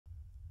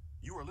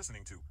You are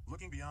listening to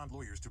Looking Beyond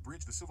Lawyers to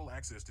Bridge the Civil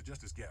Access to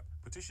Justice Gap,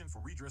 Petition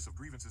for Redress of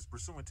Grievances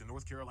Pursuant to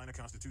North Carolina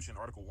Constitution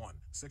Article 1,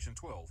 Section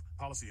 12,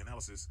 Policy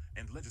Analysis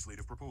and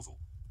Legislative Proposal.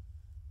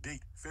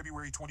 Date,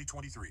 February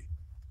 2023.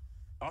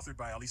 Authored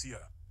by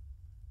Alicia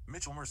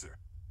Mitchell Mercer.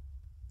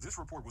 This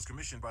report was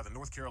commissioned by the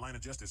North Carolina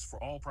Justice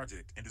for All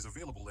Project and is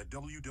available at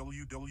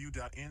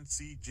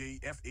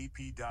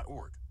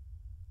www.ncjfap.org.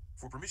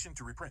 For permission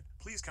to reprint,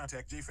 please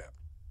contact JFAP.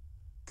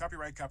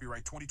 Copyright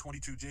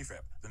 2022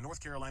 JFAP, the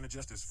North Carolina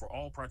Justice for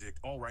All Project,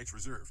 all rights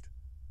reserved.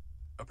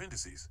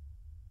 Appendices.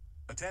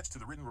 Attached to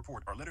the written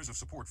report are letters of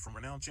support from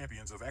renowned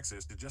champions of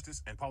access to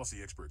justice and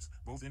policy experts,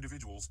 both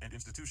individuals and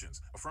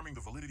institutions, affirming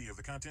the validity of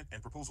the content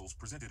and proposals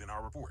presented in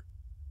our report.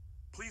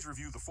 Please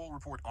review the full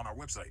report on our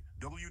website,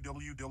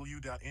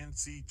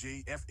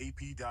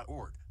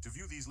 www.ncjfap.org, to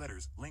view these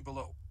letters, link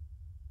below.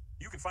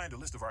 You can find a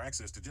list of our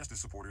access to justice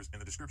supporters in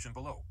the description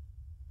below.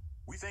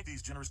 We thank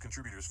these generous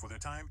contributors for their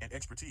time and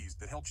expertise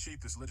that helped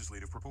shape this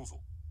legislative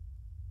proposal.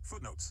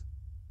 Footnotes.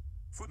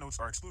 Footnotes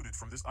are excluded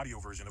from this audio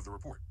version of the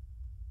report.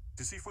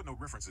 To see footnote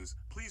references,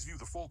 please view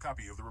the full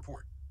copy of the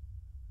report.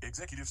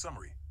 Executive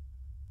Summary.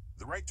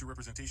 The right to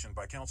representation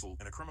by counsel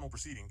in a criminal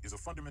proceeding is a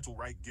fundamental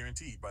right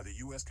guaranteed by the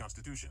U.S.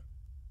 Constitution.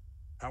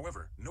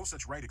 However, no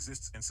such right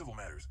exists in civil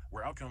matters,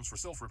 where outcomes for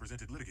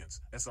self-represented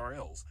litigants,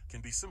 SRLs,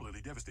 can be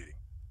similarly devastating.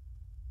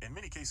 In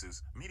many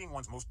cases, meeting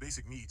one's most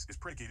basic needs is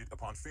predicated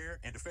upon fair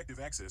and effective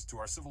access to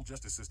our civil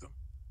justice system.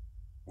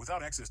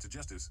 Without access to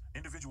justice,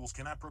 individuals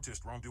cannot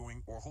protest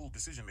wrongdoing or hold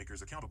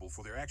decision-makers accountable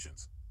for their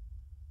actions.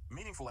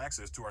 Meaningful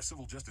access to our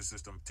civil justice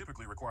system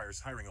typically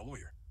requires hiring a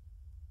lawyer.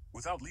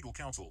 Without legal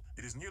counsel,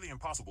 it is nearly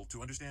impossible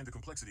to understand the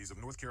complexities of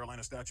North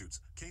Carolina statutes,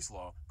 case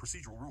law,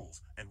 procedural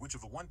rules, and which of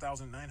the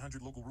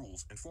 1,900 local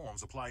rules and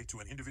forms apply to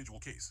an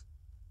individual case.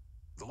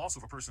 The loss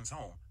of a person's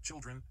home,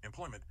 children,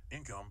 employment,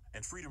 income,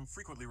 and freedom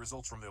frequently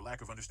results from their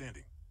lack of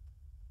understanding.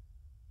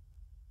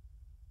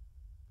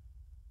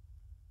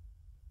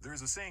 There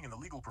is a saying in the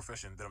legal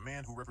profession that a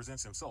man who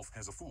represents himself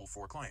has a fool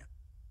for a client.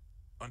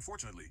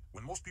 Unfortunately,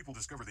 when most people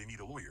discover they need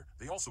a lawyer,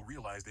 they also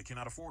realize they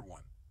cannot afford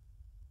one.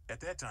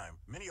 At that time,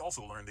 many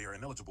also learn they are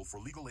ineligible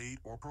for legal aid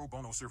or pro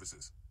bono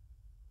services.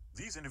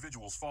 These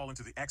individuals fall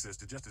into the access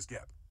to justice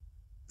gap.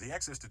 The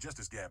access to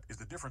justice gap is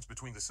the difference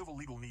between the civil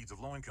legal needs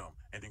of low-income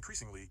and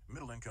increasingly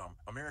middle-income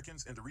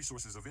Americans and the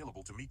resources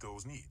available to meet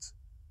those needs.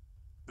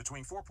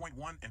 Between 4.1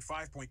 and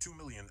 5.2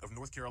 million of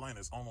North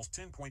Carolina's almost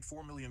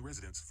 10.4 million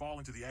residents fall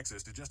into the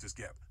access to justice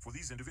gap for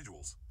these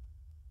individuals.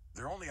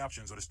 Their only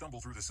options are to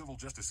stumble through the civil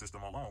justice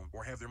system alone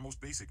or have their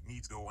most basic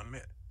needs go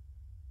unmet.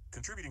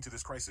 Contributing to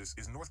this crisis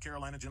is North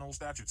Carolina General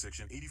Statute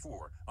Section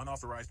 84,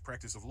 Unauthorized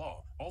Practice of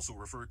Law, also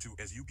referred to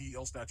as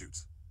UPL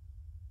statutes.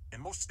 In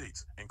most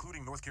states,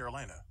 including North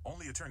Carolina,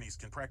 only attorneys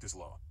can practice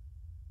law.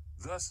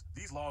 Thus,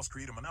 these laws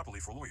create a monopoly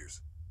for lawyers.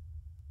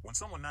 When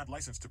someone not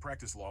licensed to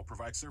practice law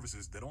provides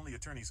services that only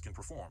attorneys can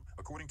perform,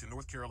 according to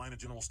North Carolina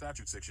General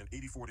Statute Section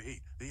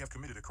 84-8, they have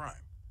committed a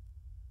crime.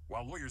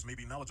 While lawyers may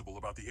be knowledgeable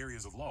about the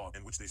areas of law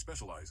in which they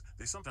specialize,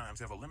 they sometimes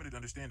have a limited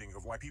understanding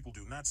of why people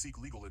do not seek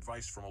legal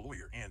advice from a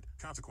lawyer and,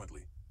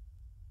 consequently,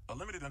 a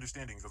limited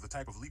understanding of the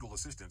type of legal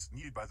assistance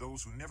needed by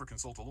those who never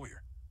consult a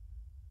lawyer.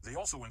 They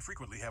also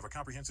infrequently have a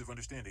comprehensive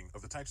understanding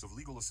of the types of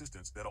legal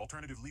assistance that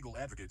alternative legal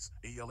advocates,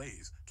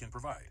 ALAs, can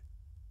provide.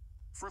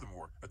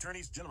 Furthermore,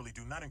 attorneys generally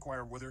do not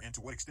inquire whether and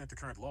to what extent the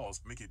current laws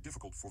make it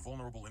difficult for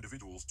vulnerable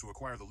individuals to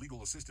acquire the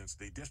legal assistance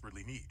they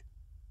desperately need.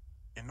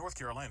 In North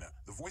Carolina,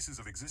 the voices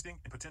of existing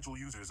and potential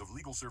users of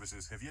legal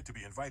services have yet to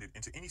be invited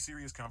into any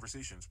serious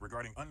conversations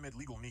regarding unmet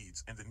legal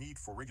needs and the need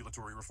for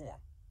regulatory reform.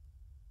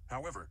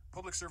 However,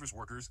 public service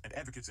workers and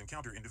advocates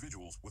encounter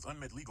individuals with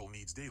unmet legal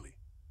needs daily.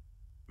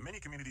 Many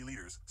community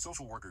leaders,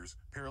 social workers,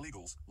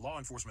 paralegals, law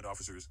enforcement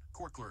officers,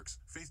 court clerks,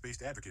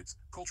 faith-based advocates,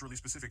 culturally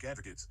specific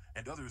advocates,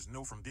 and others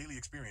know from daily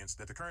experience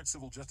that the current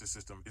civil justice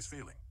system is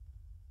failing.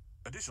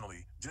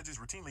 Additionally, judges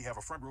routinely have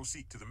a front-row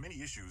seat to the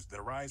many issues that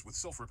arise with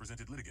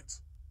self-represented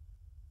litigants.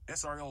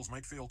 SRLs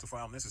might fail to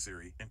file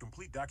necessary and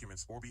complete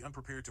documents or be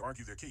unprepared to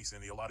argue their case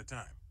in the allotted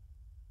time.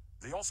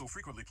 They also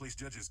frequently place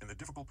judges in the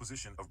difficult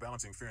position of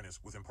balancing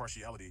fairness with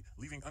impartiality,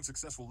 leaving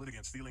unsuccessful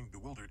litigants feeling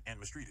bewildered and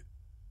mistreated.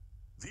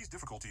 These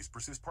difficulties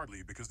persist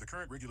partly because the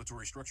current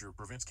regulatory structure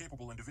prevents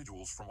capable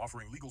individuals from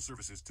offering legal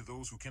services to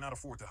those who cannot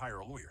afford to hire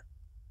a lawyer.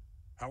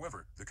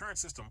 However, the current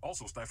system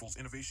also stifles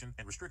innovation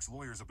and restricts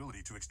lawyers'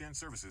 ability to extend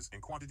services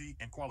in quantity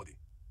and quality.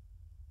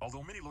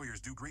 Although many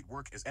lawyers do great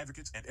work as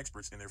advocates and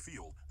experts in their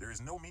field, there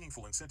is no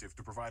meaningful incentive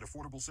to provide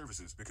affordable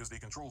services because they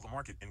control the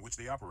market in which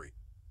they operate.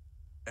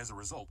 As a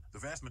result, the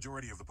vast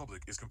majority of the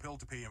public is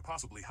compelled to pay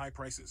impossibly high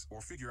prices or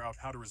figure out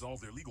how to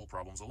resolve their legal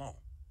problems alone.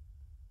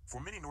 For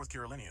many North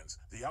Carolinians,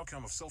 the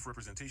outcome of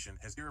self-representation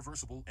has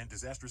irreversible and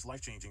disastrous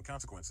life-changing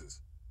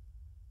consequences.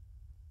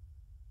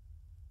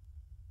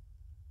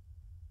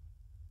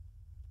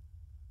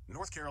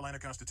 North Carolina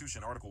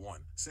Constitution Article 1,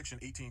 Section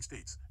 18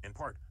 states, in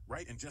part,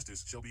 right and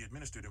justice shall be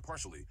administered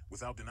impartially,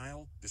 without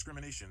denial,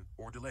 discrimination,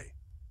 or delay.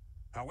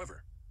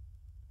 However,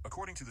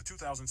 According to the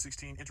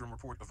 2016 interim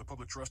report of the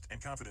Public Trust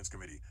and Confidence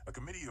Committee, a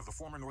committee of the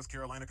former North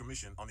Carolina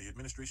Commission on the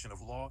Administration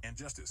of Law and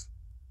Justice,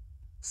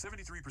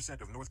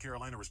 73% of North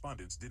Carolina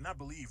respondents did not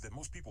believe that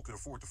most people could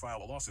afford to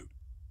file a lawsuit.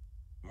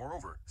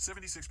 Moreover,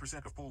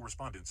 76% of poll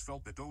respondents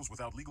felt that those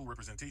without legal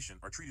representation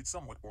are treated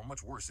somewhat or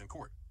much worse in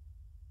court.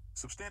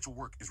 Substantial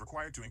work is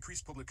required to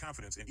increase public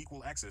confidence and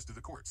equal access to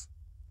the courts.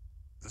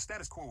 The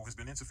status quo has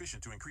been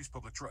insufficient to increase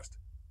public trust.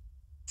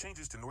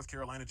 Changes to North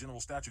Carolina General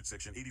Statute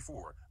Section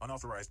 84,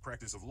 Unauthorized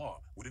Practice of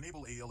Law, would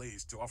enable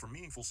ALAs to offer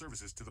meaningful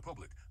services to the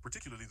public,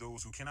 particularly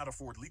those who cannot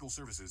afford legal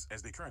services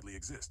as they currently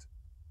exist.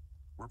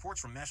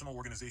 Reports from national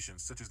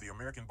organizations such as the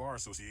American Bar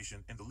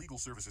Association and the Legal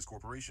Services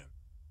Corporation,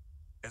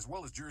 as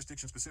well as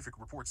jurisdiction-specific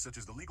reports such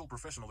as the Legal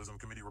Professionalism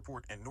Committee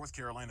Report and North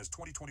Carolina's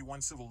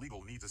 2021 Civil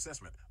Legal Needs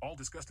Assessment, all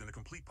discussed in the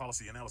complete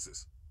policy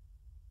analysis,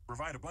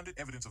 provide abundant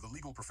evidence of the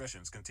legal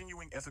profession's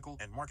continuing ethical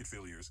and market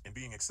failures in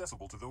being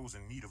accessible to those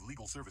in need of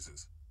legal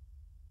services.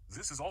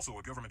 This is also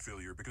a government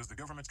failure because the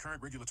government's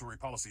current regulatory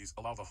policies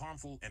allow the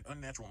harmful and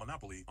unnatural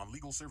monopoly on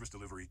legal service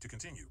delivery to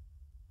continue.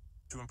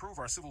 To improve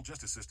our civil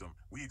justice system,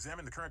 we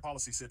examine the current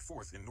policy set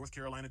forth in North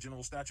Carolina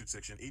General Statute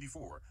Section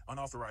 84,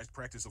 Unauthorized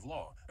Practice of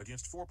Law,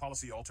 against 4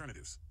 policy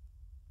alternatives.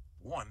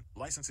 1.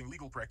 Licensing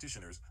legal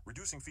practitioners,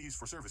 reducing fees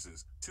for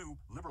services. 2.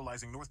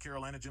 Liberalizing North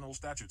Carolina General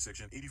Statute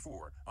Section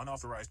 84,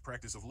 Unauthorized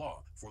Practice of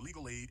Law, for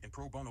legal aid and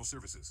pro bono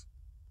services.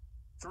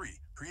 3.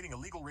 Creating a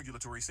legal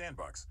regulatory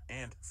sandbox.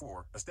 And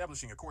 4.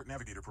 Establishing a court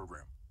navigator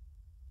program.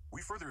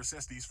 We further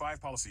assess these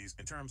 5 policies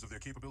in terms of their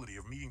capability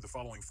of meeting the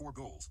following 4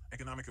 goals: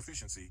 economic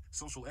efficiency,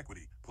 social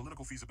equity,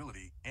 political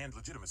feasibility, and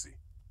legitimacy.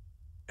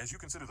 As you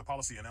consider the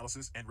policy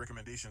analysis and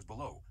recommendations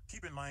below,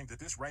 keep in mind that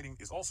this writing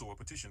is also a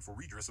petition for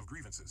redress of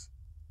grievances.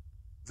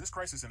 This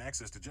crisis in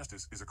access to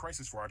justice is a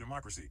crisis for our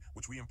democracy,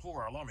 which we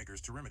implore our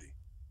lawmakers to remedy.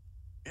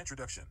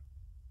 Introduction.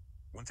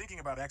 When thinking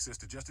about access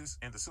to justice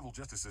and the civil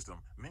justice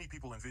system, many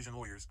people envision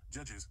lawyers,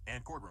 judges,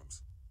 and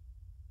courtrooms.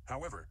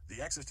 However,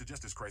 the access to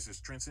justice crisis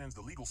transcends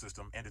the legal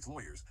system and its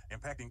lawyers,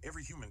 impacting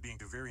every human being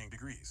to varying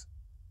degrees.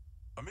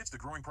 Amidst the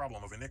growing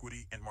problem of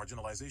inequity and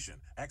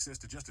marginalization, access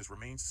to justice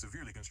remains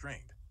severely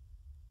constrained.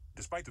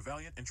 Despite the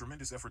valiant and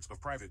tremendous efforts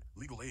of private,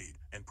 legal aid,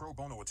 and pro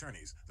bono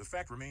attorneys, the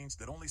fact remains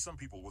that only some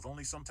people with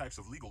only some types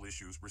of legal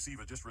issues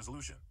receive a just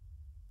resolution.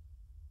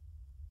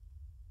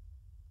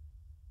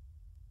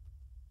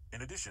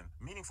 In addition,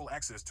 meaningful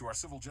access to our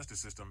civil justice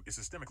system is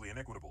systemically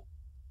inequitable.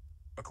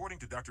 According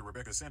to Dr.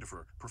 Rebecca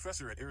Sandefur,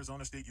 professor at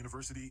Arizona State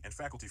University and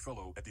faculty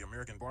fellow at the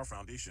American Bar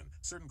Foundation,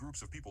 certain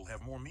groups of people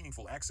have more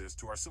meaningful access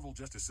to our civil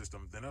justice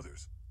system than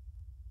others.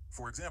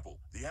 For example,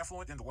 the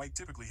affluent and the white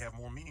typically have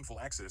more meaningful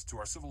access to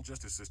our civil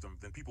justice system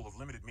than people of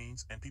limited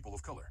means and people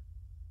of color.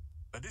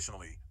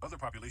 Additionally, other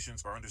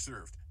populations are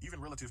underserved,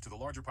 even relative to the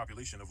larger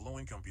population of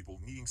low-income people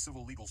needing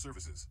civil legal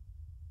services.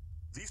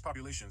 These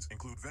populations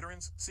include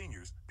veterans,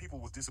 seniors, people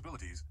with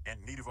disabilities,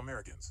 and Native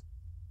Americans.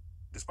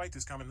 Despite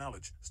this common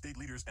knowledge, state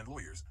leaders and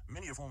lawyers,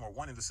 many of whom are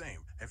one and the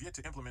same, have yet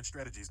to implement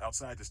strategies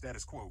outside the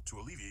status quo to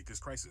alleviate this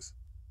crisis.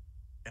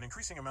 An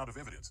increasing amount of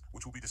evidence,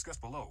 which will be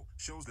discussed below,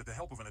 shows that the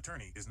help of an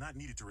attorney is not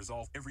needed to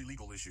resolve every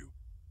legal issue.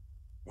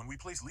 When we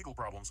place legal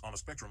problems on a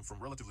spectrum from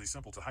relatively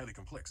simple to highly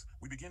complex,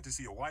 we begin to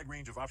see a wide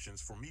range of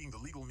options for meeting the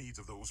legal needs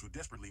of those who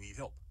desperately need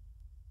help.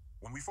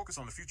 When we focus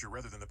on the future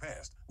rather than the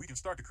past, we can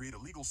start to create a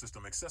legal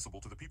system accessible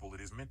to the people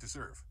it is meant to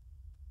serve.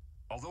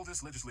 Although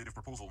this legislative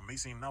proposal may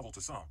seem novel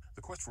to some,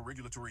 the quest for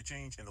regulatory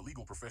change in the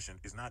legal profession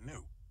is not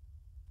new.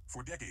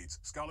 For decades,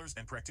 scholars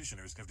and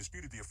practitioners have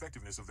disputed the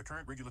effectiveness of the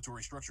current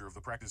regulatory structure of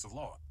the practice of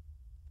law,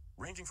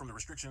 ranging from the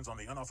restrictions on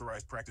the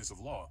unauthorized practice of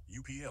law,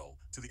 UPL,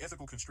 to the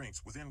ethical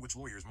constraints within which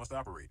lawyers must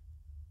operate.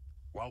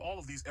 While all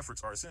of these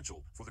efforts are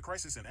essential, for the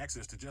crisis in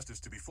access to justice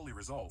to be fully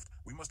resolved,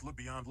 we must look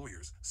beyond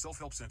lawyers,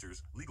 self-help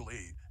centers, legal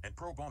aid, and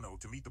pro bono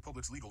to meet the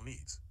public's legal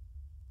needs.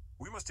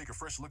 We must take a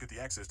fresh look at the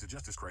access to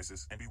justice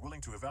crisis and be willing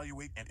to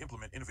evaluate and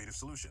implement innovative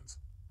solutions.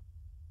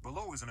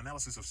 Below is an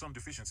analysis of some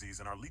deficiencies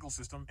in our legal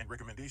system and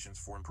recommendations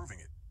for improving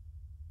it.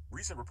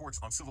 Recent reports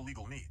on civil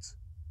legal needs.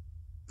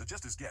 The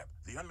Justice Gap,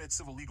 the Unmet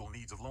Civil Legal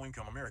Needs of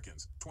Low-Income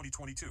Americans,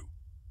 2022.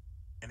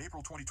 In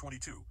April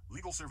 2022,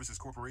 Legal Services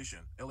Corporation,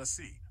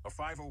 LSC, a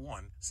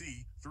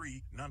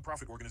 501(c)(3)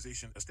 nonprofit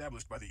organization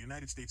established by the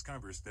United States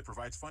Congress that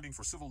provides funding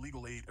for civil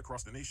legal aid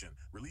across the nation,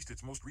 released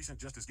its most recent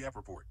Justice Gap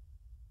report.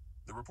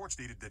 The report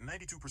stated that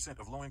 92%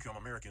 of low-income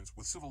Americans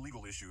with civil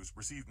legal issues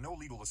received no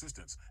legal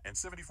assistance, and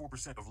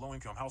 74% of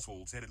low-income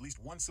households had at least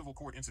one civil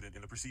court incident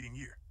in the preceding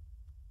year.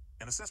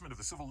 An assessment of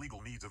the civil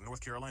legal needs of North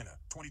Carolina,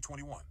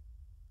 2021.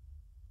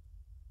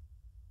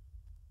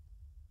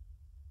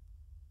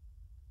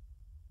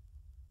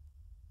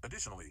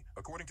 Additionally,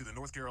 according to the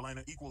North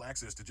Carolina Equal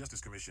Access to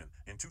Justice Commission,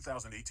 in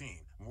 2018,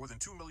 more than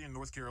 2 million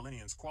North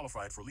Carolinians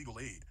qualified for legal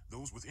aid,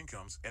 those with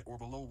incomes at or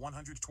below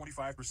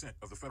 125%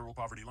 of the federal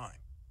poverty line.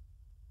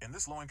 In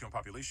this low-income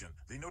population,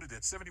 they noted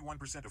that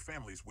 71% of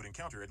families would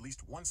encounter at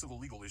least one civil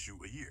legal issue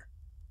a year.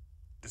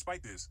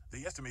 Despite this,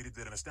 they estimated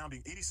that an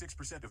astounding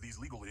 86% of these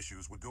legal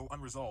issues would go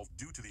unresolved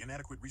due to the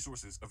inadequate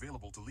resources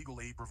available to legal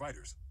aid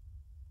providers.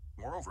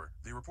 Moreover,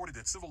 they reported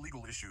that civil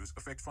legal issues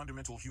affect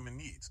fundamental human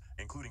needs,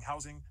 including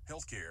housing,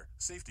 healthcare,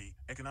 safety,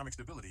 economic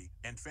stability,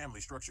 and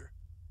family structure.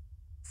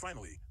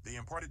 Finally, they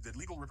imparted that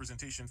legal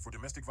representation for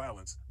domestic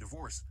violence,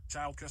 divorce,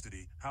 child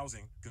custody,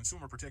 housing,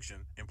 consumer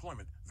protection,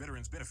 employment,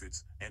 veterans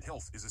benefits, and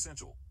health is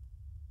essential.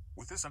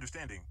 With this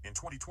understanding, in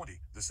 2020,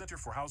 the Center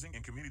for Housing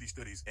and Community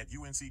Studies at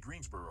UNC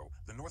Greensboro,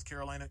 the North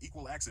Carolina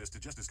Equal Access to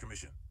Justice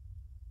Commission,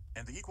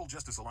 and the Equal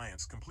Justice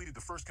Alliance completed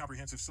the first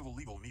comprehensive civil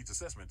legal needs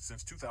assessment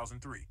since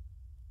 2003.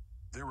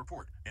 Their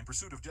report, In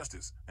Pursuit of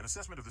Justice, an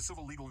assessment of the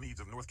civil legal needs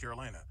of North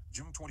Carolina,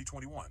 June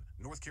 2021,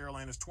 North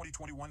Carolina's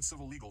 2021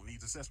 Civil Legal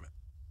Needs Assessment,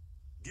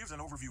 gives an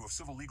overview of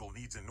civil legal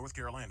needs in North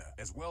Carolina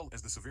as well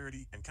as the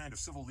severity and kind of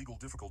civil legal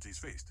difficulties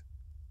faced.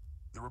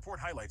 The report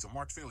highlights a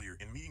marked failure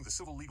in meeting the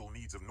civil legal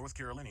needs of North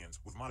Carolinians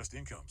with modest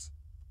incomes.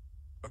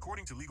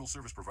 According to legal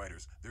service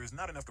providers, there is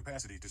not enough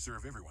capacity to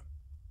serve everyone.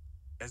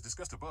 As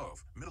discussed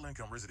above,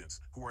 middle-income residents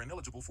who are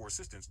ineligible for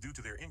assistance due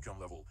to their income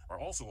level are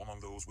also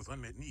among those with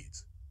unmet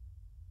needs.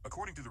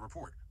 According to the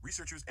report,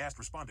 researchers asked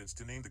respondents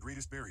to name the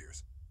greatest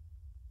barriers.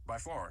 By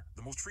far,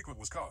 the most frequent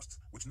was costs,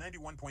 which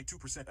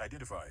 91.2%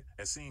 identified,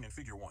 as seen in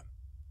Figure 1.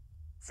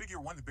 Figure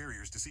 1: The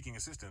Barriers to Seeking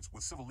Assistance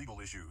with Civil Legal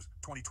Issues,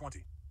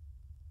 2020.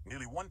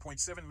 Nearly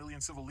 1.7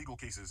 million civil legal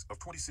cases of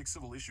 26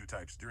 civil issue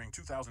types during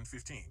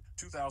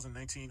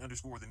 2015-2019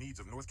 underscore the needs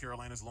of North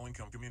Carolina's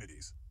low-income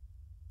communities.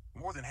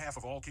 More than half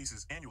of all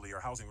cases annually are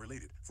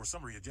housing-related, for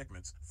summary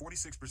ejectments,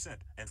 46%,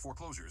 and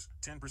foreclosures,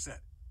 10%.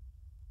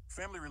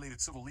 Family-related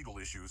civil legal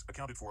issues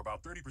accounted for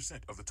about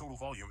 30% of the total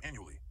volume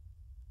annually.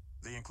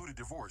 They included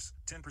divorce,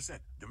 10%,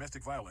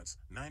 domestic violence,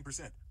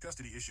 9%,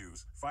 custody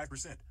issues,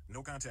 5%,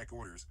 no-contact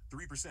orders,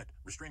 3%,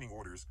 restraining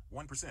orders,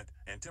 1%,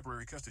 and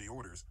temporary custody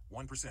orders,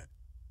 1%.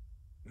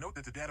 Note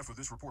that the data for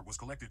this report was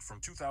collected from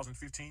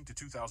 2015 to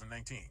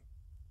 2019.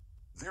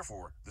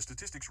 Therefore, the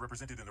statistics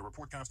represented in the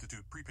report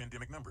constitute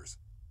pre-pandemic numbers.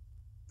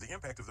 The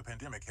impact of the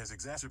pandemic has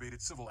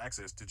exacerbated civil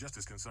access to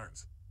justice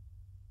concerns.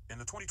 In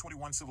the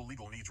 2021 Civil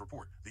Legal Needs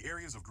Report, the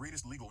areas of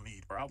greatest legal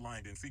need are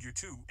outlined in Figure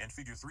 2 and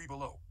Figure 3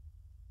 below.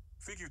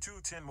 Figure 2: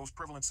 10 most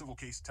prevalent civil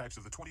case types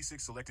of the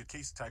 26 selected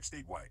case types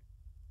statewide.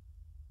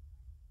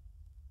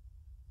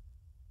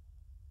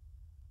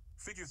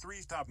 Figure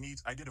 3's top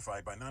needs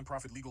identified by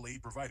nonprofit legal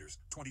aid providers,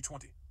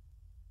 2020.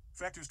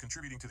 Factors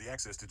contributing to the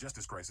access to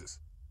justice crisis.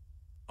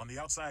 On the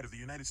outside of the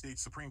United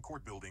States Supreme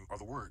Court building are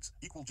the words,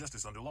 equal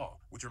justice under law,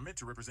 which are meant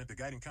to represent the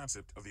guiding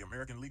concept of the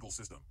American legal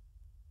system.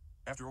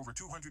 After over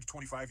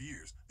 225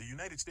 years, the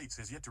United States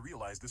has yet to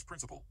realize this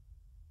principle.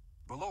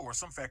 Below are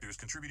some factors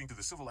contributing to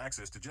the civil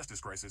access to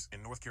justice crisis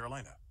in North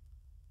Carolina.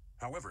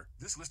 However,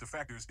 this list of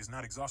factors is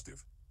not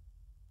exhaustive.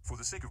 For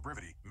the sake of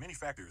brevity, many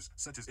factors,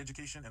 such as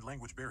education and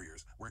language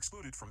barriers, were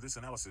excluded from this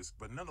analysis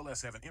but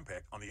nonetheless have an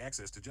impact on the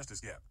access to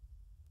justice gap.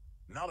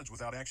 Knowledge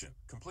without action,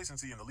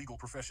 complacency in the legal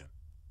profession.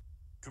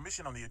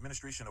 Commission on the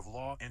Administration of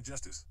Law and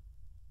Justice.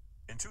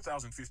 In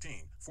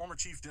 2015, former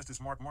Chief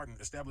Justice Mark Martin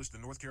established the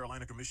North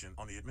Carolina Commission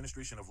on the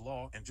Administration of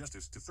Law and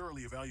Justice to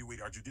thoroughly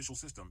evaluate our judicial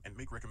system and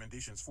make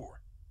recommendations for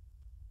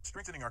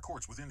strengthening our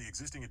courts within the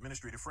existing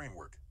administrative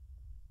framework.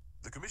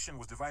 The commission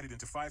was divided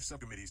into 5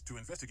 subcommittees to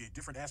investigate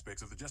different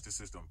aspects of the justice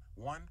system: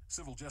 1.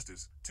 Civil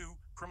justice; 2.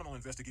 Criminal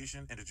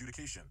investigation and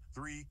adjudication;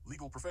 3.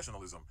 Legal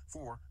professionalism;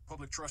 4.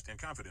 Public trust and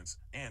confidence;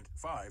 and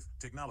 5.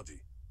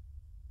 Technology.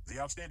 The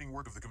outstanding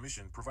work of the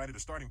commission provided a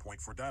starting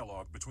point for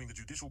dialogue between the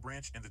judicial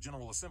branch and the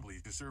General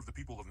Assembly to serve the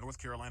people of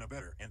North Carolina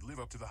better and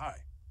live up to the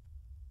high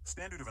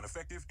standard of an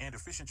effective and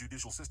efficient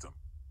judicial system.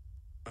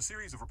 A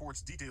series of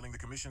reports detailing the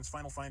Commission's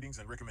final findings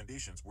and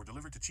recommendations were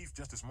delivered to Chief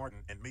Justice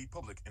Martin and made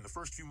public in the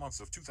first few months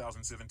of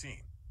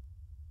 2017.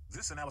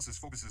 This analysis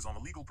focuses on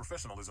the Legal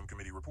Professionalism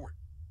Committee report.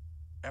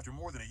 After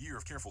more than a year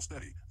of careful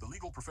study, the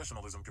Legal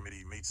Professionalism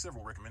Committee made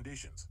several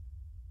recommendations.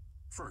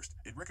 First,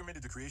 it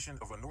recommended the creation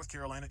of a North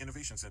Carolina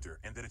Innovation Center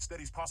and that it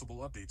studies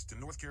possible updates to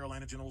North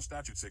Carolina General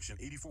Statute Section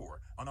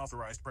 84,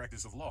 Unauthorized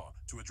Practice of Law,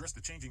 to address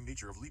the changing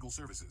nature of legal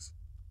services.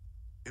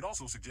 It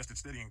also suggested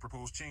studying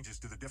proposed changes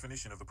to the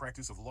definition of the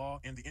practice of law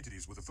and the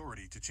entities with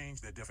authority to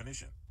change that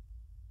definition.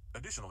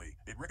 Additionally,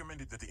 it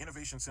recommended that the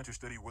Innovation Center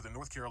study whether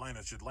North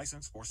Carolina should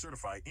license or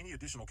certify any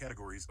additional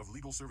categories of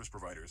legal service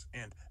providers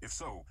and, if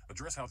so,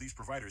 address how these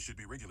providers should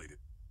be regulated.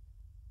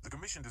 The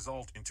Commission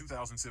dissolved in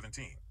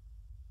 2017.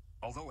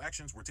 Although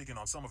actions were taken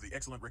on some of the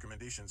excellent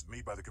recommendations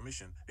made by the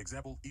Commission,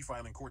 example,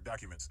 e-filing court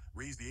documents,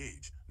 raise the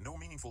age, no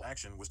meaningful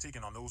action was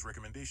taken on those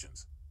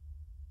recommendations.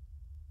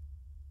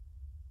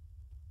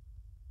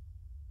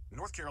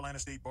 North Carolina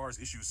State Bar's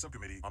Issues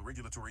Subcommittee on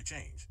Regulatory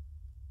Change.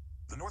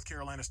 The North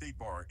Carolina State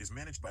Bar is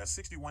managed by a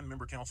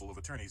 61-member council of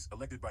attorneys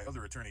elected by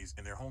other attorneys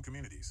in their home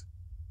communities.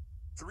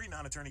 3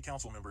 non-attorney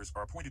council members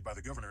are appointed by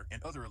the governor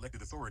and other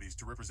elected authorities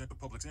to represent the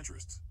public's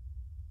interests.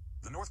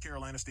 The North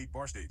Carolina State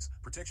Bar states,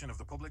 protection of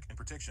the public and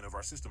protection of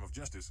our system of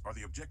justice are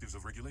the objectives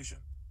of regulation.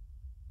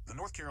 The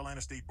North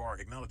Carolina State Bar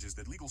acknowledges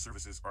that legal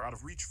services are out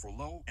of reach for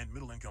low and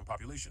middle-income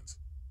populations.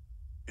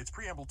 Its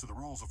preamble to the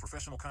rules of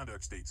professional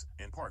conduct states,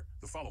 in part,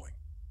 the following.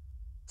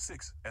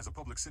 6. As a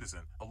public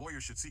citizen, a lawyer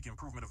should seek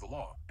improvement of the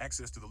law,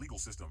 access to the legal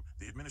system,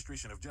 the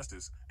administration of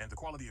justice, and the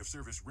quality of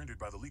service rendered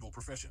by the legal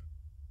profession.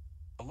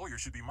 A lawyer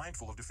should be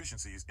mindful of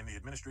deficiencies in the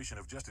administration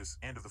of justice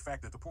and of the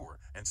fact that the poor,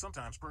 and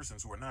sometimes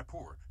persons who are not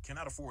poor,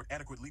 cannot afford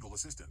adequate legal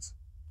assistance.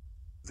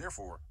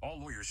 Therefore,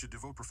 all lawyers should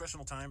devote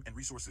professional time and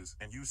resources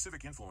and use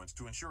civic influence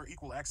to ensure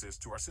equal access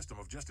to our system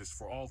of justice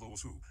for all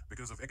those who,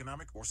 because of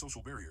economic or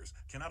social barriers,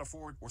 cannot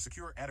afford or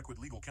secure adequate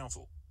legal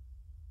counsel.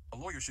 A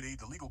lawyer should aid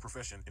the legal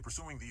profession in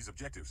pursuing these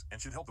objectives and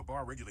should help the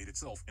bar regulate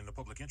itself in the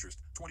public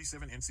interest.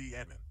 27 NC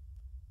Admin.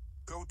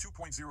 Code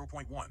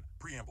 2.0.1,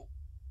 Preamble.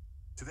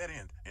 To that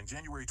end, in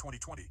January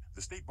 2020,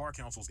 the State Bar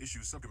Council's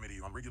Issues Subcommittee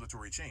on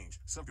Regulatory Change,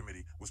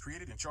 subcommittee, was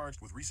created and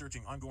charged with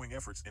researching ongoing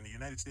efforts in the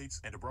United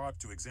States and abroad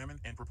to examine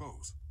and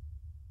propose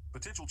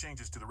potential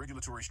changes to the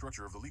regulatory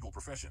structure of the legal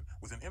profession,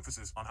 with an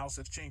emphasis on how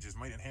such changes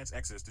might enhance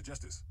access to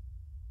justice.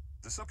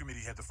 The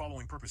subcommittee had the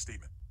following purpose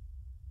statement.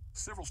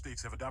 Several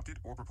states have adopted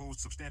or proposed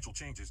substantial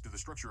changes to the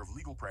structure of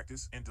legal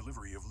practice and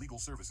delivery of legal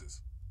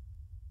services.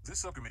 This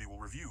subcommittee will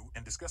review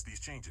and discuss these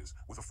changes,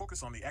 with a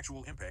focus on the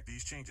actual impact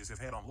these changes have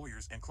had on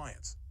lawyers and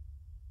clients.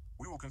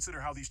 We will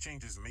consider how these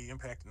changes may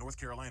impact North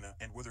Carolina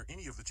and whether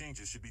any of the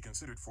changes should be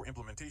considered for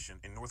implementation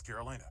in North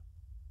Carolina.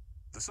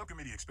 The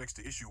subcommittee expects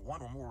to issue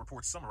one or more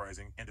reports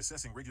summarizing and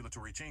assessing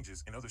regulatory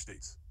changes in other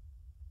states.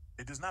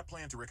 It does not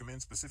plan to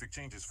recommend specific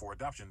changes for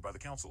adoption by the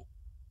Council.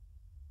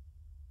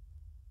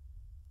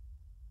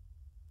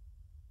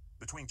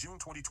 Between June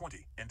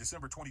 2020 and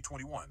December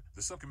 2021,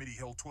 the subcommittee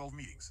held 12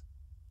 meetings.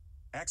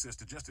 Access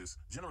to justice,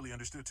 generally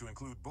understood to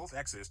include both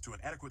access to an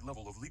adequate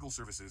level of legal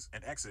services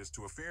and access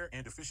to a fair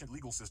and efficient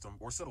legal system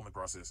or settlement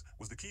process,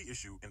 was the key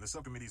issue in the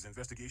subcommittee's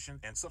investigation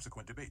and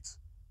subsequent debates.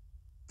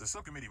 The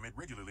subcommittee met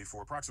regularly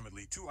for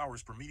approximately 2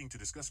 hours per meeting to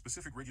discuss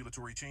specific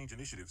regulatory change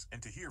initiatives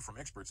and to hear from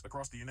experts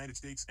across the United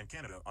States and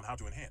Canada on how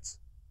to enhance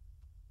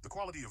the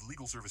quality of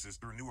legal services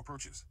through new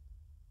approaches.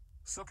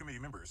 Subcommittee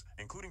members,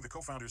 including the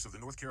co-founders of the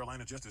North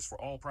Carolina Justice for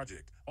All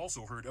project,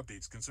 also heard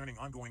updates concerning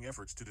ongoing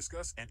efforts to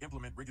discuss and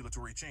implement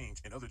regulatory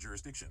change in other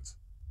jurisdictions.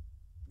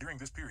 During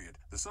this period,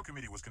 the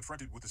subcommittee was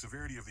confronted with the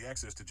severity of the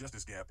access to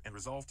justice gap and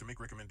resolved to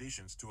make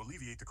recommendations to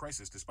alleviate the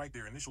crisis despite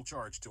their initial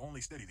charge to only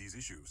study these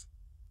issues.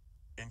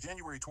 In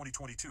January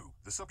 2022,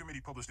 the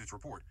subcommittee published its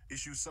report,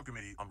 Issues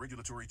Subcommittee on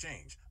Regulatory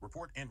Change,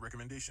 Report and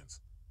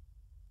Recommendations.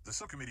 The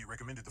subcommittee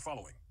recommended the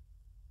following.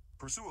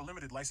 Pursue a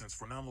limited license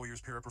for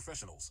non-lawyers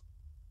paraprofessionals.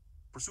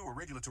 Pursue a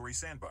regulatory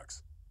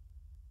sandbox.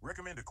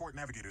 Recommend a court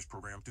navigators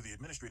program to the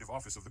administrative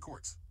office of the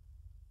courts.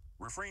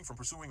 Refrain from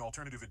pursuing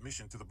alternative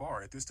admission to the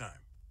bar at this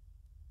time.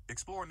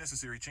 Explore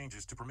necessary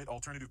changes to permit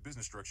alternative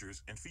business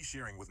structures and fee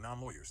sharing with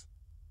non-lawyers.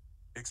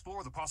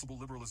 Explore the possible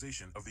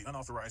liberalization of the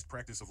unauthorized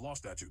practice of law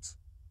statutes.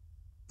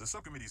 The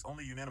subcommittee's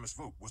only unanimous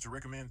vote was to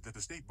recommend that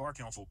the State Bar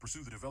Council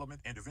pursue the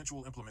development and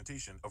eventual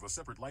implementation of a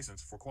separate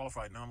license for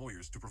qualified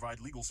non-lawyers to provide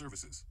legal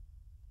services.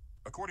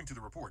 According to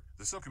the report,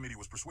 the subcommittee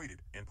was persuaded,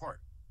 in part,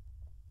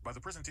 by the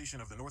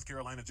presentation of the North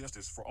Carolina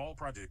Justice for All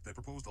project that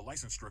proposed a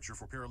license structure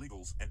for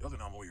paralegals and other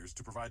non-lawyers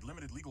to provide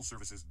limited legal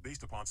services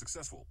based upon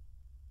successful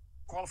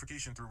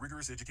qualification through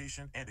rigorous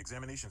education and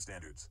examination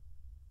standards.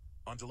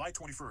 On July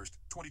 21,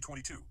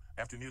 2022,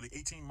 after nearly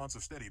 18 months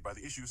of study by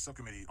the Issues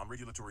Subcommittee on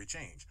Regulatory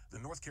Change, the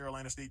North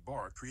Carolina State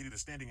Bar created a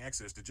Standing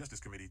Access to Justice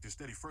Committee to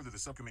study further the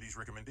subcommittee's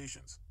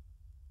recommendations.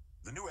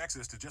 The new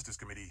Access to Justice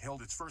Committee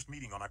held its first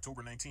meeting on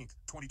October 19,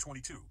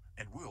 2022,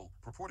 and will,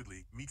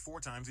 purportedly, meet 4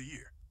 times a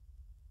year.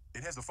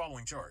 It has the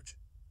following charge.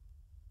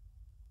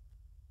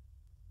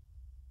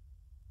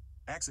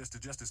 Access to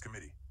Justice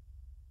Committee.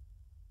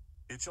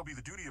 It shall be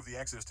the duty of the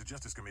Access to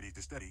Justice Committee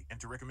to study and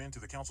to recommend to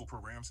the Council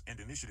programs and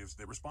initiatives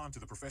that respond to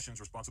the profession's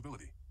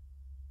responsibility,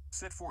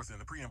 set forth in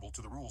the preamble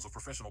to the Rules of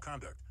Professional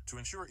Conduct, to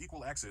ensure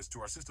equal access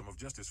to our system of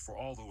justice for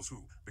all those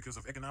who, because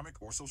of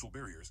economic or social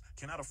barriers,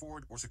 cannot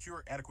afford or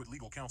secure adequate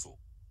legal counsel.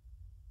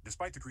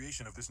 Despite the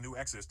creation of this new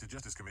Access to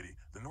Justice Committee,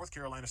 the North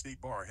Carolina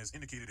State Bar has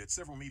indicated at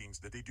several meetings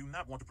that they do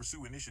not want to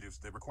pursue initiatives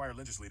that require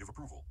legislative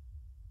approval.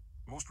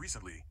 Most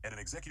recently, at an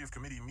executive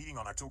committee meeting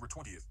on October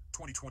 20,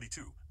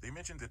 2022, they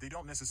mentioned that they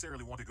don't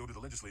necessarily want to go to the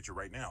legislature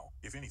right now,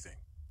 if anything.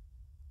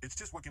 It's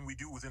just what can we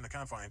do within the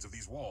confines of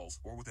these walls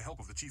or with the help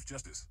of the Chief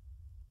Justice,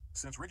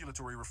 since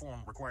regulatory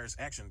reform requires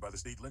action by the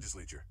state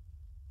legislature.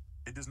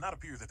 It does not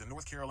appear that the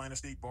North Carolina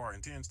State Bar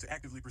intends to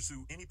actively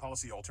pursue any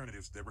policy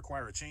alternatives that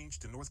require a change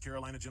to North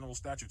Carolina General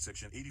Statute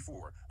Section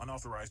 84,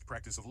 Unauthorized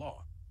Practice of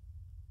Law.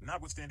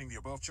 Notwithstanding the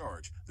above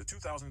charge, the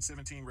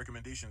 2017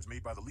 recommendations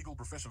made by the Legal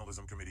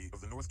Professionalism Committee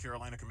of the North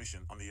Carolina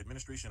Commission on the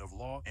Administration of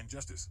Law and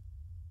Justice,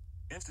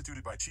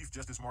 instituted by Chief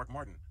Justice Mark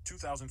Martin,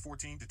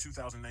 2014 to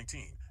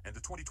 2019, and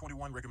the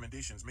 2021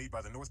 recommendations made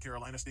by the North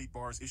Carolina State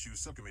Bar's Issues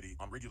Subcommittee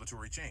on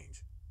Regulatory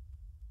Change.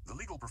 The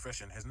legal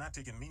profession has not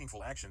taken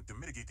meaningful action to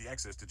mitigate the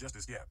access to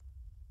justice gap.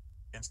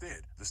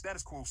 Instead, the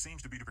status quo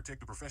seems to be to protect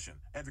the profession,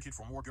 advocate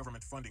for more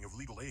government funding of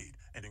legal aid,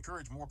 and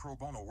encourage more pro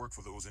bono work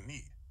for those in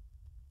need.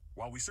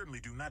 While we certainly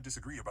do not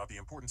disagree about the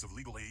importance of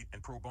legal aid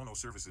and pro bono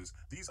services,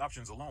 these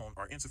options alone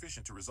are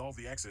insufficient to resolve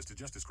the access to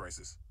justice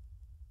crisis.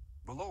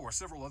 Below are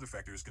several other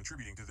factors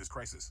contributing to this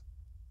crisis.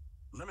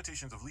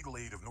 Limitations of legal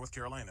aid of North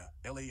Carolina,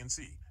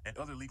 LANC, and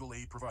other legal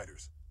aid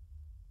providers.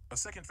 A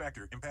second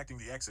factor impacting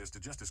the access to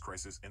justice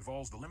crisis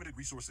involves the limited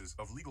resources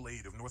of legal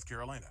aid of North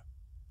Carolina.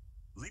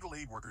 Legal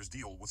aid workers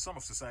deal with some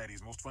of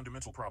society's most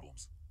fundamental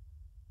problems.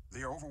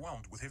 They are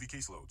overwhelmed with heavy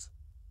caseloads.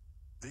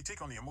 They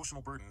take on the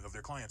emotional burden of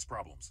their clients'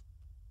 problems.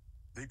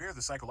 They bear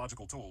the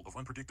psychological toll of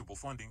unpredictable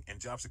funding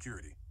and job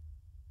security.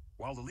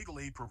 While the legal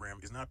aid program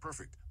is not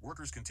perfect,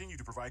 workers continue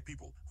to provide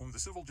people, whom the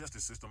civil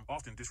justice system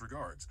often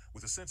disregards,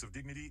 with a sense of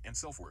dignity and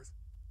self-worth.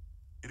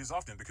 It is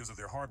often because of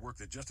their hard work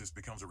that justice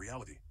becomes a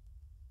reality.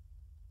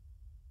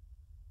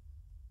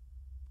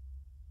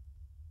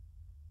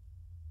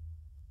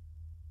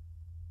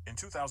 In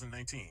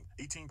 2019,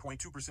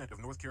 18.2% of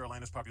North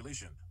Carolina's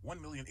population,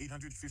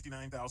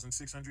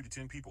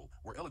 1,859,610 people,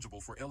 were eligible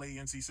for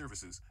LANC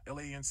services.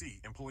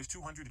 LANC employs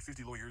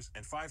 250 lawyers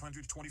and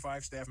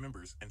 525 staff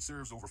members and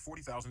serves over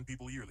 40,000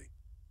 people yearly.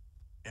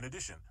 In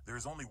addition, there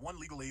is only one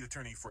legal aid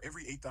attorney for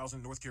every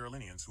 8,000 North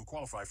Carolinians who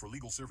qualify for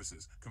legal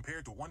services,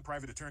 compared to one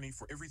private attorney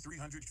for every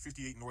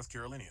 358 North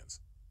Carolinians.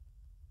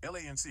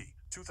 LANC,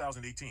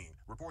 2018,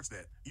 reports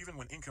that, even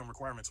when income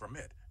requirements are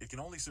met, it can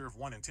only serve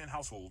 1 in 10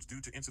 households due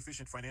to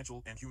insufficient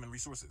financial and human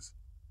resources.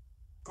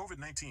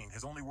 COVID-19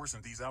 has only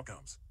worsened these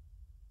outcomes.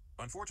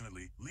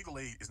 Unfortunately, legal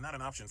aid is not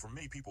an option for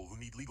many people who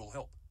need legal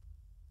help.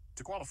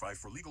 To qualify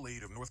for legal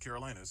aid of North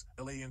Carolina's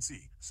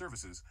LANC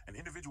services, an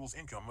individual's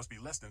income must be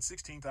less than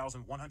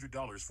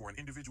 $16,100 for an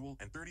individual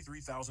and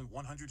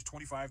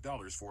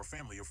 $33,125 for a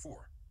family of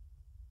 4.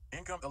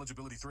 Income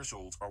eligibility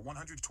thresholds are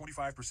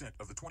 125%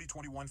 of the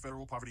 2021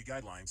 federal poverty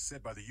guidelines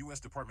set by the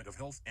U.S. Department of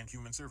Health and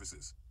Human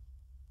Services.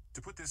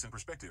 To put this in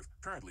perspective,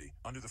 currently,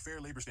 under the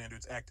Fair Labor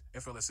Standards Act,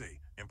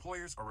 FLSA,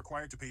 employers are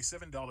required to pay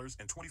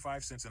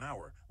 $7.25 an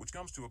hour, which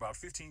comes to about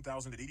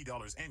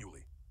 $15,080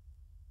 annually.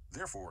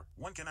 Therefore,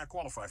 one cannot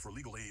qualify for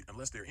legal aid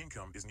unless their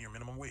income is near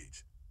minimum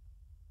wage.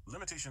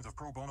 Limitations of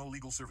pro bono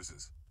legal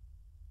services.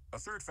 A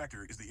third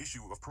factor is the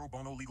issue of pro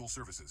bono legal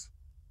services.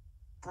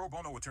 Pro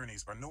bono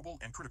attorneys are noble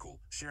and critical,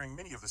 sharing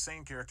many of the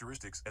same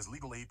characteristics as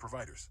legal aid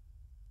providers.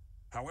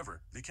 However,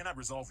 they cannot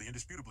resolve the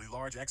indisputably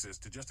large access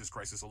to justice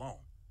crisis alone.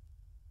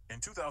 In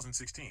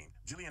 2016,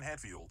 Gillian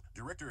Hadfield,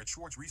 director at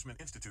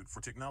Schwartz-Reisman Institute for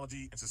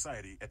Technology and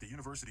Society at the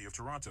University of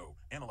Toronto,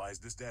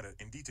 analyzed this data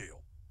in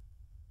detail.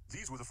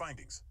 These were the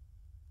findings.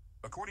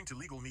 According to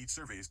legal needs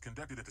surveys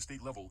conducted at the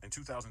state level in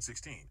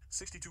 2016,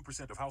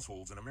 62% of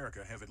households in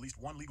America have at least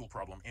one legal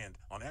problem and,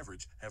 on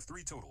average, have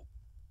 3 total.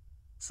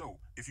 So,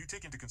 if you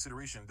take into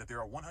consideration that there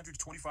are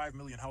 125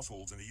 million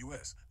households in the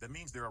U.S., that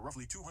means there are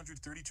roughly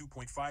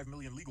 232.5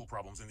 million legal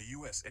problems in the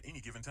U.S. at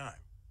any given time.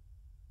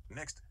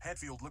 Next,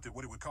 Hadfield looked at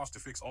what it would cost to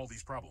fix all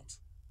these problems.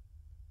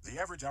 The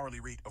average hourly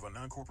rate of a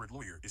non-corporate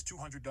lawyer is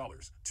 $200,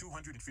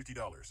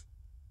 $250.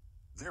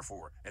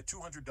 Therefore, at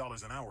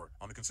 $200 an hour,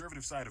 on the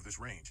conservative side of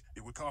this range,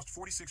 it would cost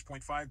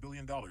 $46.5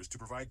 billion to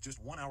provide just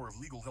 1 hour of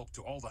legal help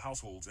to all the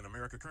households in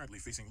America currently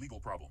facing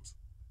legal problems.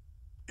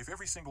 If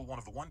every single one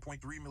of the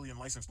 1.3 million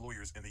licensed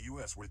lawyers in the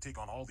U.S. were to take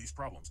on all these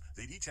problems,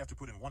 they'd each have to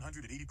put in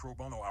 180 pro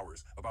bono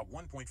hours, about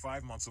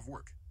 1.5 months of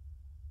work.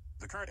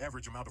 The current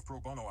average amount of pro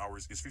bono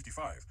hours is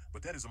 55,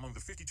 but that is among the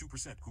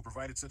 52% who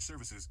provided such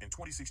services in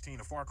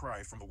 2016, a far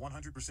cry from the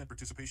 100%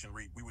 participation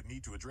rate we would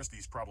need to address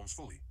these problems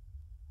fully.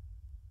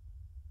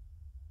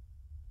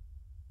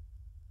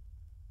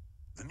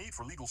 The need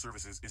for legal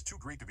services is too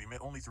great to be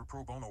met only through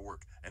pro bono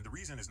work, and the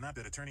reason is not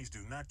that attorneys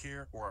do not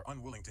care or are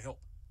unwilling to help.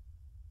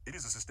 It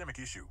is a systemic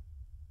issue.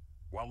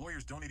 While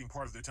lawyers donating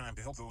part of their time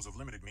to help those of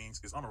limited means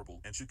is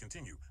honorable and should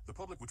continue, the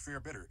public would fare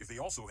better if they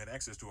also had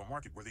access to a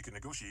market where they could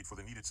negotiate for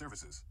the needed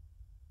services.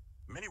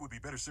 Many would be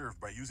better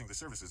served by using the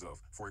services of,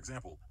 for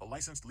example, a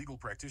licensed legal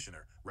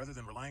practitioner, rather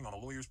than relying on a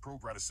lawyer's pro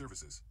gratis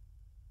services.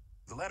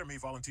 The latter may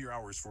volunteer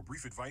hours for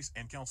brief advice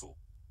and counsel.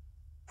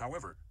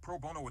 However, pro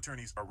bono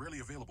attorneys are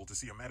rarely available to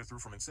see a matter through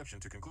from inception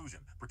to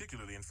conclusion,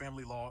 particularly in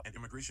family law and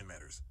immigration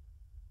matters,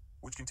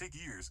 which can take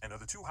years and are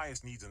the 2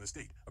 highest needs in the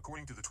state,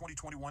 according to the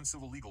 2021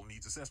 Civil Legal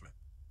Needs Assessment.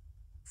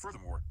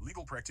 Furthermore,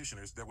 legal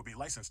practitioners that would be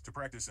licensed to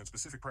practice in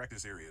specific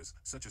practice areas,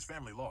 such as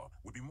family law,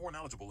 would be more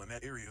knowledgeable in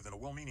that area than a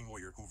well-meaning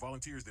lawyer who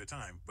volunteers their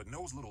time but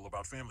knows little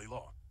about family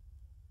law.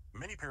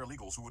 Many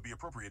paralegals who would be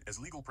appropriate as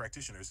legal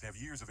practitioners have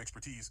years of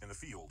expertise in the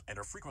field and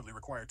are frequently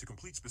required to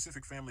complete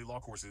specific family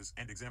law courses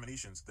and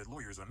examinations that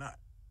lawyers are not.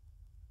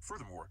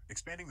 Furthermore,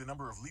 expanding the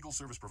number of legal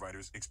service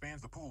providers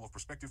expands the pool of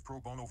prospective pro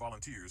bono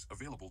volunteers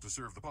available to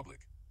serve the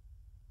public.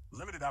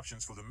 Limited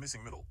options for the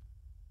missing middle.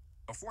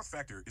 A fourth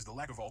factor is the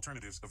lack of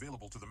alternatives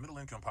available to the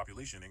middle-income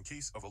population in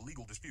case of a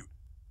legal dispute.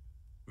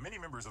 Many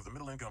members of the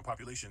middle-income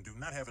population do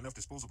not have enough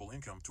disposable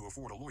income to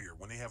afford a lawyer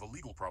when they have a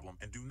legal problem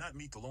and do not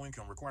meet the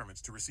low-income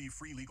requirements to receive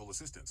free legal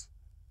assistance.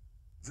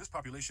 This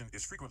population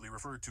is frequently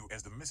referred to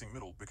as the missing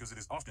middle because it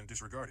is often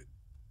disregarded.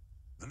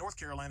 The North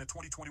Carolina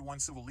 2021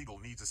 Civil Legal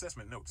Needs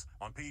Assessment notes,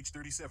 on page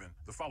 37,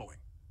 the following.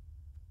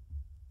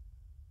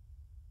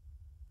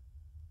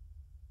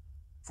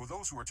 For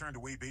those who are turned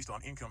away based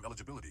on income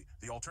eligibility,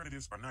 the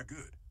alternatives are not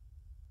good.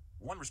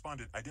 One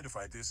respondent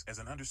identified this as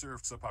an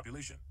underserved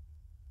subpopulation.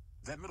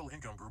 That middle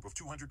income group of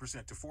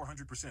 200% to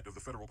 400% of the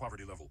federal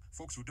poverty level,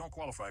 folks who don't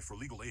qualify for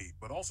legal aid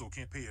but also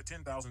can't pay a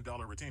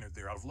 $10,000 retainer,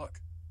 they're out of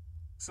luck.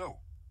 So,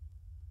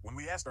 when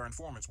we asked our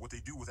informants what they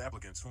do with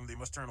applicants whom they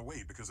must turn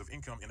away because of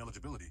income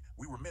ineligibility,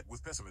 we were met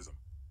with pessimism.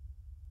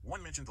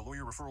 One mentioned the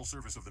lawyer referral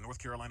service of the North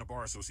Carolina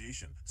Bar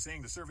Association,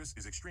 saying the service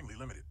is extremely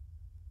limited.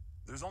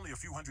 There's only a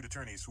few hundred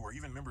attorneys who are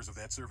even members of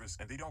that service,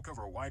 and they don't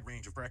cover a wide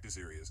range of practice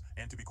areas,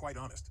 and to be quite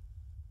honest,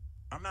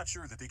 I'm not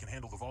sure that they can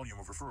handle the volume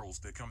of referrals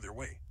that come their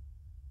way.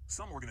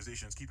 Some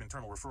organizations keep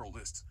internal referral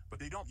lists, but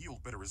they don't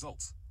yield better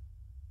results.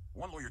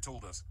 One lawyer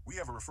told us, "We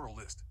have a referral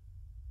list.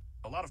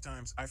 A lot of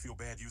times, I feel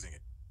bad using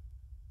it.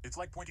 It's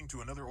like pointing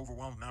to another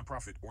overwhelmed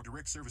nonprofit or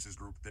direct services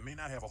group that may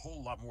not have a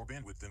whole lot more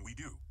bandwidth than we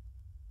do."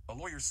 A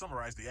lawyer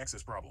summarized the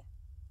access problem.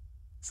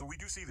 So we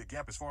do see the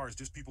gap as far as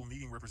just people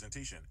needing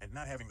representation and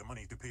not having the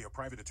money to pay a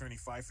private attorney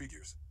 5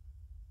 figures.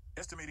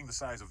 Estimating the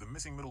size of the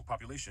missing middle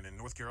population in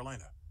North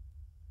Carolina.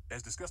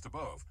 As discussed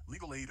above,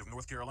 Legal Aid of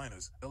North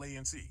Carolina's,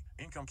 LANC,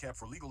 income cap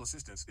for legal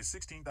assistance is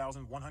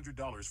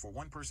 $16,100 for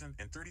one person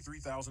and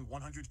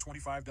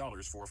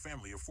 $33,125 for a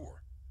family of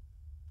 4.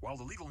 While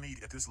the legal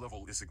need at this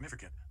level is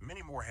significant,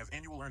 many more have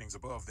annual earnings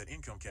above that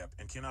income cap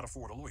and cannot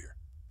afford a lawyer.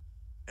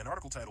 An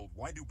article titled,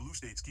 "Why Do Blue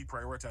States Keep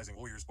Prioritizing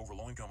Lawyers Over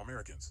Low-Income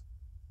Americans?"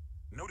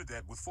 noted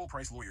that with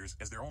full-price lawyers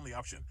as their only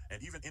option,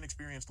 and even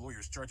inexperienced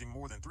lawyers charging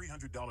more than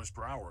 $300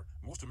 per hour,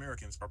 most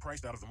Americans are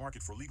priced out of the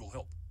market for legal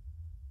help.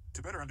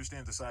 To better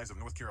understand the size of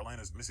North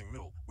Carolina's missing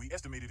middle, we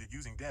estimated it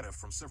using data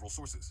from several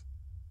sources.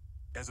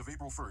 As of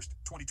April 1,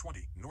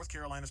 2020, North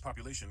Carolina's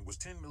population was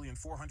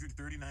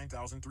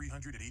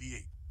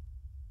 10,439,388.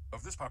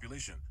 Of this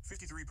population,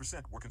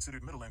 53% were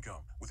considered middle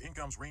income, with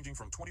incomes ranging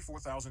from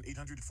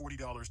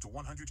 $24,840 to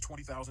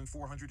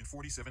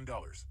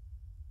 $120,447.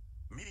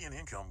 Median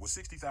income was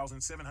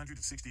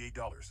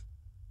 $60,768.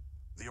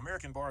 The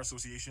American Bar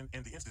Association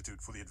and the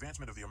Institute for the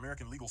Advancement of the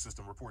American Legal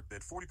System report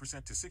that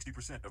 40% to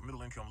 60% of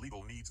middle-income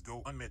legal needs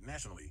go unmet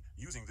nationally.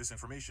 Using this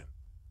information,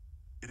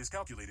 it is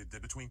calculated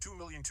that between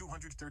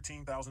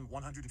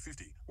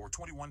 2,213,150, or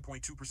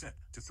 21.2%,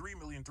 to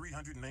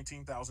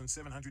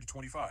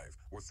 3,319,725,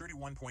 or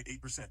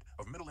 31.8%,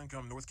 of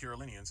middle-income North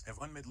Carolinians have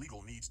unmet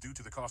legal needs due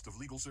to the cost of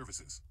legal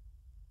services.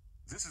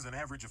 This is an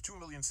average of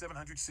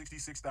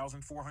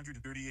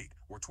 2,766,438,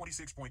 or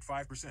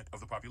 26.5% of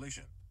the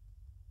population.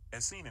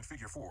 As seen in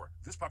Figure 4,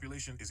 this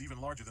population is even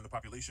larger than the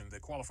population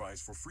that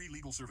qualifies for free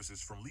legal services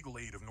from Legal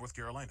Aid of North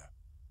Carolina.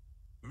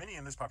 Many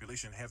in this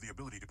population have the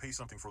ability to pay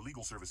something for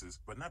legal services,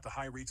 but not the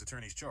high rates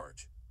attorneys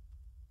charge.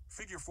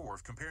 Figure 4,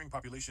 comparing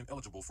population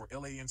eligible for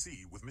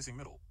LANC with missing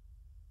middle.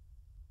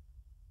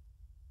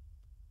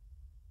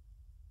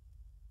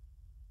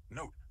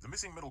 Note, the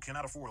missing middle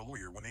cannot afford a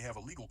lawyer when they have a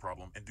legal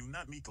problem and do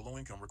not meet the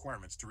low-income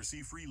requirements to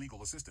receive free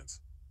legal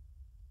assistance.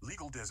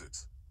 Legal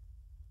deserts.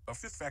 A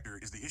fifth factor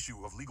is the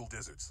issue of legal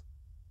deserts.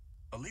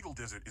 A legal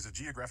desert is a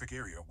geographic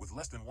area with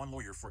less than one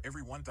lawyer for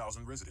every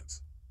 1,000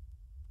 residents.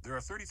 There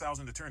are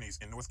 30,000 attorneys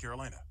in North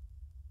Carolina.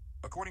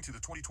 According to the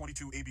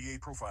 2022 ABA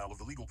profile of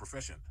the legal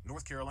profession,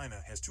 North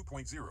Carolina has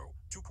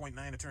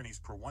 2.9 attorneys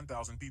per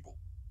 1,000 people.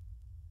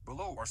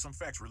 Below are some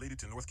facts related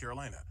to North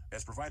Carolina,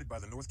 as provided by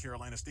the North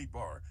Carolina State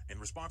Bar in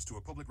response to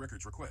a public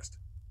records request.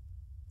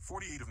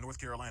 48 of North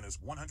Carolina's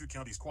 100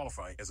 counties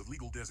qualify as a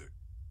legal desert.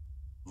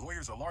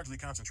 Lawyers are largely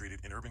concentrated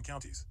in urban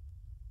counties.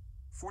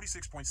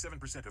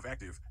 46.7% of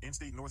active,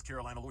 in-state North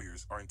Carolina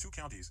lawyers are in 2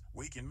 counties,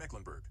 Wake and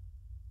Mecklenburg.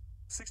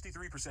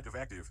 63% of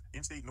active,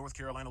 in-state North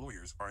Carolina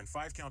lawyers are in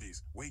 5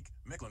 counties, Wake,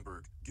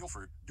 Mecklenburg,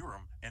 Guilford,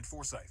 Durham, and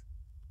Forsyth.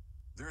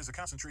 There is a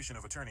concentration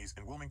of attorneys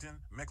in Wilmington,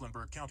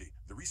 Mecklenburg County,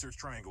 the Research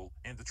Triangle,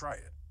 and the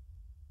Triad.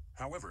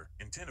 However,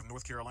 in 10 of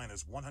North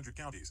Carolina's 100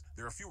 counties,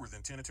 there are fewer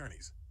than 10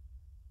 attorneys.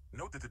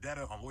 Note that the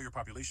data on lawyer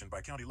population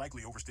by county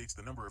likely overstates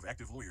the number of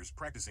active lawyers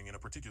practicing in a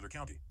particular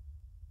county.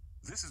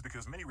 This is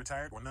because many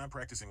retired or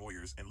non-practicing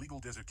lawyers in legal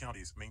desert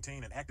counties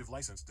maintain an active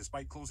license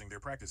despite closing their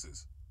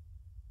practices.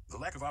 The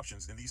lack of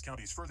options in these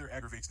counties further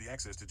aggravates the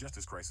access to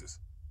justice crisis.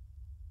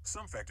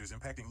 Some factors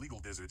impacting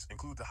legal deserts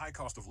include the high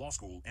cost of law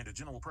school and a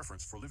general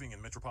preference for living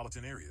in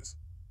metropolitan areas.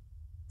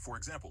 For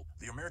example,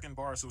 the American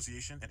Bar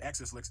Association and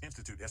Access Lex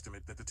Institute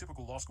estimate that the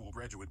typical law school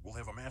graduate will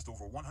have amassed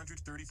over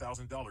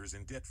 $130,000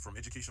 in debt from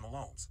educational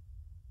loans.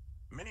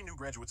 Many new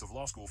graduates of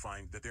law school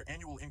find that their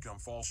annual income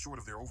falls short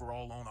of their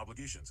overall loan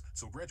obligations,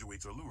 so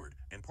graduates are lured,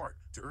 in part,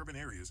 to urban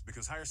areas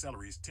because higher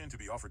salaries tend to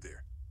be offered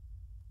there.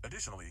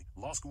 Additionally,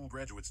 law school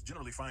graduates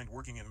generally find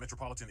working in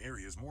metropolitan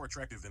areas more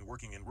attractive than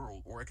working in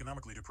rural or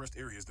economically depressed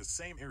areas, the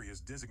same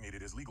areas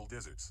designated as legal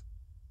deserts.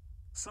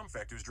 Some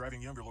factors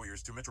driving younger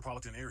lawyers to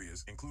metropolitan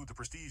areas include the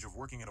prestige of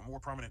working at a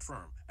more prominent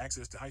firm,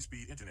 access to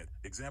high-speed internet,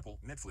 example,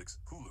 Netflix,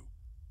 Hulu.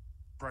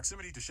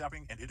 Proximity to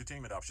shopping and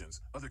entertainment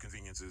options, other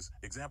conveniences,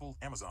 example,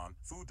 Amazon,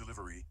 food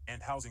delivery,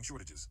 and housing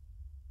shortages.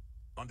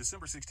 On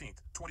December 16,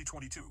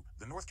 2022,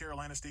 the North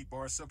Carolina State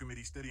Bar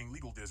Subcommittee studying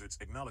legal deserts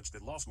acknowledged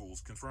that law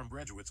schools confirm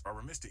graduates are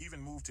remiss to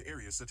even move to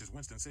areas such as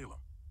Winston-Salem.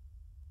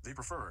 They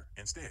prefer,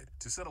 instead,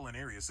 to settle in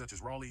areas such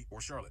as Raleigh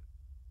or Charlotte.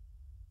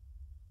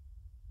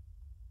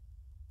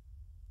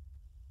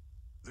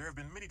 There have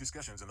been many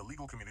discussions in the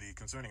legal community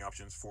concerning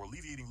options for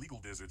alleviating legal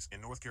deserts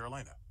in North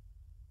Carolina.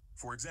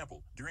 For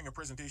example, during a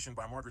presentation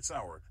by Margaret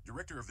Sauer,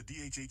 director of the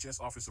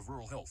DHHS Office of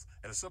Rural Health,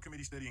 at a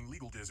subcommittee studying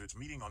legal deserts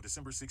meeting on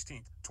December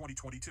 16,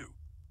 2022.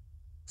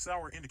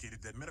 Sauer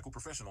indicated that medical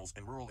professionals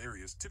in rural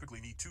areas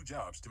typically need 2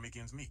 jobs to make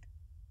ends meet.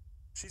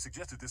 She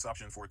suggested this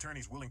option for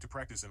attorneys willing to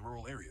practice in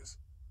rural areas.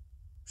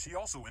 She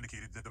also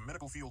indicated that the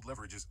medical field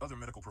leverages other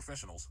medical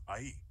professionals,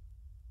 i.e.,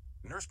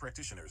 nurse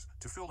practitioners,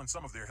 to fill in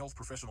some of their health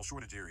professional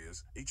shortage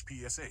areas,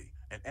 HPSA,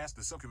 and asked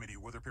the subcommittee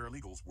whether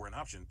paralegals were an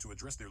option to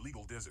address their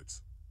legal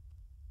deserts.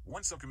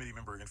 One subcommittee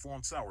member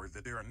informed Sauer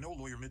that there are no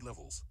lawyer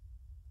mid-levels.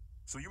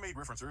 So you made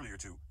reference earlier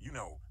to,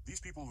 these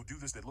people who do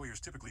this that lawyers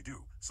typically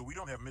do, so we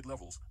don't have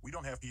mid-levels, we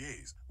don't have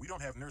PAs, we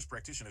don't have nurse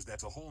practitioners.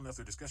 That's a whole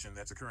nother discussion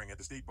that's occurring at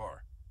the state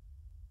bar.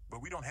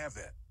 But we don't have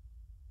that.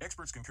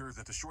 Experts concur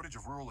that the shortage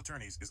of rural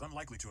attorneys is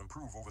unlikely to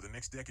improve over the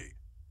next decade.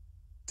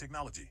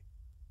 Technology.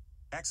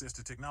 Access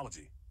to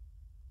technology.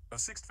 A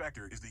 6th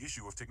factor is the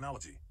issue of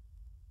technology.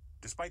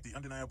 Despite the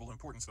undeniable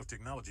importance of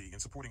technology in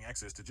supporting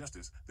access to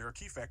justice, there are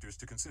key factors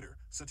to consider,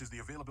 such as the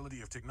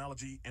availability of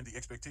technology and the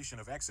expectation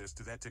of access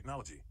to that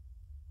technology.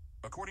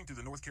 According to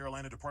the North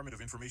Carolina Department of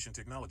Information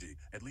Technology,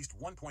 at least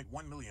 1.1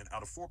 million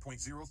out of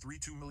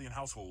 4.032 million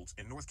households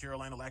in North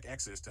Carolina lack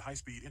access to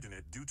high-speed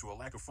internet due to a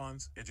lack of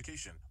funds,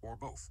 education, or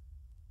both.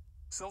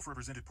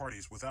 Self-represented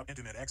parties without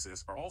internet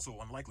access are also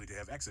unlikely to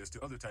have access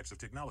to other types of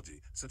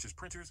technology, such as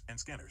printers and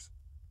scanners.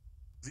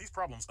 These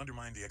problems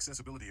undermine the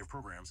accessibility of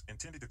programs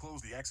intended to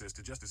close the access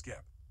to justice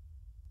gap.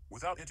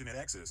 Without internet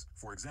access,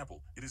 for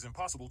example, it is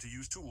impossible to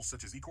use tools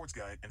such as eCourts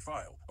Guide and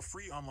File, a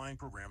free online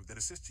program that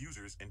assists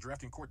users in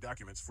drafting court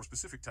documents for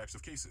specific types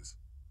of cases.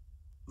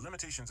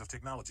 Limitations of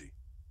technology.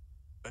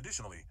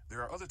 Additionally,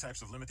 there are other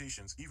types of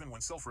limitations even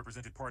when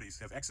self-represented parties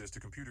have access to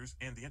computers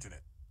and the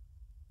internet.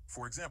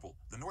 For example,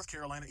 the North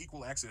Carolina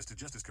Equal Access to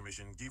Justice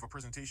Commission gave a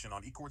presentation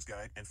on eCourts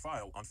Guide and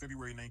File on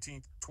February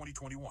 19,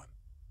 2021.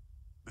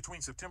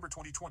 Between September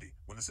 2020,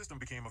 when the system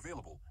became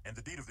available, and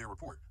the date of their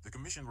report, the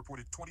Commission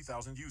reported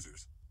 20,000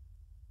 users.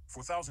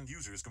 4,000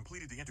 users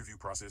completed the interview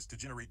process to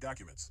generate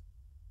documents.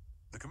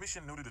 The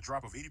Commission noted a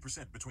drop of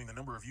 80% between the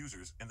number of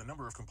users and the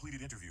number of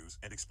completed interviews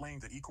and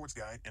explained that eCourts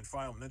Guide and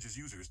File nudges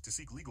users to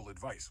seek legal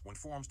advice when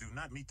forms do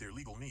not meet their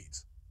legal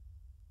needs.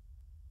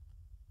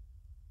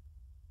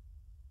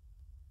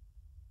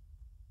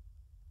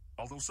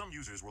 Although some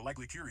users were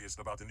likely curious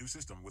about the new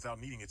system without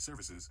needing its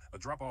services, a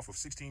drop-off of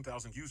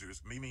 16,000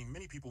 users may mean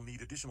many people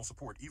need additional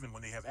support even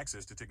when they have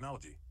access to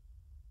technology.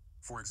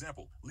 For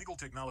example, legal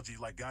technology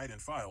like Guide and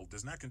File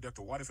does not conduct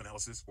a what-if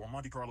analysis or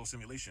Monte Carlo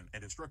simulation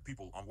and instruct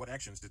people on what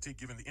actions to take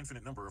given the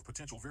infinite number of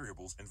potential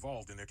variables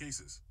involved in their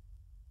cases.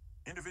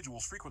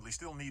 Individuals frequently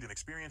still need an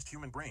experienced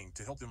human brain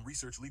to help them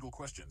research legal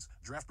questions,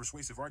 draft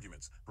persuasive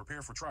arguments,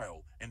 prepare for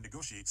trial, and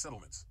negotiate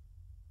settlements.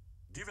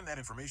 Given that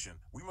information,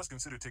 we must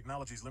consider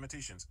technology's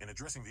limitations in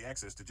addressing the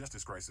access to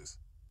justice crisis.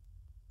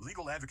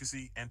 Legal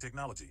advocacy and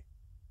technology.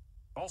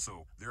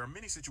 Also, there are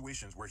many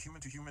situations where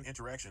human-to-human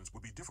interactions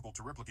would be difficult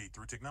to replicate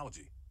through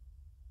technology.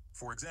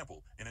 For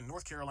example, in a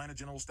North Carolina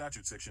General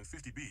Statute Section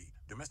 50B,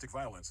 domestic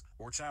violence,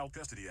 or child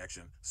custody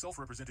action,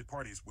 self-represented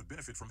parties would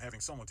benefit from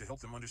having someone to help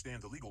them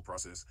understand the legal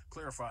process,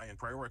 clarify and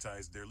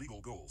prioritize their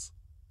legal goals,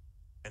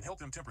 and help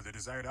them temper their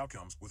desired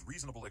outcomes with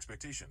reasonable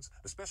expectations,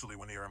 especially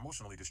when they are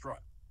emotionally distraught.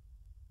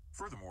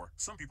 Furthermore,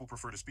 some people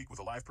prefer to speak with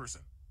a live person.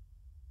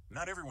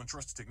 Not everyone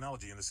trusts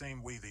technology in the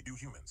same way they do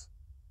humans.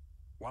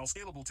 While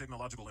scalable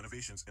technological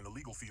innovations in the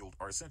legal field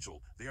are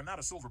essential, they are not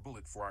a silver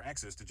bullet for our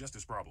access to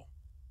justice problem.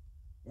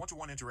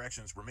 One-to-one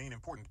interactions remain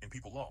important in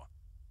people law.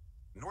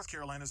 North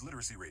Carolina's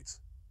literacy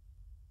rates.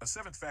 A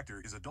 7th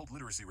factor is adult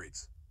literacy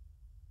rates.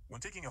 When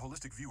taking a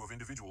holistic view of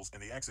individuals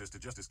in the access to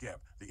justice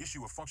gap, the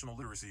issue of functional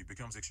literacy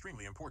becomes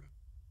extremely important.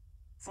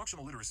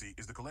 Functional literacy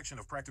is the collection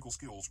of practical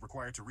skills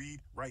required to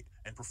read, write,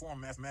 and perform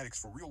mathematics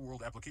for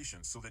real-world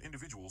applications so that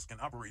individuals can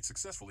operate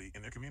successfully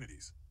in their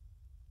communities.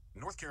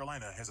 North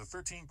Carolina has a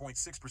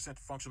 13.6%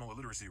 functional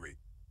illiteracy rate.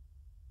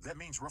 That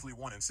means roughly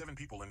 1 in 7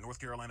 people in North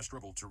Carolina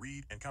struggle to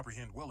read and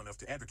comprehend well enough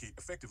to advocate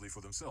effectively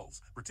for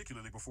themselves,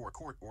 particularly before a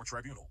court or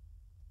tribunal.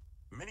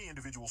 Many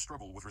individuals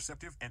struggle with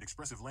receptive and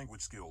expressive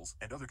language skills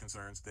and other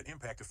concerns that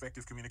impact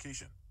effective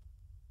communication.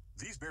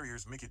 These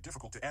barriers make it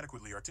difficult to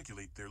adequately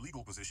articulate their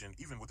legal position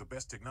even with the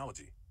best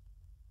technology.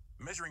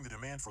 Measuring the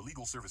demand for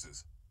legal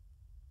services.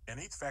 An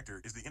 8th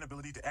factor is the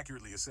inability to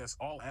accurately assess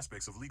all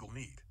aspects of legal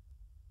need.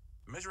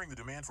 Measuring the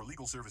demand for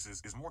legal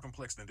services is more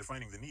complex than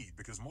defining the need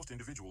because most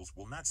individuals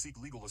will not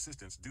seek legal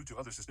assistance due to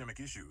other systemic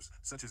issues,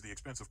 such as the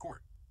expense of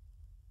court,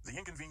 the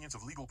inconvenience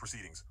of legal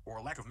proceedings, or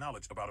a lack of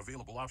knowledge about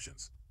available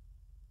options.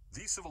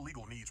 These civil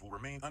legal needs will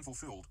remain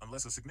unfulfilled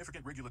unless a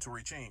significant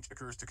regulatory change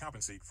occurs to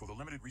compensate for the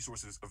limited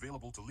resources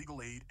available to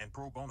legal aid and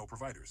pro bono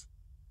providers.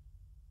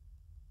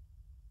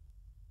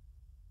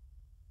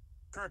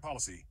 Current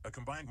policy, a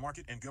combined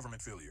market and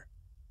government failure.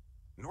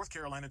 North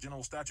Carolina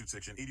General Statute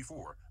Section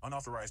 84,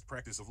 unauthorized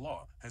practice of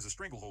law, has a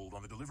stranglehold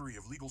on the delivery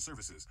of legal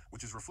services,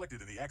 which is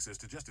reflected in the access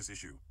to justice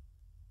issue,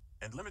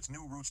 and limits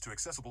new routes to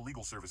accessible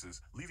legal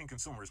services, leaving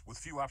consumers with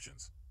few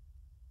options.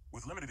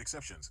 With limited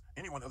exceptions,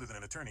 anyone other than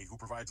an attorney who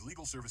provides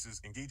legal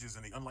services engages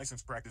in the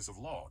unlicensed practice of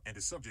law and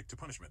is subject to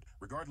punishment,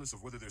 regardless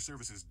of whether their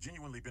services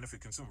genuinely benefit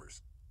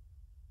consumers.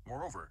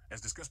 Moreover, as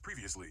discussed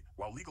previously,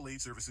 while legal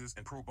aid services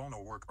and pro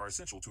bono work are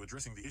essential to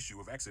addressing the issue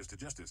of access to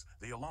justice,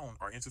 they alone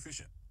are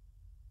insufficient.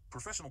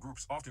 Professional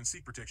groups often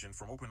seek protection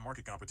from open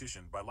market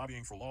competition by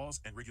lobbying for laws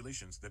and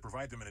regulations that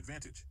provide them an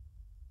advantage.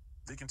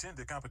 They contend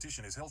that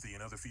competition is healthy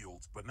in other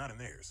fields, but not in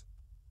theirs.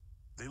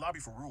 They lobby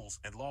for rules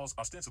and laws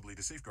ostensibly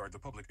to safeguard the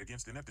public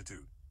against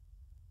ineptitude.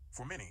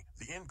 For many,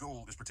 the end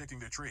goal is protecting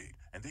their trade,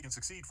 and they can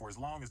succeed for as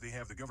long as they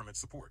have the government's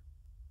support.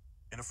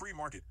 In a free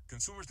market,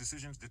 consumers'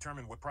 decisions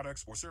determine what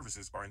products or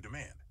services are in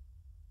demand.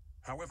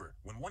 However,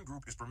 when one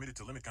group is permitted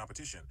to limit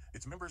competition,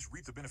 its members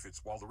reap the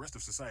benefits while the rest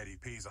of society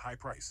pays a high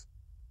price.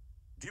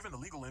 Given the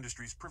legal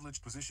industry's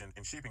privileged position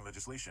in shaping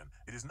legislation,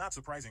 it is not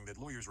surprising that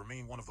lawyers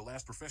remain one of the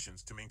last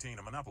professions to maintain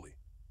a monopoly.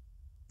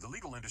 The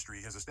legal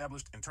industry has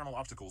established internal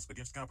obstacles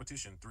against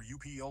competition through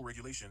UPL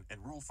regulation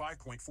and Rule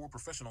 5.4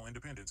 professional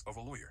independence of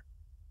a lawyer.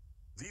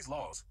 These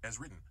laws, as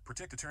written,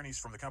 protect attorneys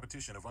from the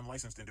competition of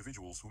unlicensed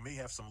individuals who may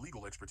have some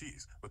legal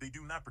expertise, but they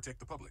do not protect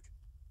the public.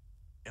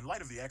 In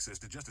light of the access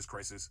to justice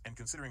crisis and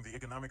considering the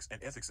economics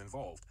and ethics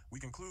involved, we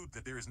conclude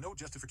that there is no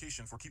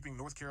justification for keeping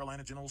North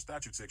Carolina General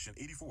Statute Section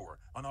 84,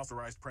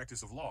 unauthorized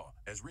practice of law,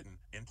 as written,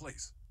 in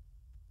place.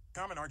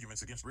 Common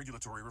arguments against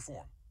regulatory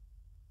reform.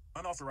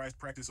 Unauthorized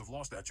practice of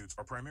law statutes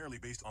are primarily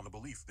based on the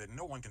belief that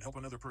no one can help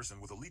another person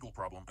with a legal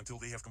problem until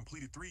they have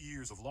completed 3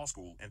 years of law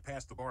school and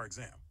passed the bar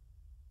exam.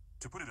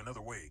 To put it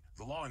another way,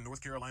 the law in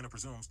North Carolina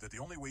presumes that the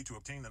only way to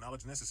obtain the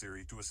knowledge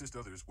necessary to assist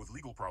others with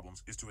legal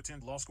problems is to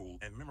attend law school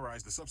and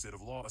memorize the subset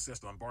of law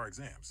assessed on bar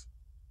exams.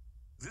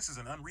 This is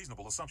an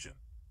unreasonable assumption.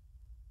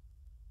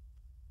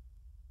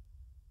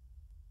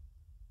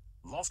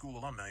 Law school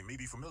alumni may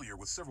be familiar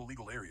with several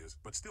legal areas,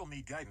 but still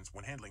need guidance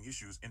when handling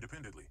issues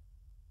independently.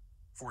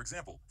 For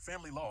example,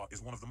 family law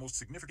is one of the most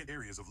significant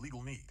areas of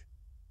legal need.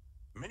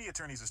 Many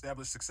attorneys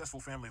establish successful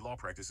family law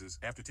practices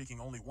after taking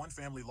only one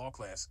family law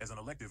class as an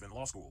elective in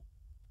law school.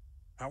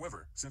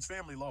 However, since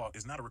family law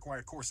is not a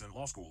required course in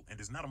law school and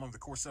is not among the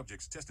core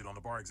subjects tested on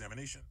the bar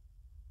examination,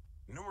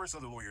 numerous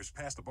other lawyers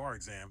pass the bar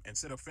exam and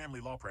set up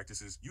family law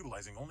practices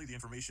utilizing only the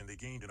information they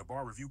gained in a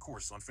bar review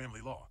course on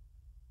family law.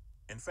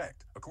 In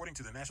fact, according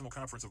to the National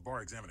Conference of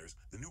Bar Examiners,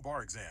 the new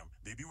bar exam,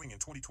 debuting in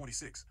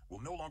 2026,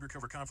 will no longer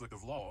cover conflict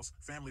of laws,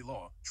 family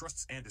law,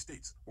 trusts and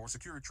estates, or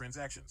secured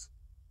transactions.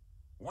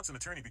 Once an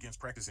attorney begins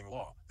practicing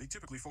law, they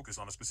typically focus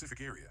on a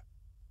specific area.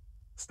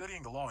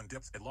 Studying the law in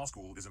depth at law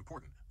school is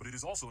important, but it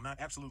is also not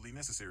absolutely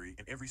necessary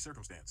in every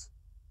circumstance.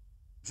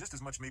 Just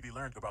as much may be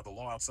learned about the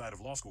law outside of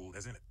law school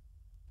as in it.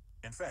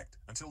 In fact,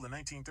 until the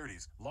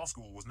 1930s, law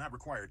school was not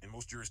required in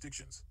most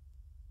jurisdictions.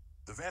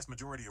 The vast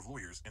majority of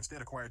lawyers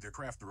instead acquired their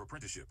craft through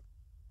apprenticeship.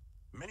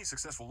 Many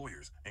successful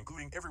lawyers,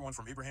 including everyone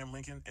from Abraham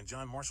Lincoln and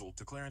John Marshall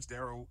to Clarence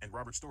Darrow and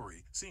Robert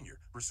Story, Sr.,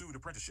 pursued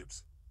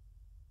apprenticeships.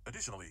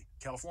 Additionally,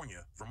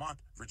 California, Vermont,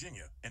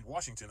 Virginia, and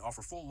Washington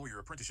offer full lawyer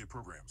apprenticeship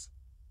programs.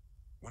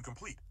 When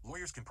complete,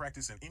 lawyers can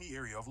practice in any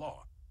area of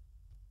law.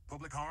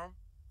 Public harm?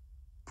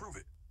 Prove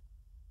it.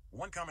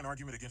 One common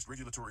argument against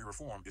regulatory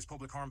reform is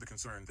public harm, the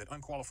concern that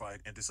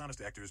unqualified and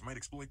dishonest actors might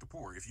exploit the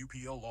poor if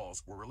UPL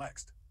laws were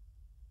relaxed.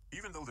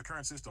 Even though the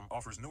current system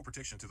offers no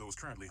protection to those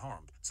currently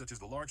harmed, such as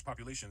the large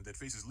population that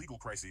faces legal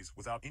crises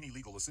without any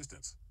legal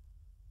assistance.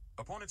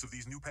 Opponents of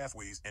these new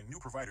pathways and new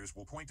providers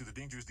will point to the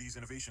dangers these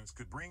innovations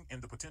could bring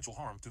and the potential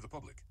harm to the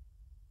public.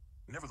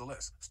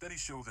 Nevertheless, studies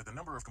show that the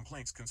number of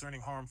complaints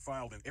concerning harm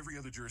filed in every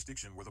other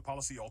jurisdiction where the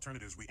policy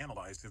alternatives we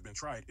analyzed have been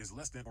tried is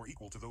less than or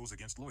equal to those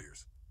against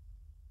lawyers.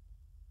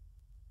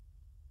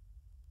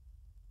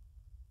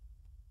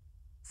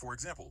 For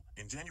example,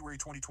 in January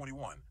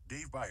 2021,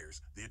 Dave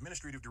Byers, the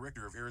Administrative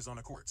Director of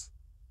Arizona Courts,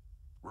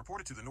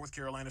 reported to the North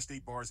Carolina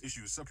State Bar's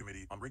Issues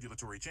Subcommittee on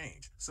Regulatory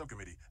Change,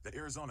 subcommittee, that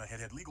Arizona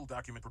had legal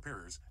document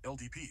preparers,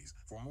 LDPs,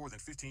 for more than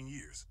 15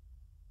 years.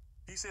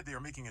 He said they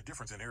are making a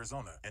difference in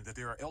Arizona and that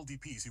there are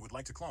LDPs he would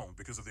like to clone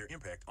because of their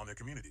impact on their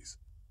communities.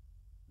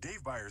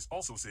 Dave Byers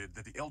also said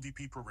that the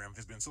LDP program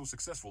has been so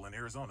successful in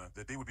Arizona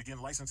that they would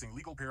begin licensing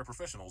legal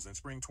paraprofessionals in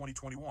spring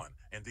 2021,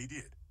 and they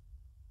did.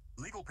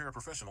 Legal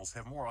paraprofessionals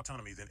have more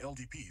autonomy than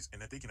LDPs in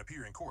that they can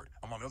appear in court,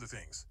 among other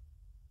things.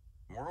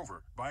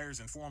 Moreover, Byers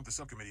informed the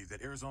subcommittee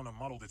that Arizona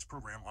modeled its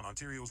program on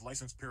Ontario's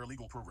licensed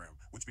paralegal program,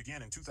 which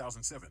began in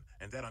 2007,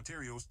 and that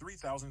Ontario's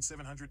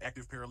 3,700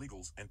 active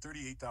paralegals and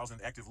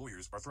 38,000 active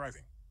lawyers are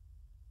thriving.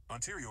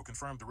 Ontario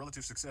confirmed the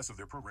relative success of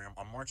their program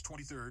on March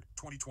 23,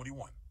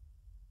 2021.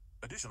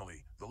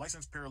 Additionally, the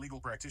Licensed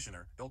Paralegal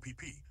Practitioner,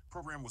 LPP,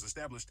 program was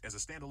established as a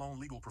standalone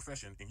legal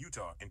profession in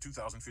Utah in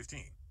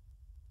 2015.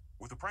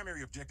 With the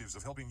primary objectives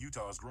of helping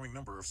Utah's growing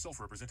number of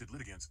self-represented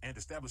litigants and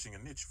establishing a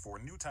niche for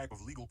a new type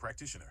of legal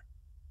practitioner.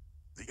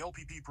 The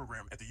LPP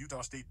program at the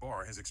Utah State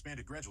Bar has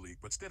expanded gradually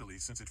but steadily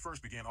since it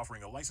first began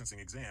offering a licensing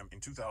exam in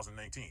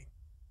 2019.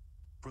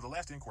 Per the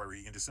last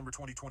inquiry in December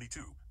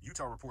 2022,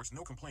 Utah reports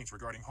no complaints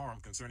regarding harm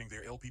concerning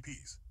their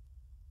LPPs.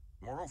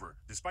 Moreover,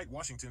 despite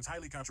Washington's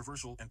highly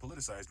controversial and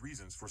politicized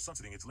reasons for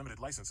sunsetting its limited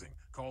licensing,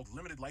 called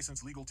Limited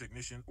License Legal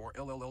Technician or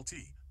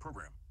LLLT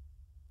program,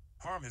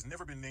 harm has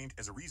never been named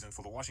as a reason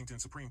for the Washington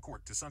Supreme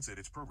Court to sunset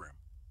its program.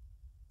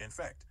 In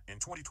fact, in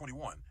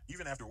 2021,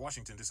 even after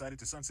Washington decided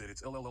to sunset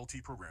its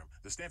LLLT program,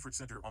 the Stanford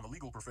Center on the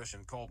Legal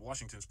Profession called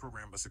Washington's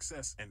program a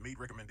success and made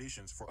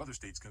recommendations for other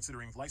states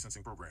considering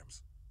licensing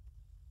programs.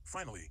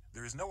 Finally,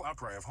 there is no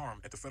outcry of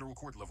harm at the federal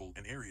court level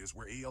in areas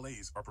where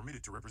ALAs are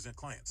permitted to represent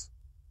clients.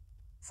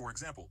 For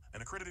example,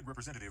 an accredited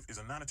representative is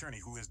a non-attorney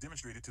who has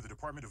demonstrated to the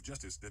Department of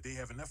Justice that they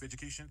have enough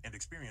education and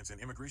experience in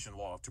immigration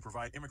law to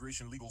provide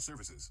immigration legal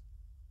services.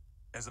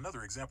 As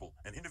another example,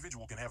 an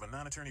individual can have a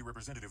non-attorney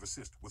representative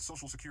assist with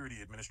Social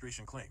Security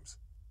Administration claims.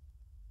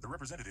 The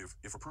representative,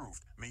 if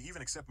approved, may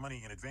even accept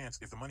money in advance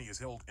if the money is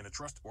held in a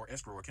trust or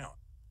escrow account.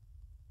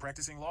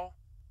 Practicing law?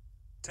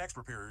 Tax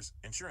preparers,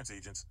 insurance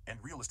agents, and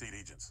real estate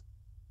agents.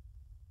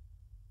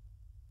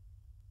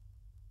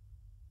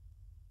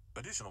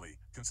 Additionally,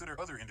 consider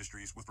other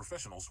industries with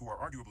professionals who are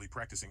arguably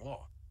practicing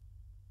law.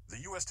 The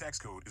U.S. tax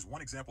code is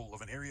one example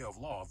of an area of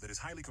law that is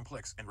highly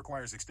complex and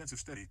requires extensive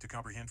study to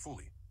comprehend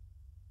fully.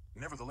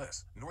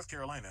 Nevertheless, North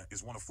Carolina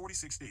is one of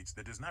 46 states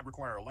that does not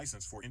require a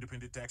license for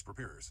independent tax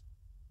preparers,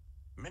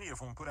 many of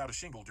whom put out a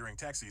shingle during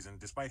tax season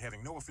despite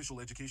having no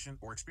official education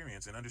or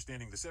experience in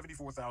understanding the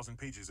 74,000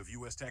 pages of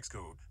U.S. tax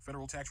code,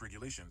 federal tax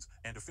regulations,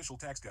 and official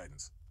tax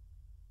guidance.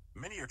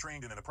 Many are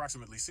trained in an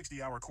approximately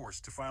 60-hour course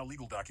to file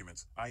legal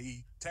documents,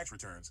 i.e., tax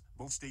returns,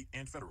 both state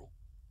and federal.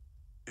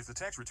 If the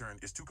tax return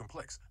is too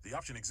complex, the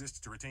option exists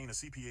to retain a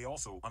CPA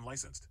also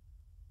unlicensed.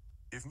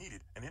 If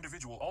needed, an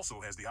individual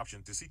also has the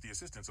option to seek the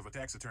assistance of a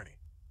tax attorney.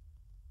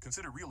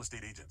 Consider real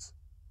estate agents.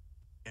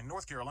 In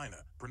North Carolina,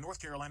 per North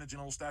Carolina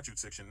General Statute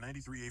Section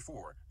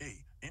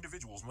 93A4A,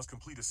 individuals must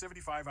complete a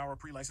 75-hour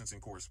pre-licensing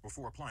course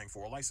before applying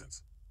for a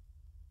license.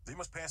 They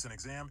must pass an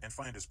exam and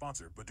find a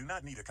sponsor, but do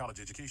not need a college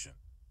education.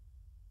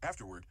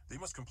 Afterward, they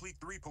must complete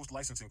 3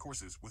 post-licensing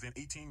courses within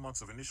 18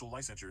 months of initial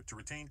licensure to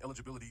retain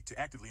eligibility to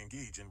actively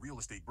engage in real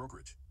estate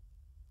brokerage.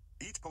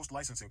 Each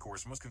post-licensing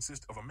course must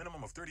consist of a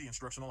minimum of 30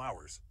 instructional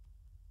hours.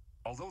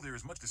 Although there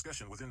is much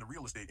discussion within the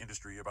real estate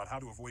industry about how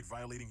to avoid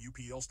violating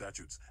UPL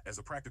statutes, as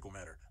a practical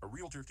matter, a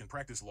realtor can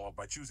practice law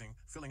by choosing,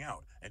 filling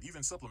out, and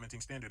even supplementing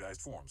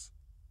standardized forms.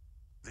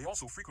 They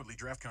also frequently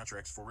draft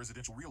contracts for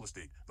residential real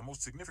estate, the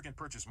most significant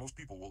purchase most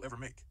people will ever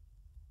make.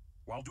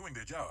 While doing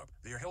their job,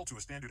 they are held to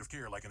a standard of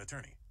care like an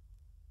attorney.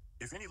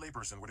 If any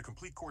layperson were to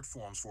complete court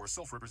forms for a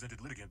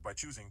self-represented litigant by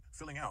choosing,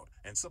 filling out,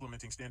 and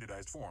supplementing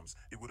standardized forms,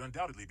 it would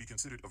undoubtedly be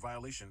considered a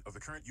violation of the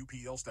current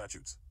UPL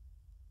statutes.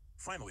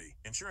 Finally,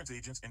 insurance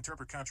agents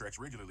interpret contracts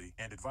regularly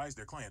and advise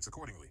their clients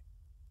accordingly.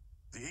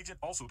 The agent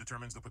also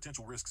determines the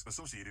potential risks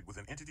associated with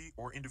an entity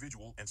or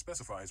individual and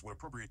specifies what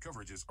appropriate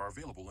coverages are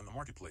available in the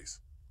marketplace.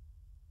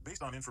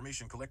 Based on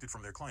information collected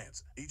from their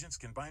clients, agents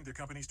can bind their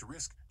companies to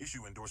risk,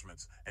 issue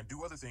endorsements, and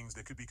do other things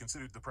that could be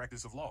considered the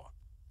practice of law.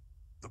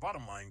 The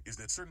bottom line is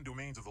that certain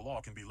domains of the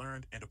law can be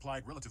learned and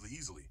applied relatively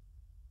easily.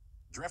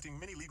 Drafting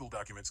many legal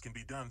documents can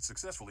be done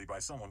successfully by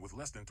someone with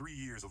less than 3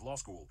 years of law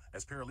school,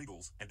 as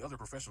paralegals and other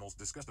professionals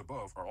discussed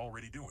above are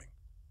already doing.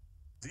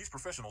 These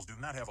professionals do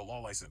not have a law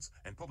license,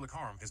 and public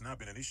harm has not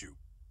been an issue.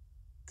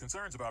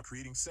 Concerns about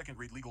creating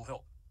second-rate legal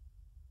help.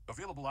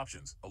 Available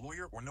options: a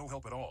lawyer or no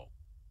help at all.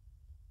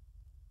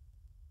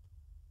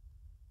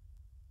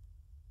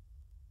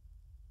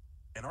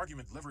 An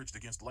argument leveraged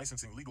against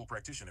licensing legal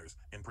practitioners,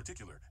 in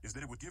particular, is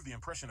that it would give the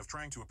impression of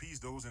trying to appease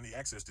those in the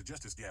access to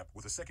justice gap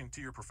with a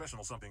second-tier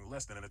professional something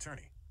less than an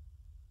attorney.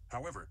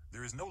 However,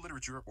 there is no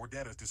literature or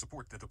data to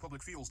support that the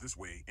public feels this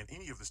way in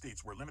any of the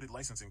states where limited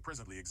licensing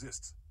presently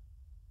exists.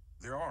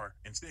 There are,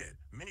 instead,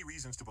 many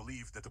reasons to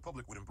believe that the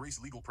public would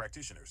embrace legal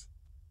practitioners.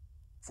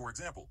 For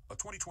example, a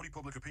 2020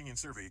 public opinion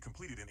survey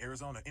completed in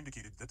Arizona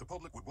indicated that the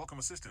public would welcome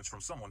assistance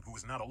from someone who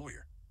is not a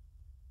lawyer.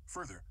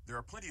 Further, there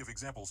are plenty of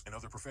examples in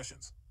other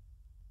professions.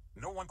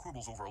 No one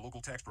quibbles over a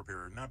local tax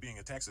preparer not being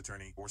a tax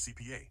attorney or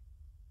CPA.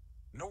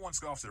 No one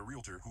scoffs at a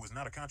realtor who is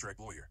not a contract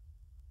lawyer.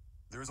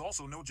 There is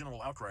also no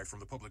general outcry from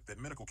the public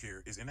that medical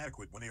care is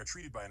inadequate when they are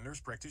treated by a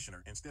nurse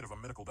practitioner instead of a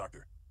medical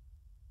doctor.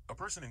 A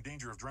person in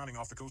danger of drowning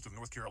off the coast of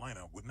North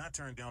Carolina would not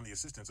turn down the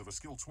assistance of a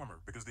skilled swimmer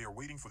because they are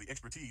waiting for the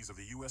expertise of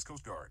the U.S.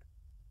 Coast Guard.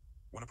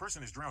 When a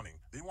person is drowning,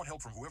 they want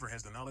help from whoever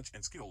has the knowledge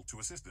and skill to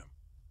assist them.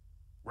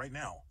 Right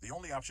now, the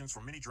only options for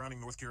many drowning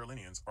North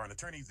Carolinians are an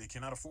attorney they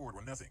cannot afford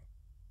or nothing.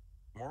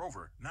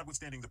 Moreover,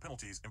 notwithstanding the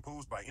penalties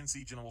imposed by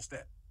NC General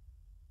Stat.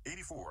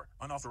 84,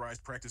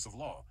 unauthorized practice of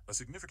law, a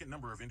significant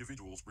number of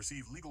individuals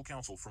receive legal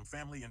counsel from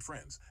family and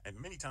friends, and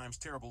many times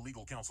terrible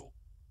legal counsel.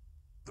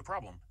 The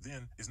problem,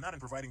 then, is not in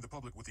providing the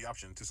public with the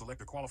option to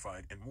select a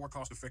qualified and more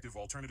cost-effective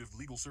alternative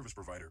legal service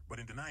provider, but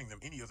in denying them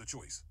any other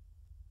choice.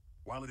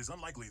 While it is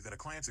unlikely that a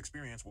client's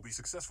experience will be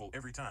successful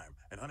every time,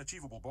 an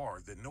unachievable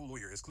bar that no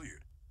lawyer has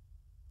cleared,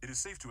 it is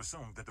safe to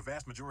assume that the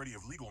vast majority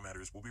of legal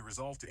matters will be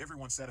resolved to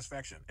everyone's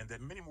satisfaction and that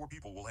many more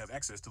people will have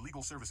access to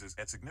legal services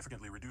at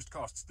significantly reduced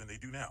costs than they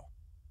do now.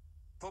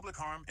 Public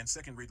harm and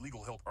second-rate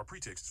legal help are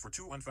pretexts for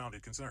two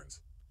unfounded concerns.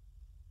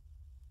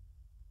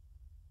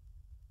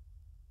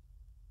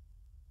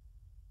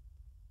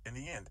 In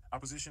the end,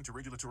 opposition to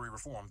regulatory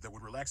reform that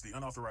would relax the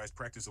unauthorized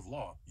practice of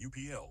law,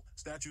 UPL,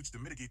 statutes to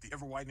mitigate the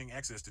ever-widening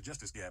access to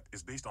justice gap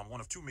is based on one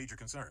of two major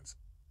concerns.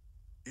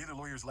 Either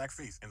lawyers lack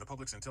faith in the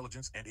public's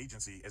intelligence and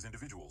agency as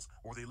individuals,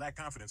 or they lack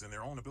confidence in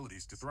their own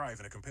abilities to thrive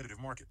in a competitive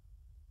market.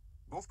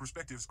 Both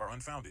perspectives are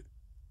unfounded.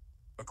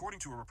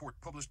 According to a report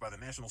published by the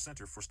National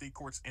Center for State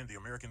Courts and the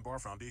American Bar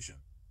Foundation,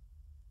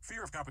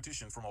 fear of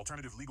competition from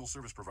alternative legal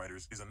service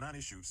providers is a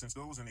non-issue since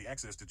those in the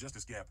access to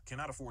justice gap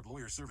cannot afford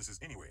lawyer services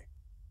anyway.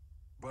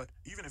 But,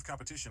 even if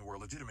competition were a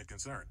legitimate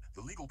concern,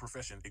 the legal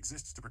profession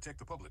exists to protect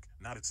the public,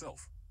 not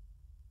itself.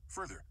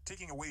 Further,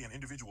 taking away an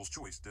individual's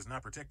choice does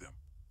not protect them.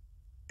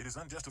 It is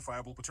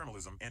unjustifiable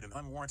paternalism and an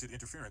unwarranted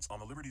interference on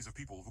the liberties of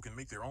people who can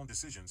make their own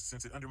decisions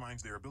since it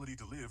undermines their ability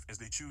to live as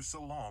they choose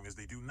so long as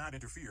they do not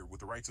interfere with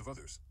the rights of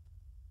others.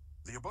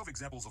 The above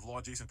examples of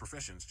law-adjacent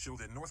professions show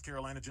that North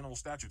Carolina General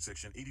Statute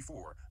Section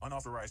 84,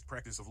 unauthorized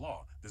practice of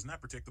law, does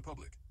not protect the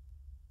public.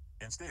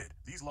 Instead,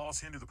 these laws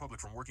hinder the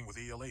public from working with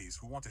ALAs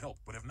who want to help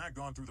but have not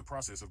gone through the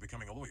process of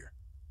becoming a lawyer.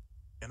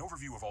 An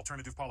overview of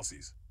alternative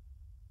policies.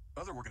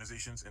 Other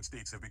organizations and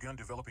states have begun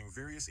developing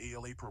various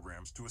ALA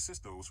programs to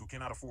assist those who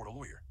cannot afford a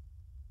lawyer.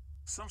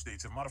 Some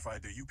states have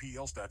modified their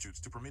UPL statutes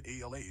to permit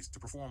ALAs to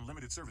perform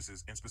limited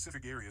services in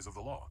specific areas of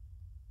the law.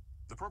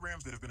 The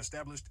programs that have been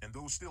established and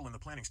those still in the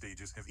planning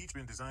stages have each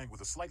been designed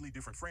with a slightly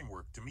different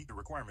framework to meet the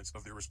requirements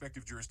of their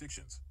respective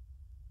jurisdictions.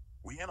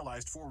 We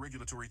analyzed 4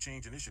 regulatory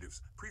change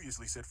initiatives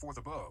previously set forth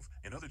above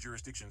in other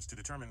jurisdictions to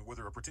determine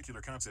whether a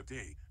particular concept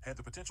A had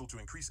the potential to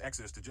increase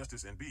access to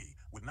justice and B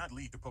would not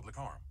lead to public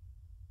harm.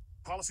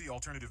 Policy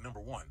alternative number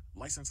 1,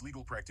 licensed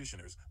legal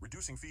practitioners,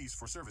 reducing fees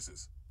for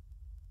services.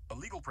 A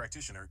legal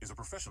practitioner is a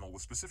professional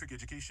with specific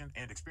education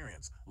and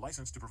experience,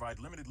 licensed to provide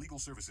limited legal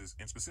services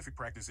in specific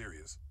practice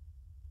areas.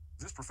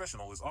 This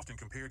professional is often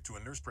compared to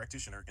a nurse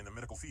practitioner in the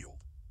medical field.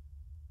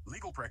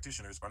 Legal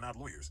practitioners are not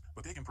lawyers,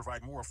 but they can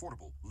provide more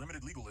affordable,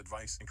 limited legal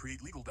advice and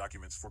create legal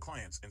documents for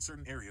clients in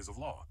certain areas of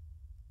law.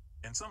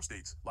 In some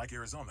states, like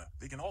Arizona,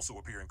 they can also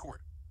appear in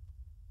court.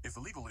 If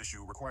the legal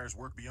issue requires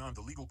work beyond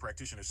the legal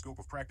practitioner's scope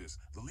of practice,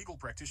 the legal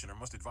practitioner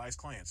must advise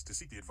clients to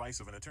seek the advice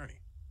of an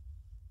attorney.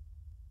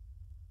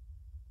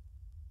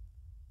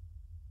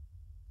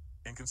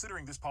 In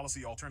considering this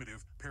policy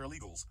alternative,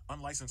 paralegals,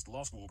 unlicensed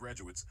law school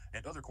graduates,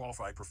 and other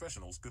qualified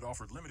professionals could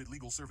offer limited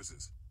legal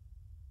services.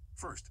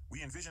 First,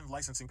 we envision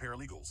licensing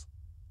paralegals.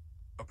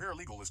 A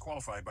paralegal is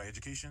qualified by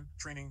education,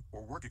 training,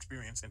 or work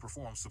experience and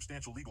performs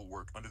substantial legal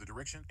work under the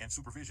direction and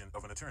supervision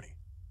of an attorney.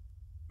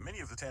 Many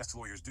of the tasks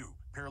lawyers do,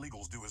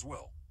 paralegals do as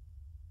well.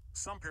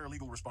 Some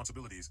paralegal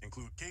responsibilities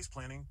include case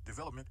planning,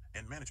 development,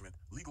 and management,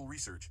 legal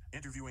research,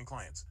 interviewing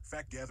clients,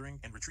 fact-gathering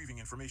and retrieving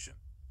information,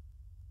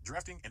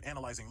 drafting and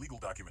analyzing legal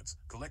documents,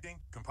 collecting,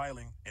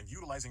 compiling, and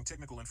utilizing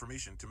technical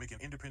information to make an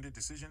independent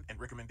decision and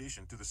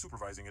recommendation to the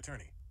supervising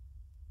attorney.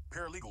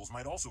 Paralegals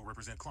might also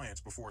represent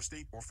clients before a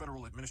state or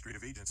federal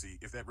administrative agency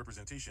if that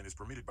representation is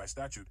permitted by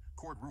statute,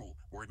 court rule,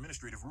 or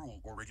administrative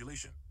rule or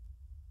regulation.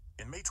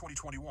 In May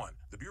 2021,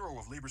 the Bureau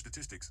of Labor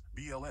Statistics,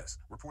 BLS,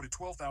 reported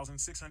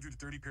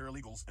 12,630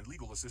 paralegals and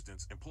legal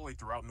assistants employed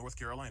throughout North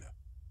Carolina.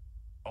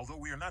 Although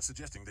we are not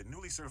suggesting that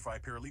newly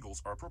certified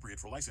paralegals are appropriate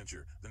for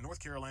licensure, the North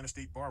Carolina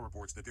State Bar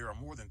reports that there are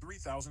more than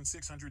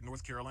 3,600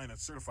 North Carolina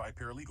certified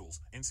paralegals,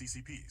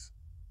 NCCPs.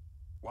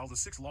 While the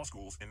 6 law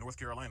schools in North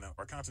Carolina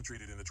are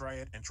concentrated in the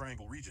Triad and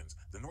Triangle regions,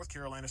 the North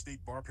Carolina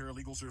State Bar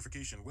Paralegal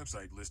Certification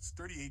website lists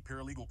 38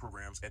 paralegal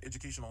programs at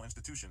educational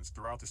institutions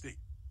throughout the state.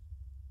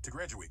 To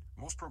graduate,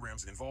 most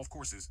programs involve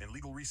courses in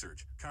legal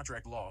research,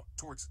 contract law,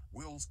 torts,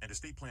 wills and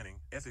estate planning,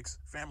 ethics,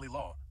 family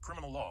law,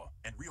 criminal law,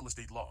 and real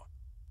estate law.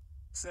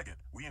 Second,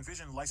 we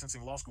envision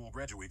licensing law school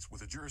graduates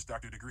with a Juris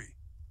Doctor degree.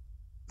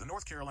 The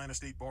North Carolina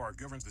State Bar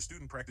governs the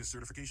Student Practice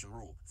Certification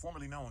Rule,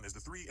 formerly known as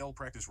the 3L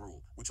Practice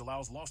Rule, which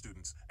allows law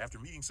students, after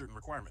meeting certain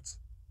requirements,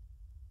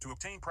 to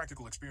obtain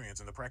practical experience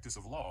in the practice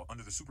of law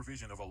under the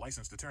supervision of a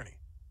licensed attorney.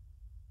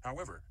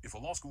 However, if a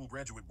law school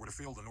graduate were to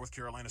fail the North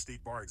Carolina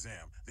State Bar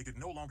exam, they could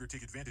no longer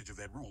take advantage of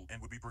that rule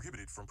and would be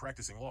prohibited from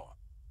practicing law.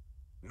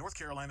 North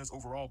Carolina's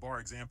overall bar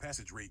exam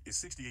passage rate is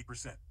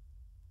 68%.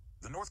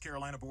 The North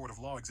Carolina Board of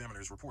Law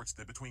Examiners reports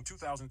that between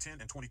 2010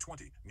 and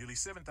 2020, nearly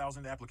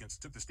 7,000 applicants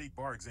took the state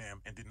bar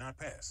exam and did not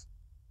pass.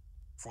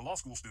 For law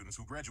school students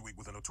who graduate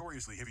with a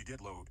notoriously heavy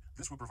debt load,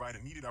 this would provide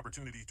a needed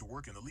opportunity to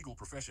work in the legal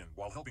profession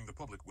while helping the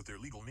public with their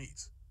legal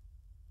needs.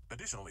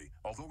 Additionally,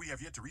 although we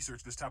have yet to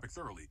research this topic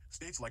thoroughly,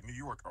 states like New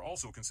York are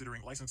also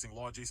considering licensing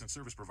law-adjacent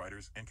service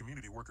providers and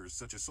community workers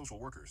such as social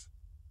workers.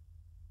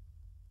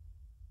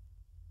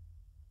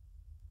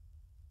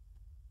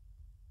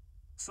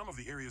 Some of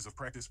the areas of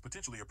practice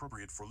potentially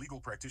appropriate for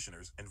legal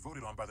practitioners and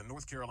voted on by the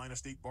North Carolina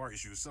State Bar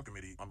Issues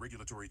Subcommittee on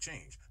Regulatory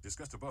Change,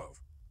 discussed above,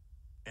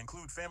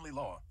 include family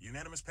law,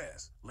 unanimous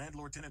pass,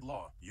 landlord-tenant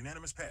law,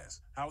 unanimous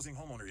pass, housing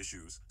homeowner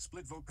issues,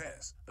 split vote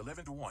pass,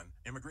 11-1,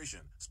 immigration,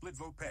 split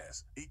vote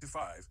pass,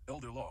 8-5,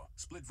 elder law,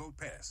 split vote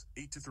pass,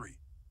 8-3.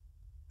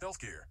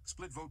 Healthcare,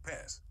 split vote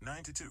pass,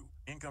 9-2.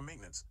 Income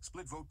maintenance,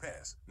 split vote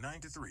pass,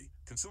 9-3.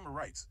 Consumer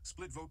rights,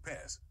 split vote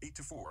pass,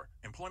 8-4.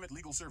 Employment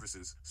legal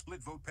services,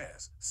 split vote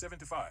pass,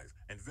 7-5.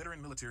 And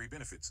veteran military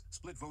benefits,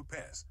 split vote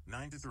pass,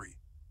 9-3.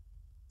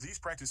 These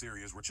practice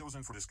areas were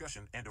chosen for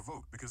discussion and a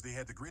vote because they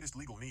had the greatest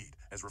legal need,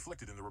 as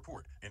reflected in the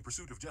report, In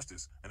Pursuit of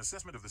Justice, an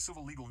assessment of the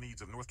civil legal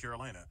needs of North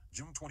Carolina,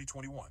 June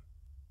 2021.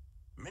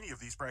 Many of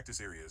these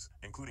practice areas,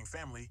 including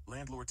family,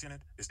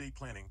 landlord-tenant, estate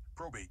planning,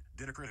 probate,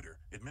 debtor-creditor,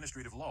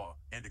 administrative law,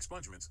 and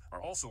expungements,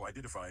 are also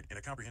identified in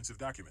a comprehensive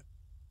document.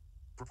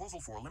 Proposal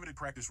for a limited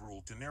practice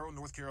rule to narrow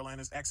North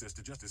Carolina's access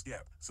to justice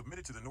gap,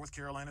 submitted to the North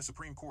Carolina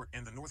Supreme Court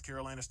and the North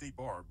Carolina State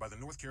Bar by the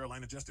North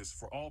Carolina Justice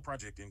for All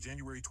Project in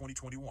January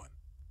 2021.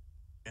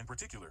 In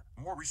particular,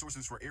 more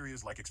resources for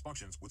areas like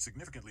expunctions would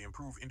significantly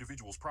improve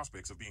individuals'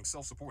 prospects of being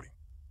self-supporting.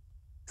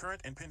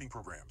 Current and pending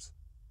programs.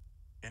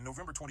 In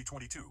November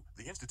 2022,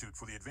 the Institute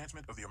for the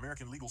Advancement of the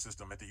American Legal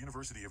System at the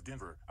University of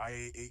Denver,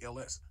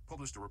 IAALS,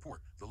 published a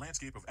report, The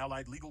Landscape of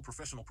Allied Legal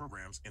Professional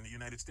Programs in the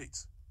United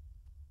States.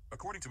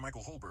 According to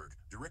Michael Holberg,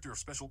 Director of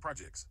Special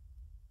Projects,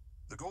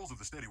 the goals of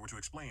the study were to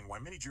explain why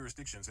many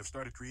jurisdictions have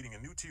started creating a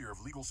new tier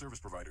of legal service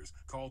providers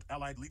called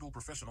Allied Legal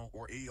Professional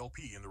or ALP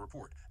in the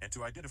report, and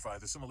to identify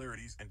the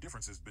similarities and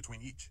differences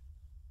between each.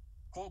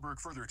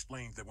 Holberg further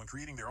explained that when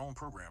creating their own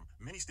program,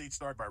 many states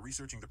start by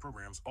researching the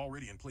programs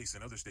already in place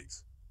in other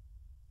states.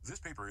 This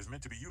paper is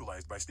meant to be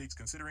utilized by states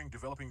considering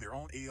developing their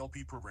own ALP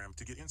program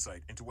to get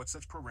insight into what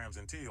such programs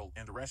entail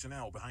and the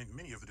rationale behind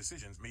many of the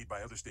decisions made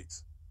by other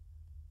states.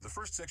 The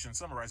first section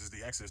summarizes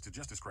the access to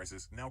justice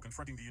crisis now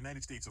confronting the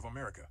United States of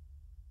America.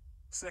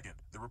 Second,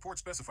 the report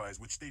specifies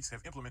which states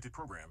have implemented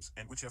programs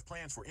and which have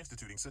plans for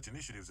instituting such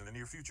initiatives in the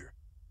near future.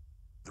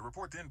 The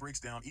report then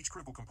breaks down each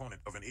critical component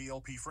of an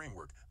ALP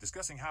framework,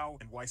 discussing how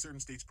and why certain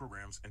states'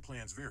 programs and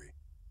plans vary.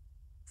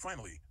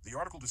 Finally, the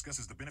article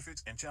discusses the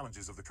benefits and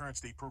challenges of the current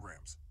state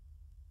programs.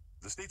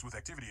 The states with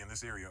activity in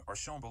this area are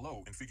shown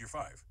below in Figure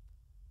 5.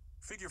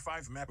 Figure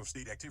 5 map of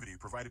state activity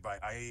provided by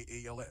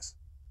IAALS.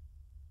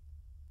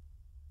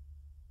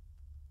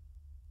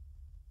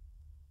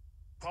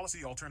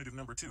 Policy Alternative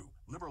Number 2,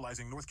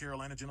 liberalizing North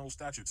Carolina General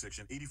Statute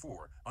Section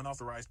 84,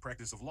 unauthorized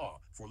practice of law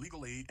for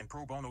legal aid and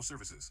pro bono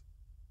services.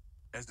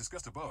 As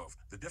discussed above,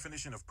 the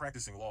definition of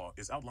practicing law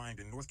is outlined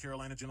in North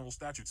Carolina General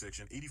Statute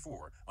Section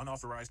 84,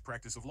 unauthorized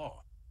practice of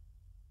law.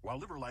 While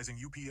liberalizing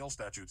UPL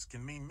statutes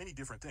can mean many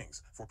different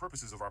things for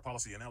purposes of our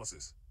policy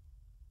analysis,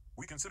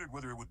 we considered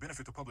whether it would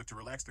benefit the public to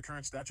relax the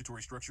current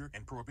statutory structure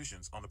and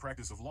prohibitions on the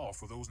practice of law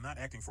for those not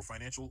acting for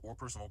financial or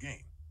personal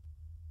gain.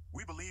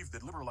 We believe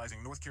that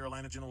liberalizing North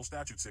Carolina General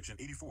Statute Section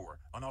 84,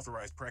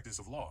 unauthorized practice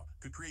of law,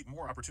 could create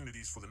more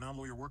opportunities for the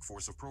non-lawyer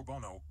workforce of pro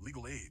bono,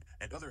 legal aid,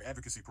 and other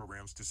advocacy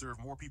programs to serve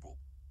more people.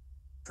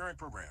 Current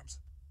programs.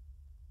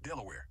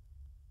 Delaware.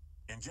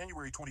 In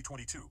January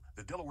 2022,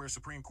 the Delaware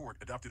Supreme Court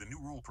adopted a new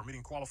rule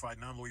permitting qualified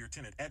non-lawyer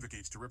tenant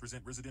advocates to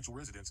represent residential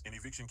residents in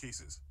eviction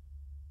cases.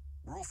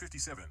 Rule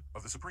 57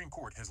 of the Supreme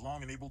Court has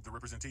long enabled the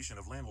representation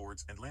of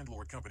landlords and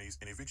landlord companies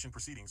in eviction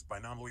proceedings by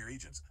non-lawyer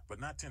agents, but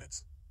not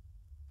tenants.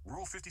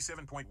 Rule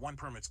 57.1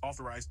 permits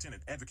authorized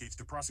tenant advocates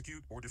to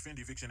prosecute or defend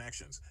eviction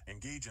actions,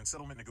 engage in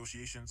settlement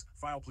negotiations,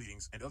 file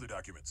pleadings, and other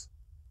documents,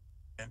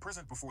 and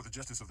present before the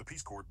Justice of the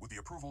Peace Court with the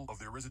approval of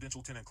their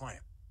residential tenant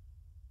client.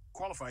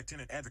 Qualified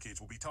tenant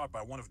advocates will be taught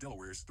by one of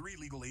Delaware's 3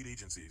 legal aid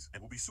agencies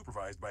and will be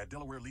supervised by a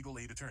Delaware legal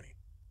aid attorney.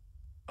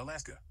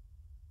 Alaska.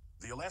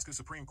 The Alaska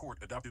Supreme Court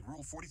adopted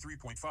Rule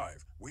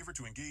 43.5, waiver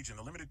to engage in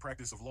the limited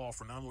practice of law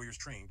for non-lawyers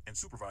trained and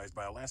supervised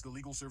by Alaska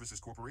Legal Services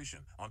Corporation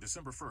on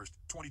December 1,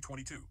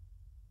 2022.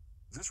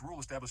 This rule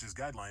establishes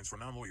guidelines for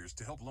non-lawyers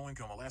to help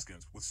low-income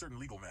Alaskans with certain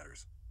legal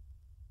matters.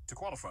 To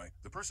qualify,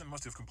 the person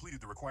must have completed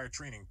the required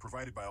training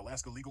provided by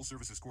Alaska Legal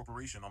Services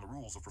Corporation on the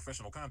rules of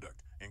professional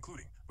conduct,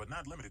 including, but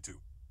not limited to,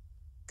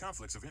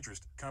 conflicts of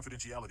interest,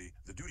 confidentiality,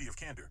 the duty of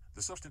candor,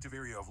 the substantive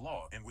area of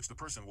law in which the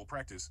person will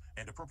practice,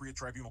 and appropriate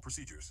tribunal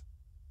procedures.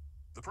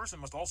 The person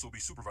must also be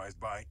supervised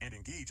by and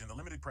engage in the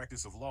limited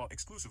practice of law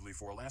exclusively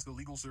for Alaska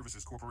Legal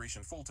Services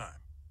Corporation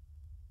full-time.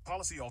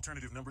 Policy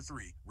Alternative Number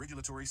 3,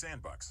 Regulatory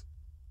Sandbox.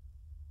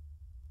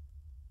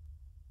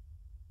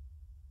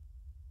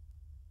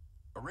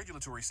 A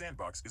regulatory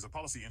sandbox is a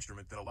policy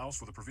instrument that allows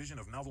for the provision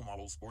of novel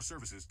models or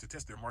services to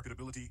test their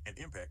marketability and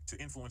impact to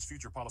influence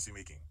future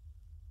policymaking.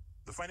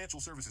 The financial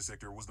services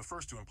sector was the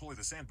first to employ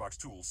the sandbox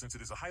tool since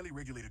it is a highly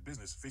regulated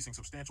business facing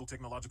substantial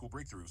technological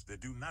breakthroughs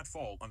that do not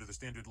fall under the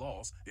standard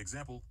laws,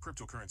 example,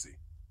 cryptocurrency.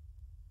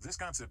 This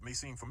concept may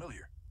seem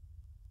familiar.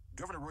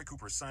 Governor Roy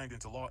Cooper signed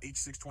into law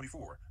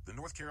H-624, the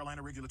North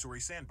Carolina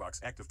Regulatory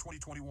Sandbox Act of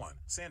 2021,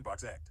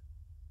 Sandbox Act,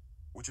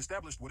 which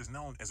established what is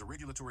known as a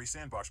regulatory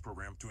sandbox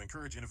program to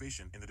encourage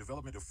innovation in the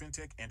development of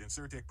fintech and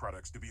insurtech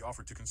products to be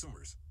offered to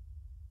consumers.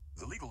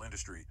 The legal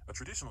industry, a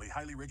traditionally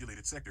highly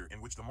regulated sector in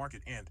which the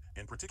market and,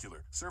 in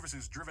particular,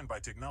 services driven by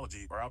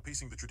technology are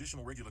outpacing the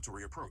traditional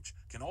regulatory approach,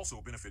 can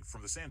also benefit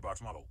from the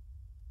sandbox model.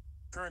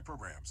 Current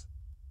programs.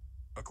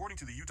 According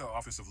to the Utah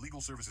Office of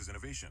Legal Services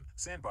Innovation,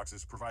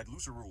 sandboxes provide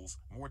looser rules,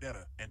 more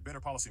data, and better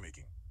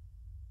policymaking.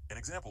 An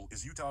example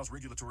is Utah's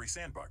regulatory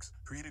sandbox,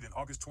 created in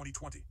August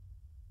 2020.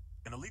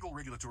 In a legal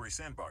regulatory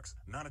sandbox,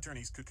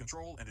 non-attorneys could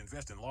control and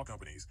invest in law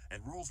companies,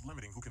 and rules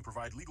limiting who can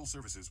provide legal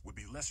services would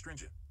be less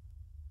stringent.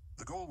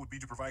 The goal would be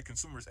to provide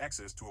consumers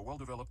access to a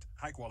well-developed,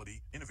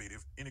 high-quality,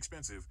 innovative,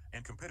 inexpensive,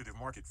 and competitive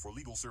market for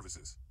legal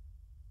services.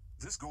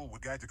 This goal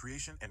would guide the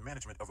creation and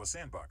management of a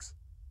sandbox.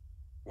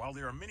 While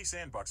there are many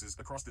sandboxes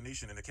across the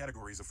nation in the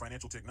categories of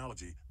financial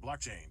technology,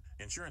 blockchain,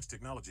 insurance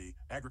technology,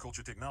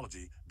 agriculture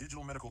technology,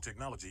 digital medical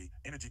technology,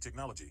 energy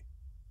technology,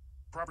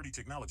 property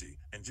technology,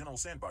 and general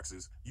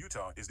sandboxes,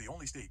 Utah is the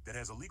only state that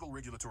has a legal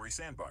regulatory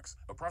sandbox.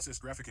 A process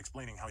graphic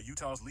explaining how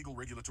Utah's legal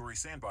regulatory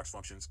sandbox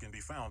functions can be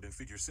found in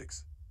Figure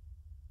 6.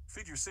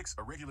 Figure 6,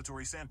 a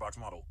regulatory sandbox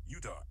model,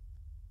 Utah.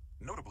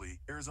 Notably,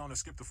 Arizona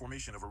skipped the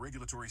formation of a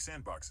regulatory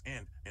sandbox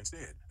and,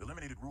 instead,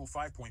 eliminated Rule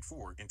 5.4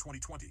 in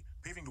 2020,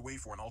 paving the way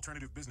for an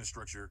alternative business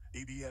structure,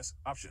 ABS,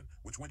 option,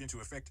 which went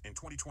into effect in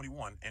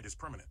 2021 and is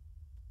permanent.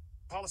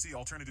 Policy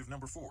alternative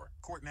number 4,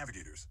 court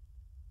navigators.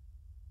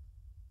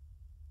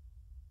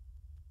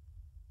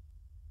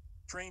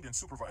 Trained and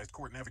supervised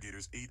court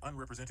navigators aid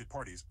unrepresented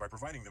parties by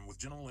providing them with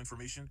general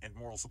information and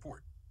moral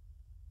support,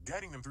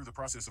 guiding them through the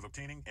process of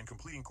obtaining and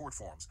completing court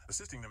forms,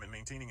 assisting them in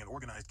maintaining an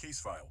organized case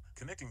file,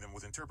 connecting them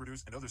with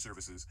interpreters and other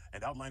services,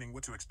 and outlining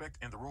what to expect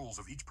and the roles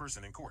of each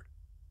person in court.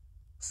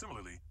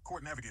 Similarly,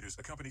 court navigators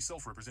accompany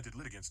self-represented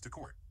litigants to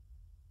court.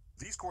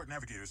 These court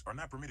navigators are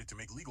not permitted to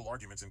make legal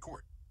arguments in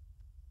court.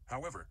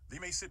 However, they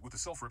may sit with the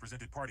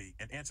self-represented party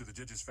and answer the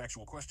judge's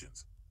factual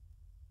questions.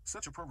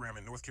 Such a program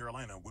in North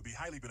Carolina would be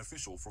highly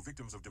beneficial for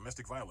victims of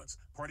domestic violence,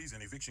 parties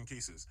in eviction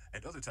cases,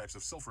 and other types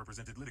of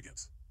self-represented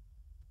litigants.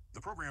 The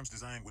program's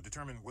design would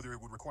determine whether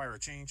it would require a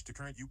change to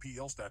current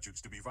UPL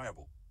statutes to be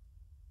viable.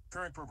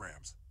 Current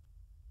programs.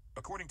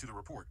 According to the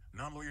report,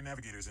 Non-Lawyer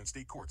Navigators in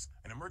State Courts,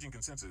 an emerging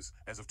consensus,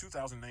 as of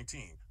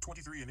 2019,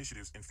 23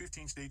 initiatives in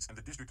 15 states and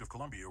the District of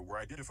Columbia were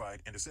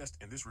identified and assessed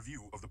in this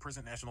review of the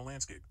present national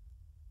landscape.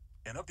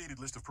 An updated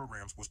list of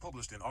programs was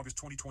published in August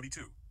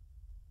 2022.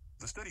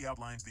 The study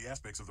outlines the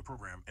aspects of the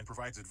program and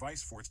provides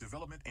advice for its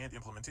development and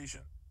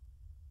implementation.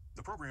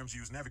 The programs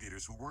use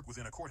navigators who work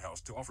within a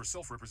courthouse to offer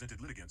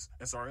self-represented litigants,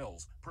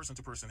 SRLs,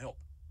 person-to-person help.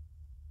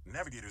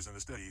 Navigators in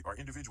the study are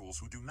individuals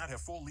who do not have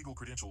full legal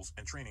credentials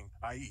and training,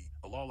 i.e.,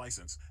 a law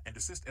license, and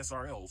assist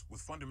SRLs with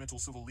fundamental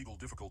civil legal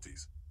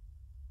difficulties.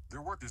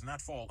 Their work does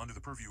not fall under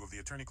the purview of the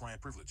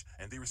attorney-client privilege,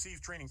 and they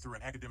receive training through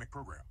an academic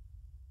program.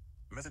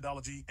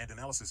 Methodology and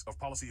analysis of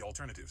policy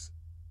alternatives.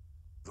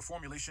 The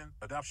formulation,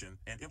 adoption,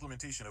 and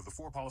implementation of the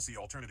 4 policy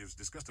alternatives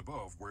discussed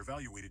above were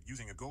evaluated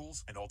using a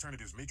Goals and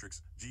Alternatives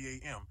Matrix,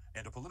 GAM,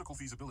 and a political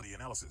feasibility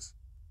analysis.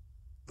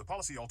 The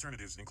policy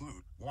alternatives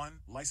include 1.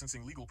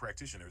 Licensing legal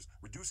practitioners,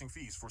 reducing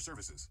fees for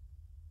services.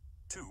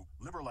 2.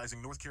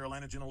 Liberalizing North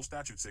Carolina General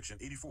Statute Section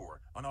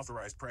 84,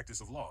 unauthorized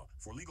practice of law,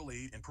 for legal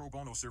aid and pro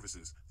bono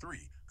services. 3.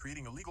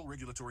 Creating a legal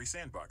regulatory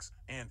sandbox.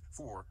 And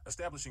 4.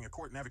 Establishing a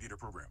court navigator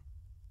program.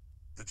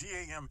 The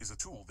GAM is a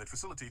tool that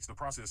facilitates the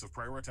process of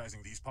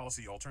prioritizing these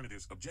policy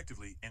alternatives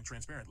objectively and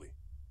transparently.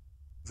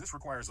 This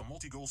requires a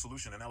multi-goal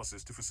solution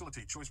analysis to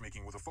facilitate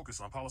choice-making with a focus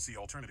on policy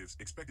alternatives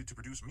expected to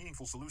produce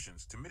meaningful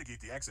solutions to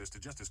mitigate the access to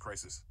justice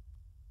crisis.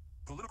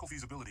 Political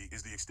feasibility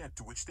is the extent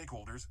to which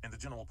stakeholders and the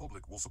general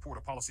public will support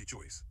a policy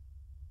choice.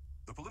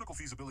 The political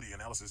feasibility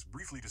analysis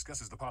briefly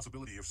discusses the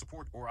possibility of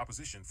support or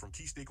opposition from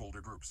key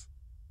stakeholder groups.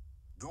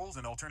 Goals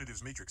and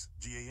Alternatives Matrix,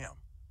 GAM.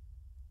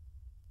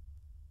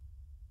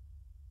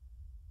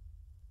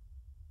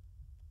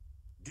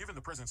 Given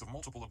the presence of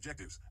multiple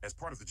objectives, as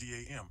part of the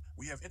GAM,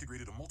 we have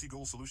integrated a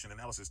multi-goal solution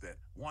analysis that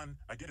 1.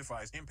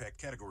 Identifies impact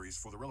categories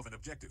for the relevant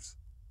objectives.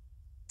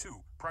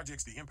 2.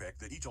 Projects the impact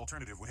that each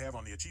alternative would have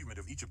on the achievement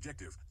of each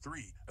objective.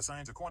 3.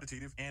 Assigns a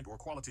quantitative and/or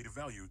qualitative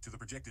value to the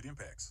projected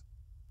impacts.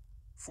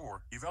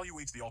 4.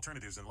 Evaluates the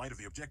alternatives in light of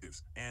the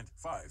objectives. And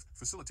 5.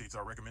 Facilitates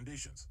our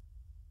recommendations.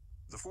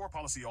 The 4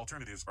 policy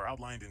alternatives are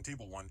outlined in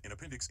Table 1 in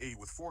Appendix A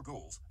with 4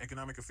 goals: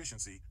 economic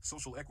efficiency,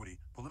 social equity,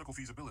 political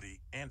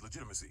feasibility, and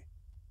legitimacy.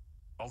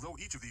 Although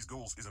each of these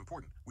goals is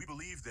important, we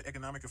believe that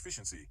economic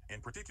efficiency, in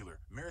particular,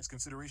 merits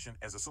consideration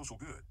as a social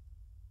good.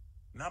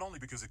 Not only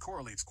because it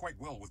correlates quite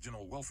well with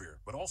general welfare,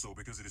 but also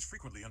because it is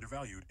frequently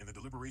undervalued in the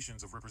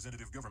deliberations of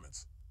representative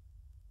governments.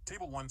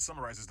 Table 1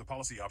 summarizes the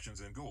policy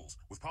options and goals,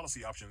 with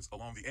policy options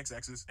along the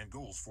x-axis and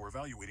goals for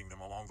evaluating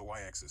them along the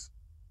y-axis.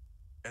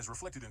 As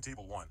reflected in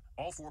Table 1,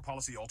 all 4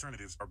 policy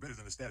alternatives are better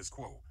than the status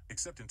quo,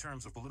 except in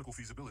terms of political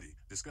feasibility,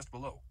 discussed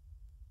below.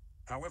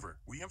 However,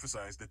 we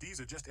emphasize that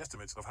these are just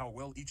estimates of how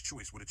well each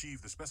choice would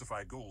achieve the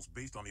specified goals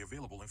based on the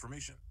available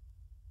information.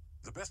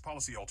 The best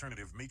policy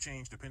alternative may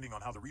change depending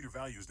on how the reader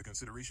values the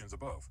considerations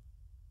above.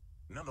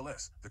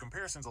 Nonetheless, the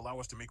comparisons allow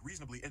us to make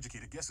reasonably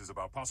educated guesses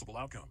about possible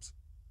outcomes.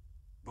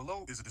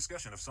 Below is a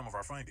discussion of some of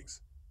our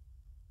findings.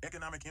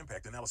 Economic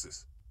impact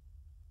analysis.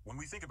 When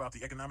we think about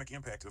the economic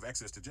impact of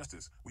access to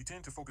justice, we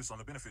tend to focus on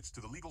the benefits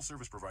to the legal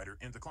service provider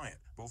and the client,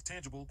 both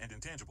tangible and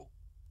intangible.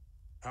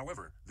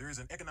 However, there is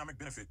an economic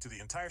benefit to the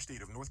entire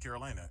state of North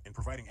Carolina in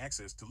providing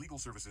access to legal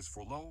services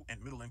for low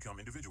and middle-income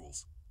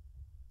individuals.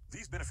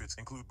 These benefits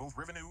include both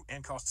revenue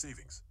and cost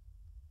savings.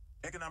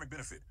 Economic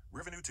benefit,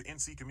 revenue to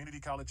NC Community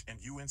College and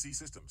UNC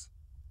systems.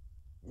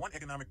 One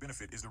economic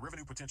benefit is the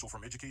revenue potential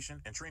from education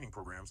and training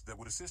programs that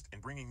would assist in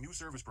bringing new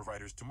service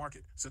providers to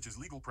market, such as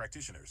legal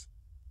practitioners.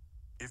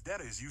 If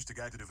data is used to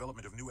guide the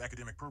development of new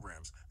academic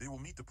programs, they will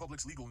meet the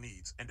public's legal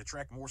needs and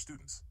attract more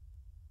students.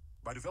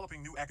 By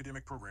developing new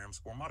academic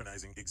programs or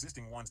modernizing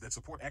existing ones that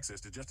support access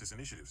to justice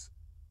initiatives.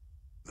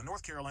 The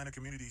North Carolina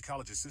Community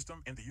Colleges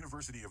System and the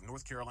University of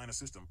North Carolina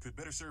System could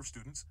better serve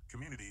students,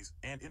 communities,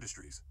 and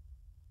industries.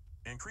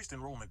 Increased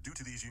enrollment due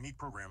to these unique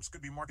programs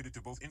could be marketed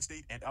to both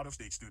in-state and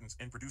out-of-state students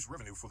and produce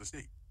revenue for the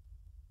state.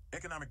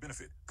 Economic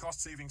benefit,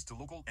 cost savings to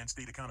local and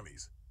state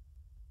economies.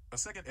 A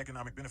second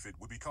economic benefit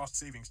would be cost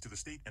savings to the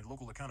state and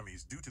local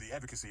economies due to the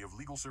advocacy of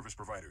legal service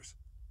providers.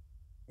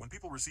 When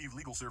people receive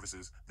legal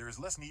services, there is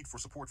less need for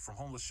support from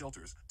homeless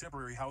shelters,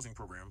 temporary housing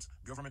programs,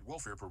 government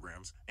welfare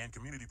programs, and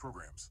community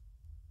programs.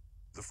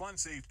 The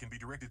funds saved can be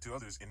directed to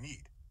others in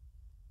need.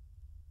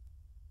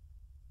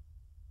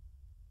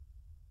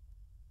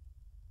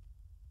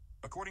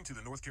 According to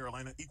the North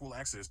Carolina Equal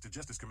Access to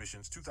Justice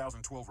Commission's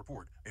 2012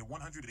 report, a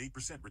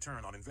 108%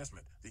 return on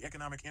investment, the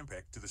economic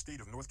impact to the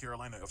state of North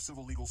Carolina of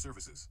civil legal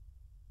services.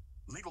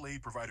 Legal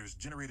aid providers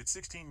generated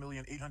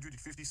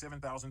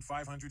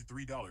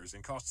 $16,857,503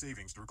 in cost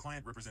savings through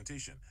client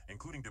representation,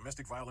 including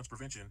domestic violence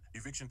prevention,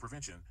 eviction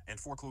prevention, and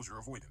foreclosure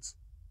avoidance.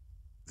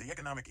 The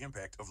economic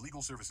impact of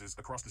legal services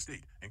across the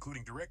state,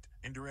 including direct,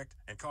 indirect,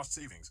 and cost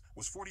savings,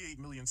 was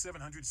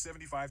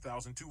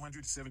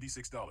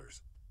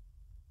 $48,775,276.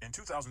 In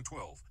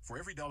 2012, for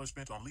every dollar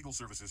spent on legal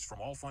services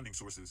from all funding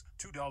sources,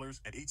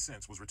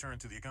 $2.08 was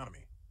returned to the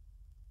economy.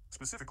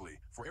 Specifically,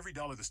 for every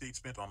dollar the state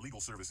spent on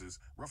legal services,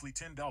 roughly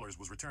 $10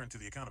 was returned to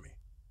the economy.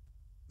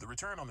 The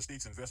return on the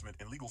state's investment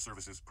in legal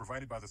services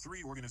provided by the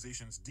three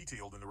organizations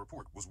detailed in the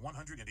report was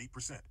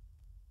 108%.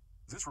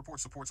 This report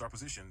supports our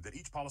position that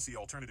each policy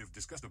alternative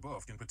discussed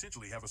above can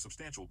potentially have a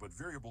substantial but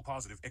variable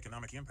positive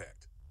economic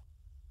impact.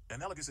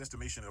 Analogous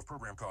estimation of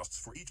program costs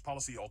for each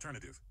policy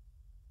alternative.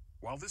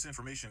 While this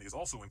information is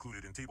also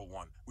included in Table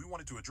 1, we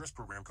wanted to address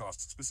program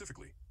costs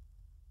specifically.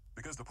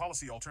 Because the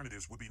policy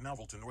alternatives would be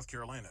novel to North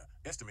Carolina,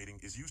 estimating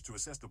is used to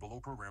assess the below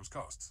program's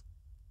costs.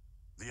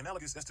 The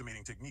analogous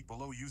estimating technique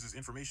below uses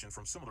information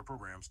from similar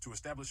programs to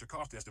establish a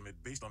cost estimate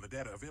based on the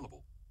data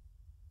available.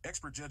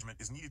 Expert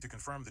judgment is needed to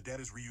confirm the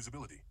data's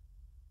reusability.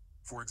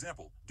 For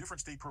example,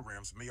 different state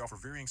programs may offer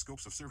varying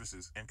scopes of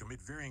services and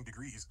commit varying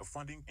degrees of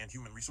funding and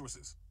human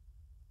resources.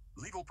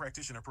 Legal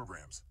practitioner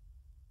programs.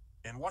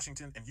 In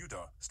Washington and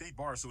Utah, state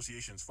bar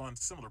associations fund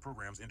similar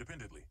programs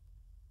independently.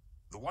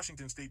 The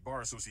Washington State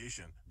Bar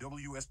Association,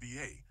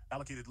 WSBA,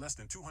 allocated less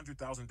than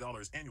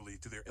 $200,000 annually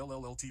to their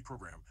LLLT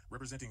program,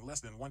 representing less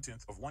than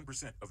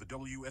 0.1% of the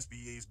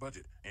WSBA's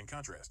budget. In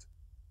contrast,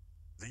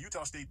 the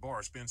Utah State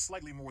Bar spends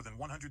slightly more than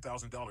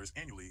 $100,000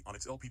 annually on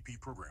its LPP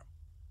program.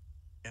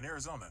 In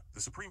Arizona,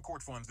 the Supreme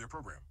Court funds their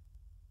program.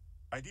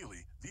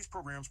 Ideally, these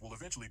programs will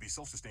eventually be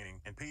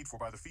self-sustaining and paid for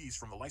by the fees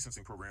from the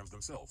licensing programs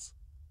themselves.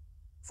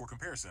 For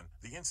comparison,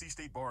 the NC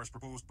State Bar's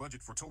proposed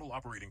budget for total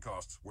operating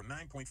costs were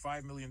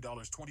 $9.5 million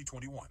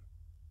 2021.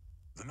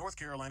 The North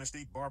Carolina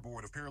State Bar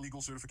Board of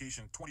Paralegal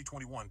Certification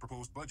 2021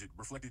 proposed budget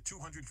reflected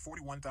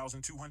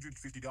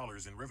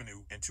 $241,250 in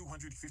revenue and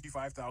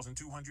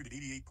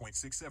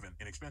 $255,288.67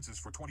 in expenses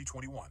for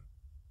 2021.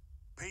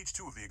 Page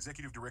 2 of the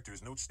Executive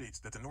Director's note states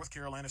that the North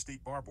Carolina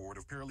State Bar Board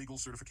of Paralegal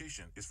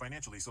Certification is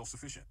financially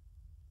self-sufficient.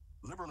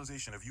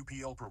 Liberalization of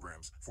UPL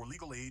programs for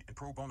legal aid and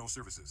pro bono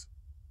services.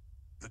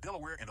 The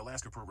Delaware and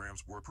Alaska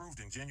programs were approved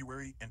in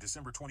January and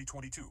December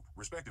 2022,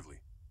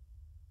 respectively.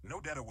 No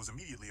data was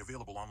immediately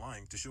available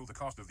online to show the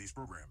cost of these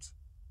programs.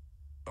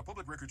 A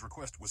public records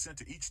request was sent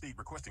to each state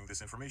requesting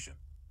this information.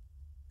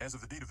 As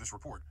of the date of this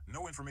report,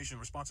 no information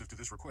responsive to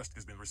this request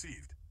has been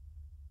received.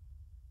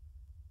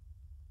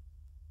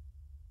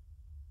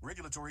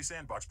 Regulatory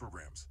sandbox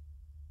programs.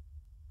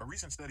 A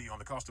recent study on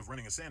the cost of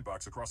running a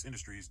sandbox across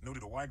industries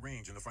noted a wide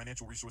range in the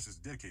financial resources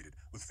dedicated,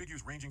 with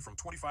figures ranging from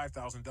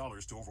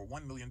 $25,000 to over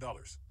 $1 million.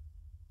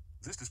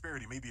 This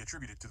disparity may be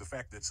attributed to the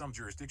fact that some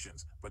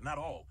jurisdictions, but not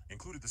all,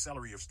 included the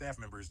salary of staff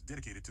members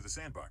dedicated to the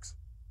sandbox.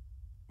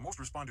 Most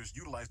responders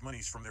utilized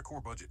monies from their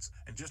core budgets,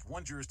 and just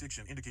one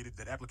jurisdiction indicated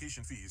that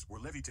application fees were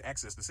levied to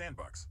access the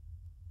sandbox.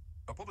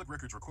 A public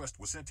records request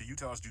was sent to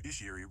Utah's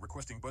judiciary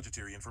requesting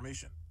budgetary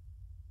information.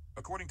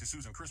 According to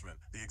Susan Chrisman,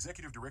 the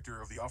Executive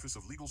Director of the Office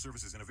of Legal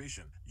Services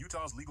Innovation,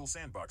 Utah's legal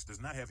sandbox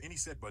does not have any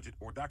set budget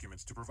or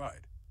documents to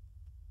provide.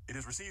 It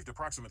has received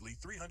approximately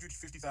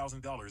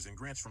 $350,000 in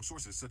grants from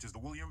sources such as the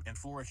William and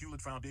Flora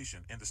Hewlett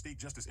Foundation and the State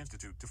Justice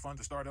Institute to fund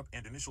the startup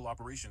and initial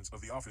operations of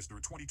the office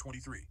through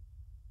 2023.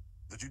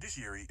 The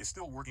judiciary is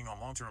still working on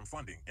long-term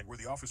funding and where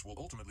the office will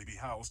ultimately be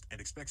housed and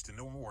expects to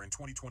know more in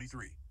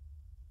 2023.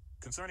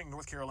 Concerning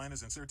North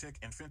Carolina's InsurTech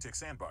and FinTech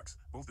Sandbox,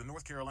 both the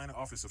North Carolina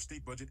Office of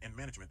State Budget and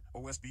Management,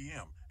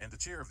 OSBM, and the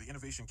chair of the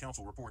Innovation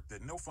Council report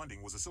that no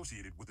funding was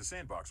associated with the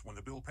sandbox when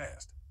the bill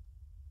passed.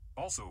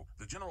 Also,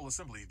 the General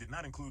Assembly did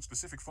not include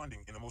specific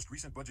funding in the most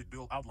recent budget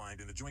bill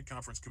outlined in the Joint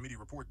Conference Committee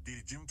report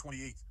dated June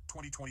 28,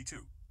 2022.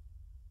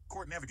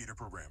 Court Navigator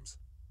Programs.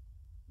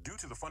 Due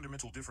to the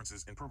fundamental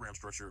differences in program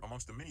structure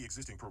amongst the many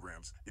existing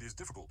programs, it is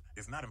difficult,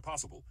 if not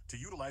impossible, to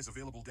utilize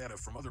available data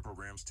from other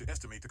programs to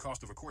estimate the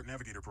cost of a Court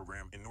Navigator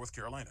program in North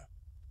Carolina.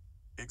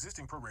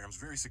 Existing programs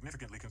vary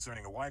significantly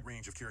concerning a wide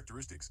range of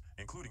characteristics,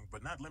 including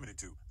but not limited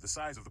to the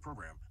size of the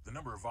program, the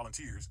number of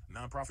volunteers,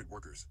 nonprofit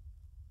workers,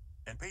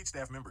 and paid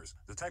staff members,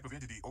 the type of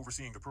entity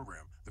overseeing the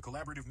program, the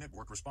collaborative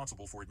network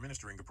responsible for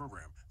administering the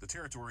program, the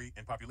territory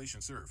and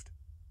population served,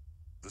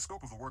 the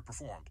scope of the work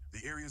performed,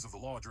 the areas of the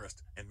law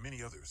addressed, and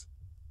many others.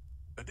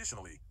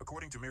 Additionally,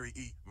 according to Mary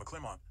E.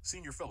 McClelmont,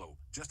 Senior Fellow,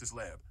 Justice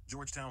Lab,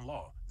 Georgetown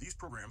Law, these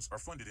programs are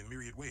funded in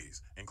myriad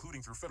ways,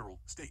 including through federal,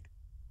 state,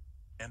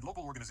 and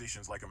local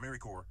organizations like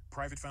AmeriCorps,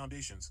 private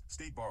foundations,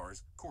 state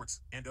bars,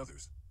 courts, and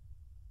others.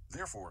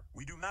 Therefore,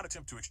 we do not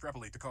attempt to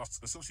extrapolate the costs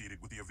associated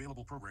with the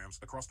available programs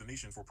across the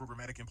nation for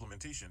programmatic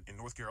implementation in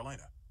North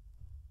Carolina.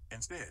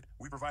 Instead,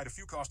 we provide a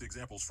few cost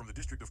examples from the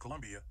District of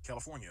Columbia,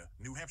 California,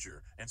 New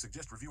Hampshire, and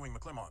suggest reviewing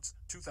McClemont's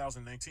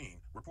 2019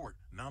 report,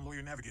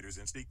 Non-Lawyer Navigators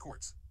in State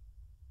Courts.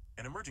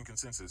 An emerging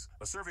consensus,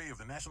 a survey of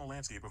the national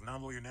landscape of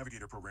non-lawyer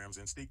navigator programs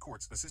in state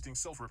courts assisting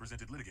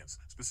self-represented litigants,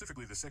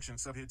 specifically the section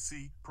subhead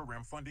C,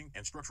 Program Funding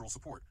and Structural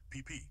Support,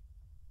 pp.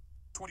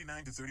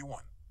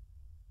 29-31.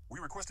 We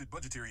requested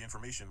budgetary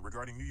information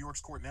regarding New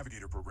York's Court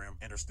Navigator program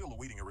and are still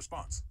awaiting a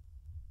response.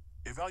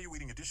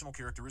 Evaluating additional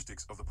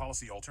characteristics of the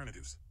policy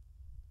alternatives.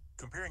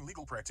 Comparing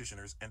legal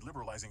practitioners and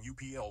liberalizing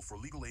UPL for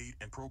legal aid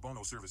and pro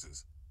bono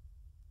services.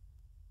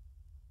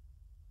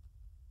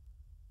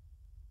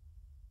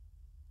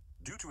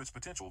 Due to its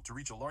potential to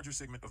reach a larger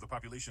segment of the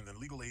population than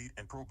legal aid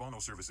and pro bono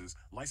services,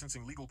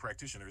 licensing legal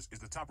practitioners is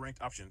the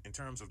top-ranked option in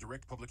terms of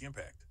direct public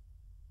impact.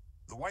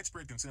 The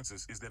widespread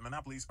consensus is that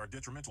monopolies are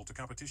detrimental to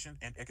competition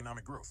and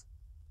economic growth.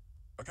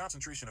 A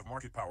concentration of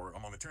market power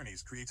among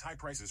attorneys creates high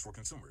prices for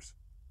consumers.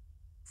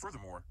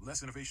 Furthermore,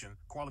 less innovation,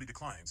 quality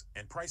declines,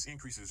 and price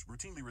increases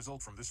routinely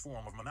result from this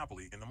form of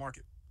monopoly in the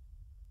market.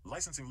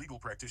 Licensing legal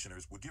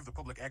practitioners would give the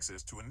public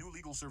access to a new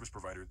legal service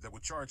provider that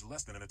would charge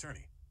less than an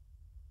attorney.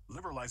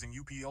 Liberalizing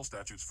UPL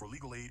statutes for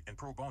legal aid and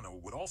pro bono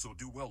would also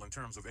do well in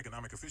terms of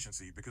economic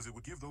efficiency because it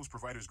would give those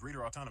providers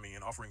greater autonomy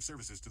in offering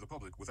services to the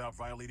public without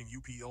violating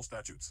UPL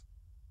statutes.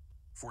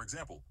 For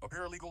example, a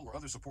paralegal or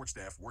other support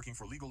staff working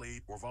for legal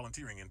aid or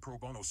volunteering in pro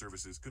bono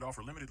services could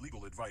offer limited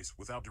legal advice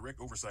without direct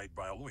oversight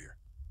by a lawyer.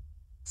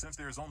 Since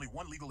there is only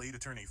one legal aid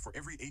attorney for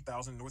every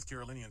 8,000 North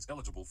Carolinians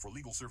eligible for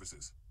legal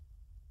services.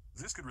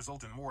 This could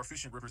result in more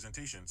efficient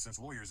representation since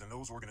lawyers in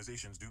those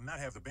organizations do not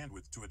have the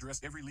bandwidth to address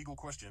every legal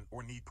question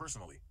or need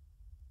personally.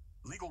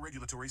 Legal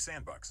regulatory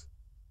sandbox.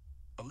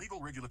 A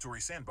legal regulatory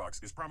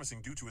sandbox is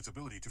promising due to its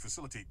ability to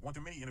facilitate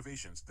one-to-many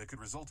innovations that could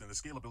result in the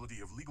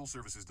scalability of legal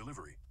services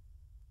delivery.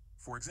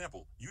 For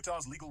example,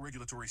 Utah's legal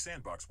regulatory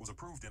sandbox was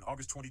approved in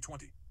August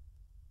 2020.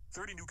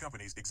 30 new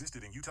companies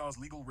existed in Utah's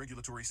legal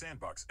regulatory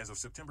sandbox as of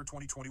September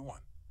 2021.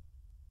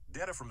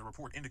 Data from the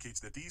report indicates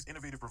that these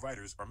innovative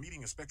providers are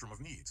meeting a spectrum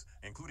of needs,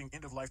 including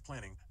end-of-life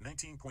planning,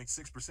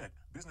 19.6%,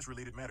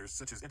 business-related matters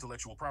such as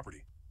intellectual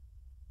property,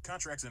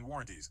 contracts and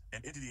warranties,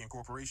 and entity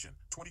incorporation,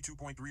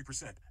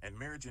 22.3%, and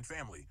marriage and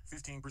family,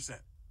 15%.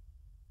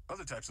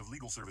 Other types of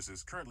legal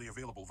services currently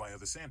available via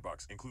the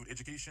sandbox include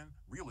education,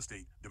 real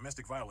estate,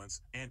 domestic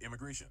violence, and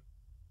immigration.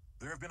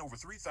 There have been over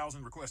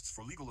 3,000 requests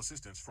for legal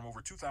assistance from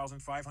over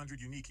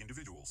 2,500 unique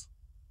individuals.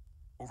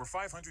 Over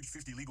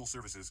 550 legal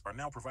services are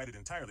now provided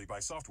entirely by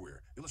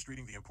software,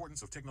 illustrating the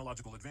importance of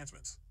technological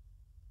advancements.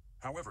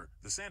 However,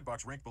 the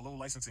sandbox ranked below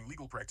licensing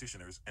legal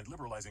practitioners and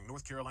liberalizing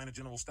North Carolina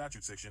General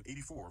Statute Section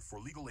 84 for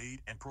legal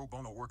aid and pro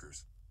bono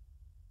workers.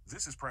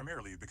 This is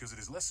primarily because it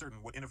is less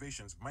certain what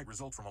innovations might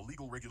result from a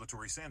legal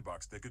regulatory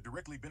sandbox that could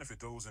directly benefit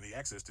those in the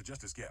access to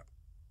justice gap.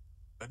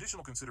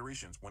 Additional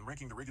considerations when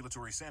ranking the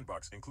regulatory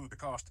sandbox include the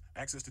cost,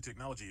 access to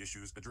technology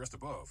issues addressed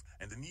above,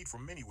 and the need for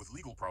many with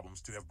legal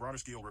problems to have broader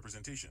scale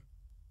representation.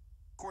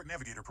 Court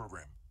Navigator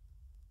Program.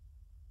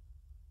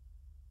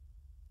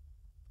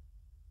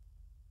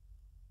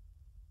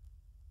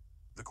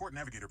 The Court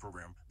Navigator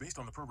Program, based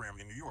on the program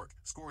in New York,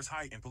 scores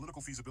high in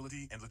political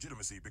feasibility and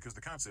legitimacy because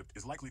the concept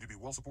is likely to be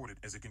well supported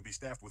as it can be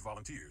staffed with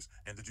volunteers,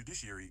 and the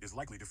judiciary is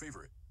likely to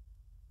favor it.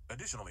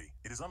 Additionally,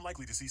 it is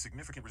unlikely to see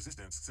significant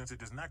resistance since it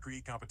does not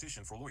create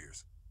competition for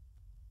lawyers.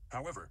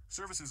 However,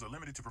 services are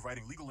limited to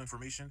providing legal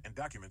information and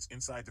documents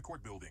inside the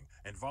court building,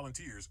 and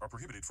volunteers are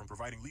prohibited from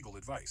providing legal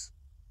advice.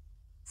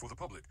 For the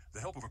public, the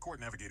help of a court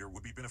navigator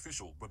would be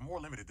beneficial but more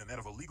limited than that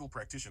of a legal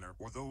practitioner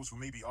or those who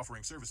may be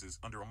offering services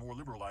under a more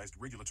liberalized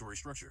regulatory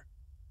structure.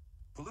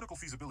 Political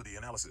feasibility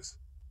analysis.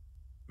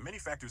 Many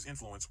factors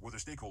influence whether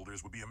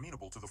stakeholders would be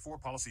amenable to the four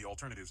policy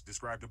alternatives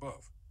described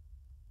above.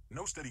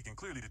 No study can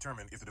clearly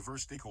determine if the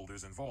diverse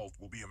stakeholders involved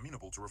will be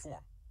amenable to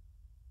reform,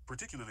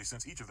 particularly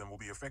since each of them will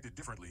be affected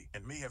differently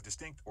and may have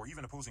distinct or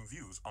even opposing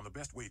views on the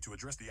best way to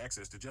address the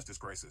access to justice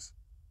crisis.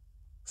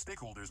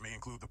 Stakeholders may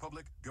include the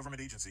public,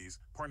 government agencies,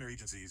 partner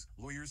agencies,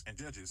 lawyers and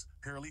judges,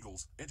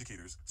 paralegals,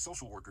 educators,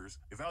 social workers,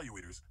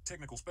 evaluators,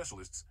 technical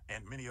specialists,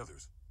 and many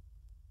others.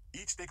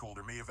 Each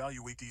stakeholder may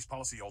evaluate these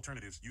policy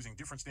alternatives using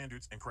different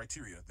standards and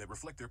criteria that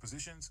reflect their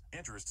positions,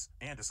 interests,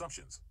 and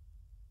assumptions.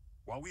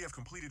 While we have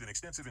completed an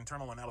extensive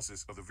internal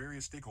analysis of the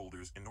various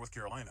stakeholders in North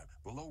Carolina,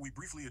 below we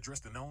briefly address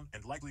the known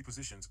and likely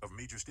positions of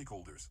major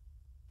stakeholders: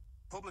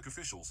 public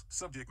officials,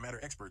 subject matter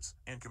experts,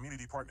 and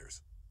community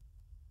partners.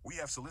 We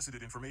have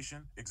solicited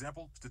information,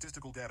 example,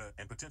 statistical data,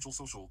 and potential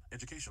social,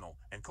 educational,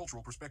 and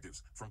cultural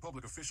perspectives from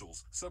public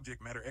officials,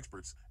 subject matter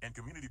experts, and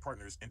community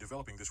partners in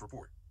developing this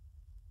report.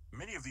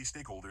 Many of these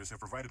stakeholders have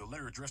provided a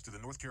letter addressed to the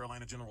North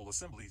Carolina General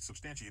Assembly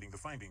substantiating the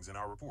findings in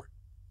our report,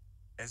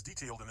 as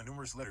detailed in the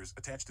numerous letters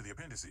attached to the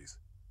appendices.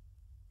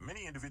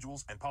 Many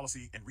individuals and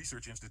policy and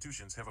research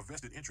institutions have a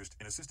vested interest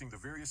in assisting the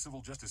various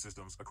civil justice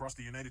systems across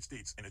the United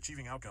States in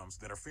achieving outcomes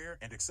that are fair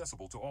and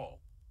accessible to all.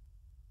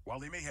 While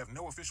they may have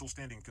no official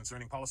standing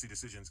concerning policy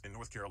decisions in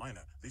North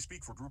Carolina, they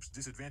speak for groups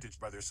disadvantaged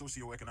by their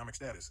socioeconomic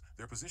status,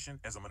 their position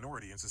as a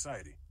minority in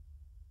society,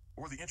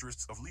 or the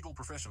interests of legal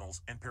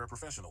professionals and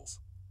paraprofessionals.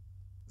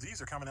 These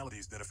are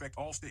commonalities that affect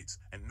all states,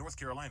 and North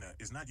Carolina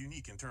is not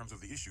unique in terms of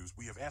the issues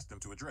we have asked them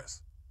to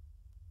address.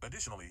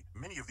 Additionally,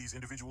 many of these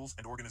individuals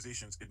and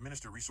organizations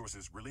administer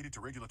resources related to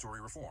regulatory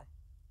reform.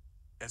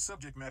 As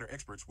subject matter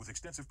experts with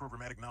extensive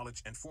programmatic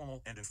knowledge and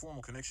formal and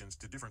informal connections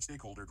to different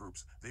stakeholder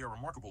groups, they are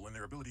remarkable in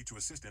their ability to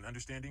assist in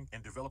understanding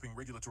and developing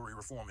regulatory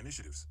reform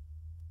initiatives.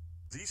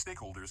 These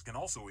stakeholders can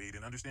also aid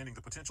in understanding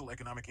the potential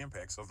economic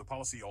impacts of the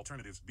policy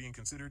alternatives being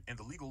considered and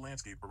the legal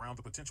landscape around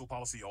the potential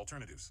policy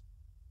alternatives.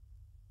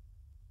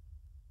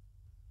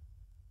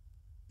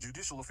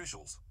 Judicial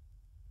officials.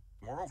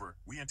 Moreover,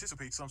 we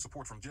anticipate some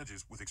support from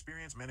judges with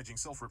experience managing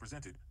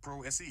self-represented,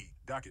 pro-se,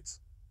 dockets.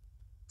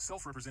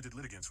 Self-represented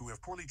litigants who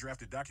have poorly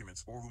drafted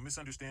documents or who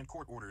misunderstand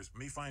court orders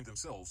may find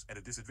themselves at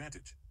a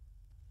disadvantage.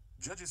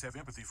 Judges have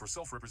empathy for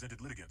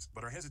self-represented litigants,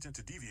 but are hesitant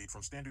to deviate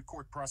from standard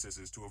court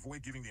processes to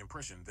avoid giving the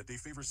impression that they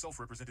favor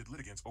self-represented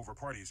litigants over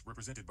parties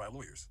represented by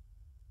lawyers.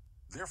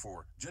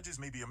 Therefore, judges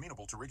may be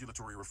amenable to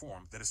regulatory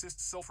reform that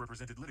assists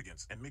self-represented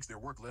litigants and makes their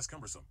work less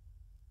cumbersome.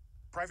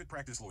 Private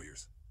practice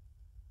lawyers.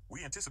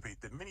 We anticipate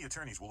that many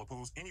attorneys will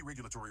oppose any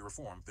regulatory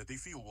reform that they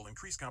feel will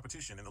increase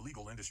competition in the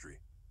legal industry.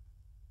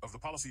 Of the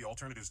policy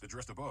alternatives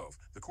addressed above,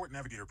 the Court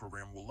Navigator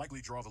program will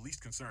likely draw the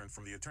least concern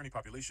from the attorney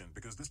population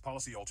because this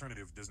policy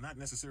alternative does not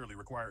necessarily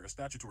require a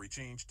statutory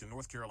change to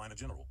North Carolina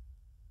General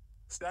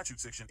Statute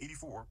Section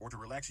 84 or to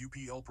relax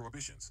UPL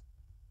prohibitions.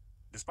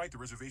 Despite the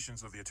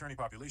reservations of the attorney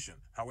population,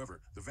 however,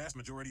 the vast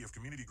majority of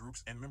community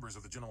groups and members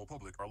of the general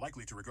public are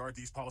likely to regard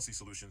these policy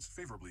solutions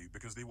favorably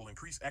because they will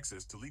increase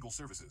access to legal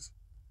services.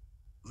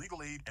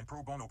 Legal aid and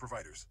pro bono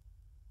providers.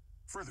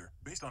 Further,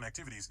 based on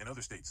activities in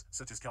other states,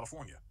 such as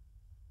California,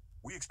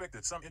 we expect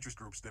that some interest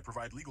groups that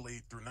provide legal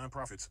aid through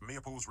nonprofits may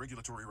oppose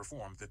regulatory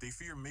reform that they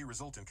fear may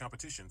result in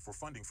competition for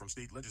funding from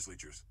state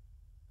legislatures.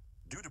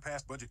 Due to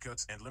past budget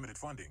cuts and limited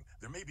funding,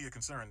 there may be a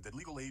concern that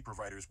legal aid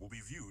providers will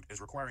be viewed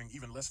as requiring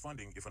even less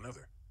funding if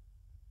another,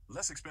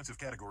 less expensive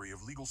category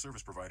of legal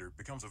service provider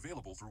becomes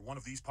available through one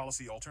of these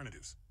policy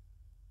alternatives.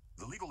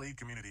 The legal aid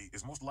community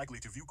is most likely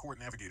to view court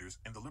navigators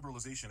and the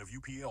liberalization of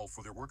UPL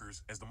for their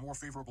workers as the more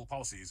favorable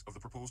policies of the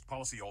proposed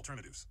policy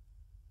alternatives.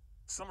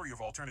 Summary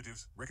of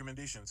alternatives,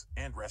 recommendations,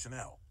 and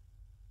rationale.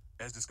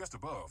 As discussed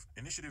above,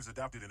 initiatives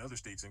adopted in other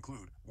states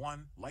include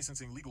 1.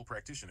 Licensing legal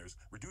practitioners,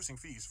 reducing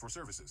fees for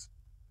services.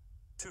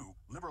 2.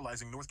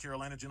 Liberalizing North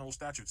Carolina General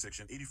Statute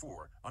Section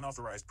 84,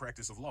 unauthorized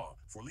practice of law,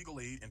 for legal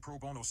aid and pro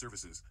bono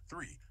services.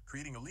 3.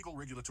 Creating a legal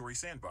regulatory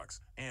sandbox.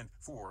 And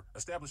 4.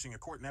 Establishing a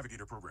court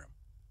navigator program.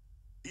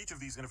 Each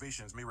of these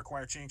innovations may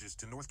require changes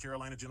to North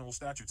Carolina General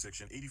Statute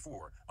Section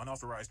 84,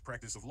 unauthorized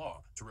practice of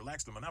law, to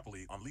relax the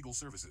monopoly on legal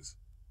services.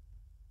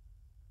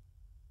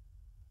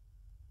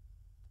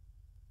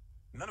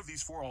 None of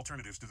these four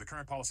alternatives to the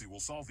current policy will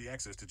solve the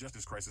access to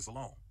justice crisis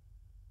alone.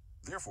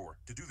 Therefore,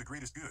 to do the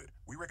greatest good,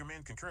 we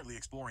recommend concurrently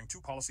exploring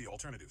two policy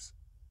alternatives.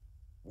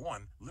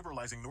 1.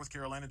 Liberalizing North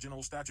Carolina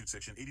General Statute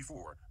Section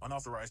 84,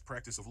 unauthorized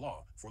practice of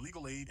law, for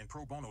legal aid and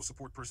pro bono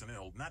support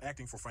personnel not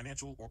acting for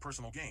financial or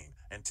personal gain.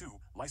 And 2.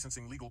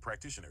 Licensing legal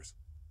practitioners.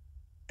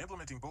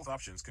 Implementing both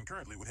options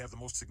concurrently would have the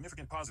most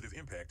significant positive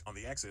impact on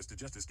the access to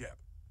justice gap.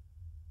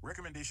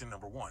 Recommendation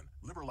number 1.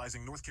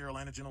 Liberalizing North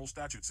Carolina General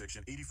Statute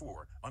Section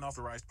 84,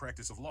 unauthorized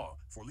practice of law,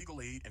 for legal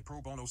aid and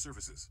pro bono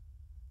services.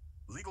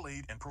 Legal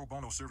aid and pro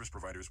bono service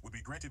providers would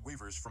be granted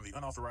waivers from the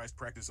unauthorized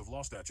practice of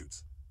law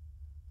statutes.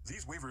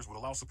 These waivers would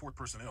allow support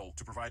personnel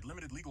to provide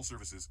limited legal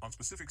services on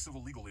specific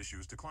civil legal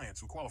issues to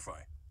clients who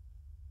qualify.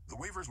 The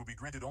waivers will be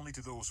granted only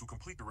to those who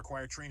complete the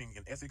required training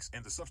in ethics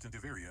and the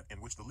substantive area in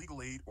which the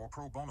legal aid or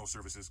pro bono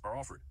services are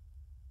offered.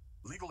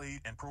 Legal aid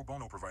and pro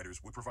bono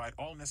providers would provide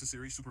all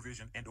necessary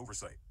supervision and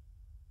oversight.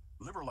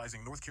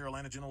 Liberalizing North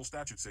Carolina General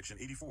Statute Section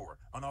 84,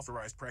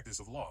 unauthorized practice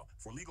of law,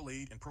 for legal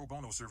aid and pro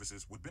bono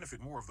services would benefit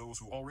more of those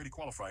who already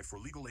qualify for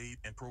legal aid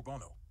and pro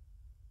bono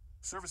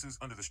services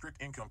under the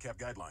strict income cap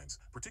guidelines,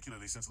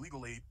 particularly since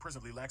legal aid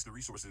presently lacks the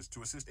resources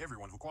to assist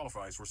everyone who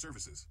qualifies for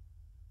services.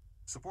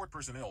 Support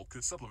personnel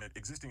could supplement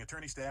existing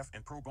attorney staff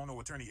and pro bono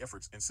attorney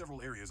efforts in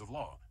several areas of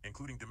law,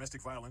 including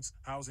domestic violence,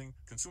 housing,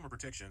 consumer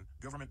protection,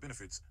 government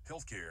benefits,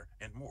 healthcare,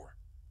 and more.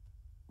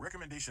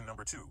 Recommendation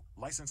number 2.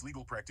 License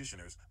legal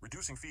practitioners,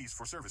 reducing fees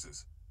for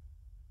services.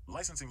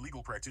 Licensing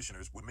legal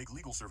practitioners would make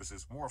legal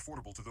services more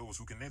affordable to those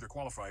who can neither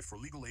qualify for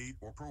legal aid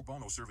or pro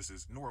bono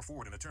services nor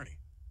afford an attorney.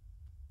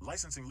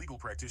 Licensing legal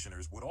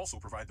practitioners would also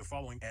provide the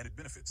following added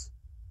benefits.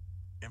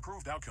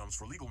 Improved outcomes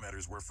for legal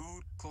matters where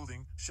food,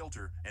 clothing,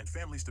 shelter, and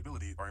family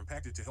stability are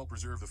impacted to help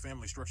preserve the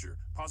family structure,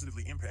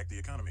 positively impact the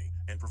economy,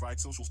 and provide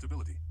social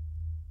stability.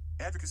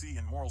 Advocacy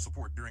and moral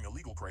support during a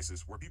legal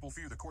crisis where people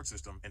fear the court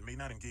system and may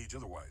not engage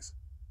otherwise.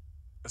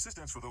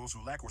 Assistance for those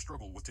who lack or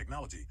struggle with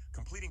technology,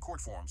 completing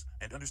court forms,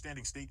 and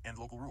understanding state and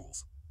local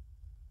rules.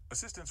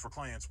 Assistance for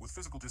clients with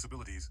physical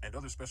disabilities and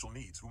other special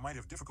needs who might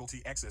have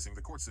difficulty accessing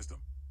the court system.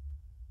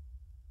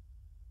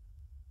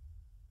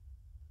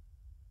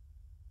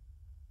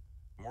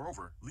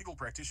 Moreover, legal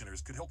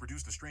practitioners could help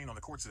reduce the strain on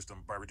the court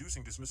system by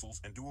reducing dismissals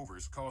and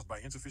do-overs caused by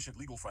insufficient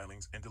legal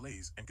filings and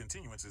delays and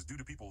continuances due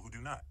to people who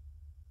do not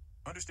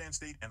understand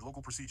state and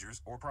local procedures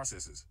or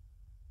processes.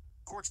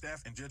 Court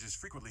staff and judges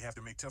frequently have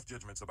to make tough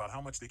judgments about how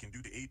much they can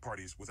do to aid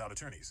parties without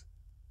attorneys.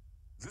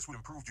 This would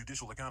improve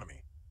judicial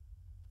economy.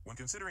 When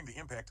considering the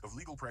impact of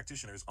legal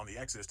practitioners on the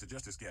access to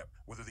justice gap,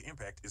 whether the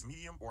impact is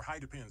medium or high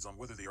depends on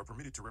whether they are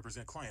permitted to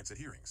represent clients at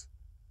hearings.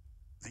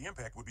 The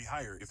impact would be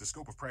higher if the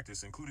scope of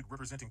practice included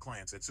representing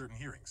clients at certain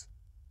hearings.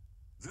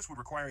 This would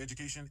require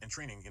education and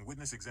training in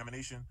witness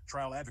examination,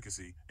 trial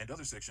advocacy, and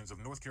other sections of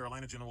North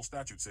Carolina General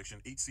Statute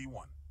Section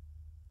 8C1.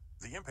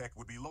 The impact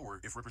would be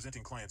lower if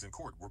representing clients in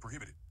court were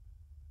prohibited.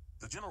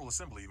 The General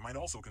Assembly might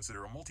also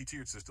consider a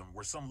multi-tiered system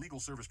where some legal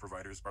service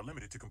providers are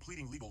limited to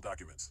completing legal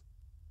documents.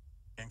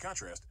 In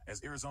contrast,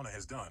 as Arizona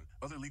has done,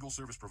 other legal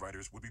service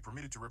providers would be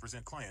permitted to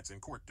represent clients in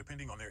court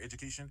depending on their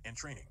education and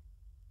training.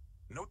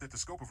 Note that the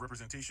scope of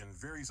representation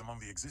varies among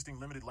the existing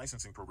limited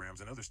licensing programs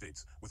in other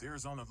states, with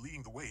Arizona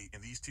leading the way in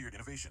these tiered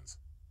innovations.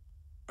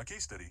 A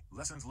case study,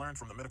 lessons learned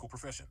from the medical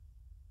profession.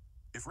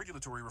 If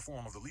regulatory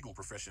reform of the legal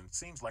profession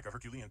seems like a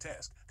Herculean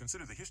task,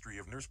 consider the history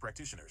of nurse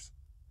practitioners.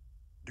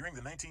 During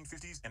the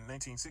 1950s and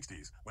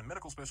 1960s, when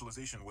medical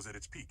specialization was at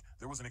its peak,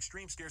 there was an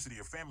extreme scarcity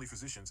of family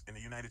physicians in the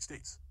United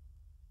States.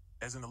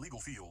 As in the legal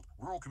field,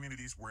 rural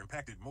communities were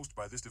impacted most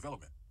by this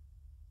development.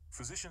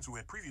 Physicians who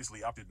had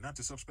previously opted not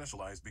to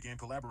subspecialize began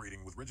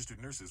collaborating with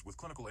registered nurses with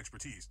clinical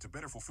expertise to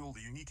better fulfill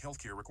the unique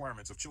healthcare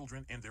requirements of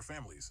children and their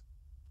families.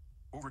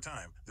 Over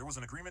time, there was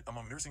an agreement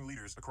among nursing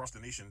leaders across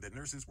the nation that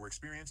nurses were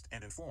experienced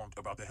and informed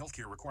about the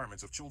healthcare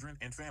requirements of children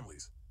and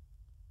families.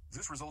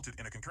 This resulted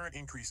in a concurrent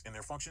increase in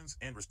their functions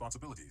and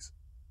responsibilities.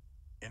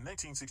 In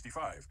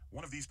 1965,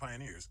 one of these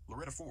pioneers,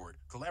 Loretta Ford,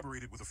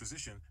 collaborated with a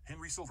physician,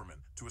 Henry Silverman,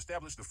 to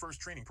establish the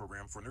first training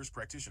program for nurse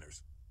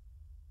practitioners.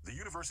 The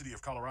University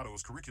of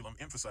Colorado's curriculum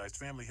emphasized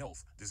family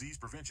health, disease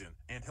prevention,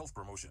 and health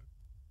promotion.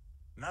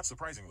 Not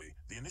surprisingly,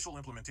 the initial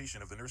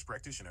implementation of the Nurse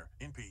Practitioner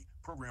 (NP)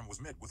 program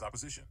was met with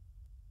opposition.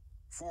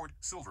 Ford,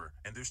 Silver,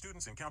 and their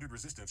students encountered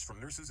resistance from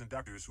nurses and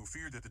doctors who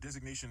feared that the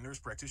designation nurse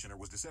practitioner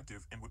was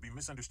deceptive and would be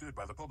misunderstood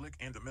by the public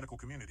and the medical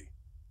community.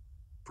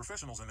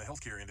 Professionals in the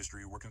healthcare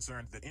industry were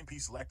concerned that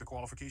NPs lacked the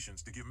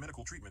qualifications to give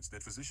medical treatments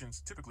that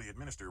physicians typically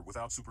administer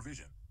without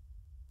supervision.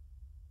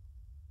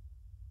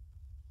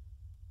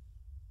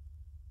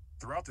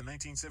 Throughout the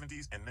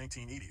 1970s and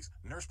 1980s,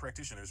 nurse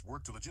practitioners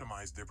worked to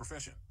legitimize their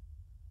profession.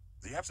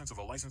 The absence of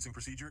a licensing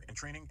procedure and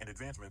training and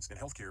advancements in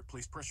healthcare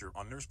placed pressure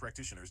on nurse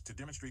practitioners to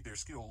demonstrate their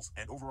skills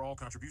and overall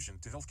contribution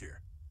to healthcare.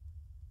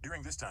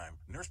 During this time,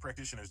 nurse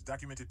practitioners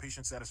documented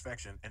patient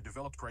satisfaction and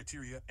developed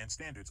criteria and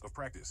standards of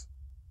practice.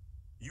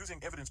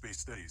 Using evidence-based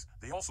studies,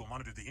 they also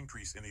monitored the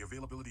increase in the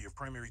availability of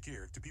primary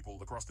care to people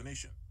across the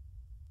nation.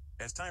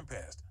 As time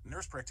passed,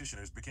 nurse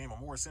practitioners became a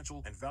more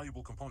essential and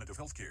valuable component of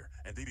healthcare,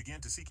 and they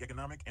began to seek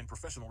economic and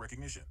professional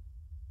recognition.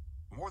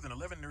 More than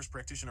 11 nurse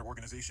practitioner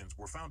organizations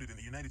were founded in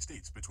the United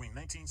States between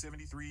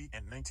 1973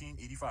 and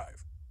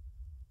 1985.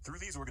 Through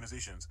these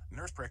organizations,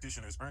 nurse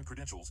practitioners earned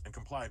credentials and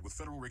complied with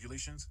federal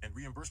regulations and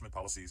reimbursement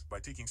policies by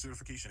taking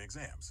certification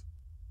exams.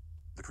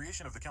 The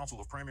creation of the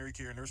Council of Primary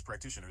Care Nurse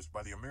Practitioners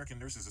by the American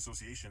Nurses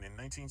Association in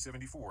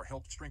 1974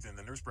 helped strengthen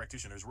the nurse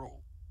practitioner's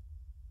role.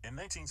 In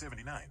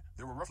 1979,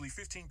 there were roughly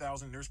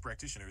 15,000 nurse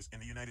practitioners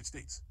in the United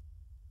States.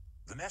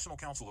 The National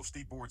Council of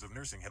State Boards of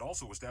Nursing had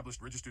also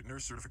established registered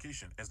nurse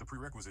certification as the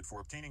prerequisite for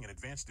obtaining an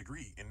advanced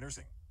degree in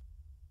nursing.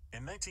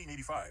 In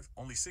 1985,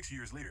 only 6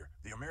 years later,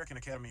 the American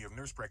Academy of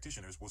Nurse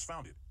Practitioners was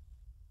founded.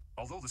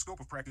 Although the scope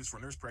of practice for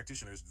nurse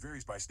practitioners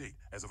varies by state,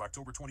 as of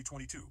October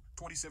 2022,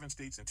 27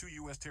 states and 2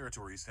 U.S.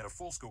 territories had a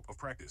full scope of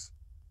practice.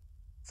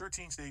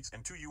 13 states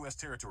and 2 U.S.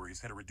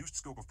 territories had a reduced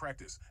scope of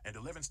practice, and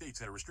 11 states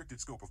had a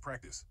restricted scope of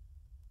practice.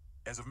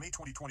 As of May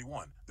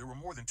 2021, there were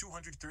more than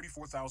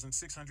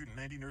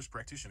 234,690 nurse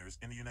practitioners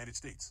in the United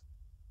States.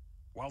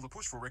 While the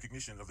push for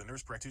recognition of the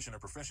nurse practitioner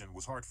profession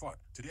was hard-fought,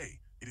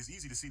 today, it is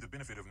easy to see the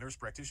benefit of nurse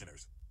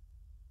practitioners.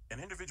 An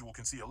individual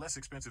can see a less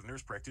expensive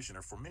nurse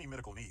practitioner for many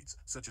medical needs,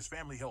 such as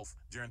family health,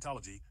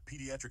 gerontology,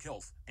 pediatric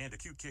health, and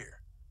acute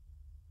care.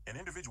 An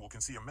individual can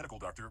see a medical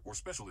doctor or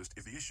specialist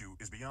if the issue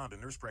is beyond a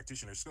nurse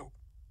practitioner's scope.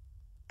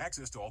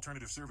 Access to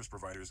alternative service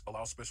providers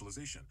allows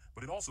specialization,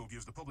 but it also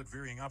gives the public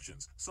varying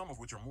options, some of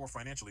which are more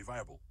financially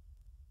viable.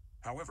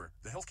 However,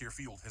 the healthcare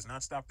field has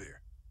not stopped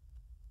there.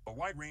 A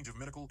wide range of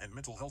medical and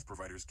mental health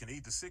providers can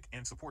aid the sick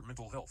and support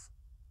mental health.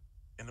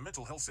 In the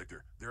mental health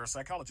sector, there are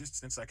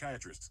psychologists and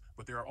psychiatrists,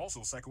 but there are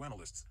also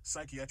psychoanalysts,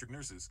 psychiatric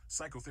nurses,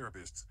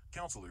 psychotherapists,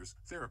 counselors,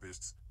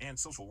 therapists, and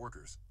social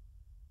workers.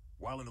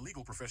 While in the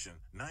legal profession,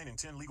 9 in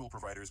 10 legal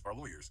providers are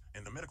lawyers,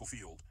 in the medical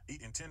field,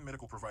 8 in 10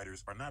 medical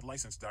providers are not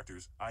licensed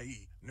doctors,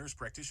 i.e., nurse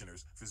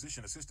practitioners,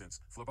 physician assistants,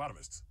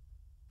 phlebotomists.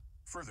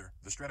 Further,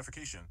 the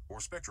stratification,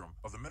 or spectrum,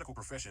 of the medical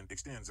profession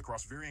extends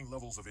across varying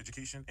levels of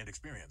education and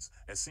experience,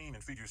 as seen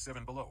in Figure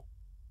 7 below.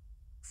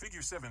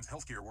 Figure 7's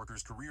healthcare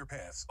workers' career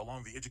paths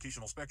along the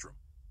educational spectrum.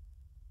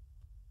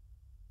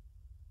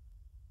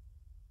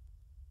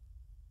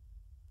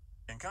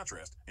 In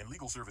contrast, in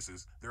legal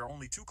services, there are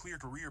only 2 clear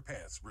career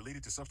paths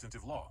related to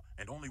substantive law,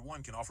 and only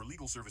one can offer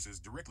legal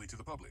services directly to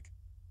the public.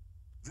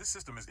 This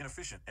system is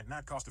inefficient and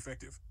not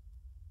cost-effective.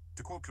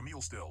 To quote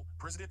Camille Stell,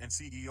 President and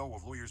CEO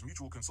of Lawyers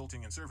Mutual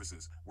Consulting and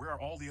Services, where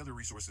are all the other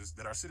resources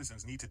that our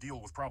citizens need to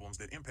deal with problems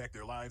that impact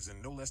their lives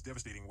in no less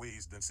devastating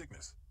ways than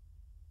sickness?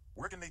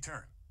 Where can they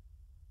turn?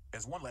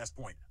 As one last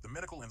point, the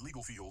medical and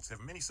legal fields have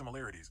many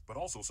similarities, but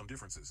also some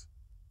differences.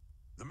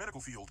 The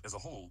medical field as a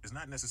whole is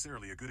not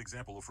necessarily a good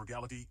example of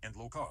frugality and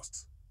low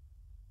costs.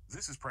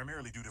 This is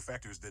primarily due to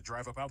factors that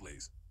drive up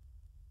outlays.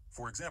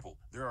 For example,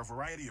 there are a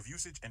variety of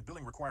usage and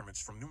billing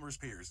requirements from numerous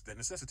payers that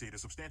necessitate a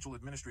substantial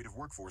administrative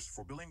workforce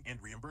for billing and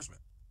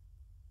reimbursement.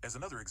 As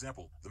another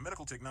example, the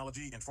medical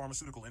technology and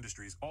pharmaceutical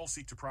industries all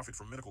seek to profit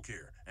from medical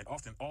care, and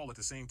often all at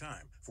the same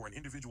time, for an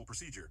individual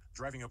procedure,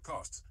 driving up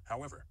costs.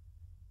 However,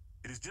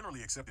 it is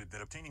generally accepted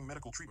that obtaining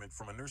medical treatment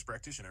from a nurse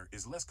practitioner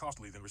is less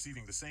costly than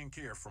receiving the same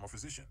care from a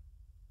physician.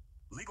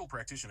 Legal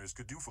practitioners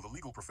could do for the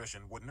legal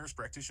profession what nurse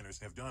practitioners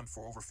have done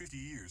for over 50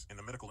 years in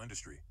the medical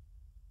industry.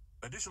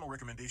 Additional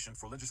recommendation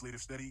for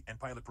legislative study and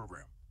pilot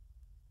program.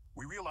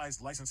 We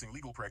realized licensing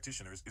legal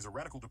practitioners is a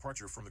radical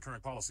departure from the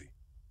current policy.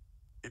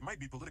 It might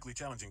be politically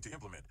challenging to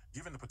implement,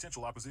 given the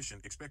potential opposition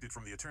expected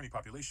from the attorney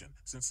population,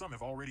 since some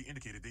have already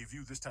indicated they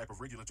view this type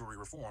of regulatory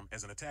reform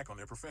as an attack on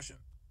their profession.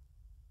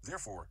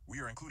 Therefore, we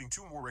are including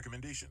 2 more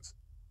recommendations.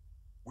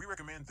 We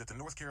recommend that the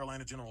North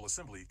Carolina General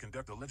Assembly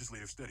conduct a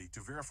legislative study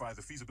to verify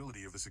the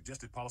feasibility of the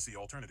suggested policy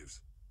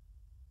alternatives.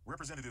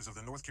 Representatives of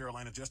the North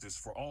Carolina Justice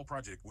for All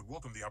Project would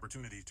welcome the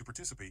opportunity to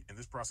participate in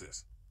this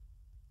process.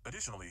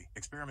 Additionally,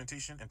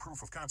 experimentation and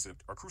proof of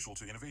concept are crucial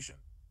to innovation.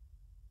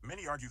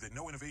 Many argue that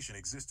no innovation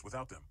exists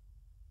without them.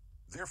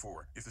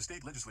 Therefore, if the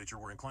state legislature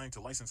were inclined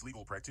to license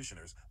legal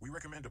practitioners, we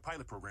recommend a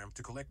pilot program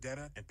to collect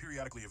data and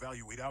periodically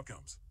evaluate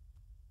outcomes.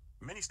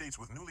 Many states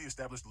with newly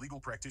established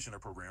legal practitioner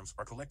programs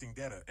are collecting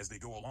data as they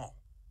go along.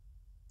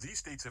 These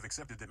states have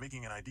accepted that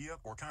making an idea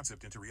or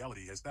concept into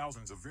reality has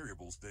thousands of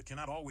variables that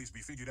cannot always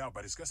be figured out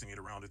by discussing it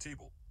around a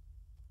table.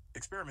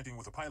 Experimenting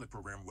with a pilot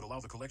program would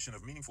allow the collection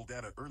of meaningful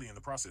data early in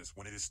the process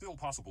when it is still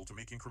possible to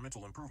make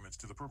incremental improvements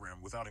to the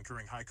program without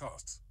incurring high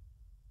costs.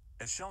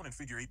 As shown in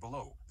Figure 8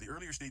 below, the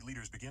earlier state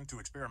leaders begin to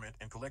experiment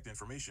and collect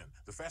information,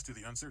 the faster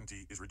the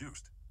uncertainty is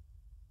reduced.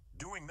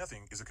 Doing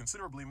nothing is a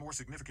considerably more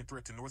significant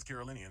threat to North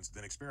Carolinians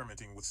than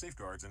experimenting with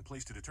safeguards in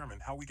place to determine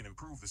how we can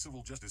improve the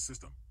civil justice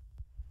system.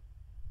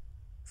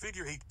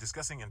 Figure 8,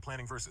 discussing and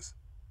planning versus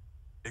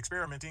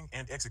experimenting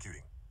and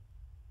executing.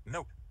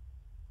 Note: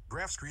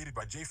 graphs created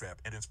by JFAP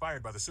and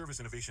inspired by the Service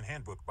Innovation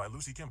Handbook by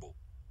Lucy Kimball.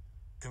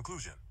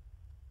 Conclusion: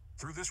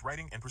 through this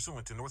writing and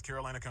pursuant to North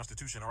Carolina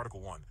Constitution Article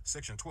 1,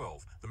 Section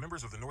 12, the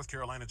members of the North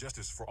Carolina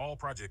Justice for All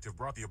Project have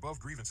brought the above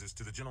grievances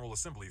to the General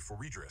Assembly for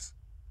redress.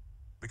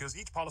 Because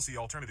each policy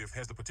alternative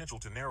has the potential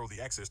to narrow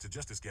the access to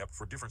justice gap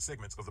for different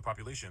segments of the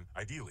population,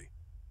 ideally,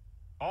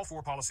 all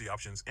 4 policy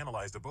options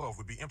analyzed above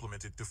would be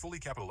implemented to fully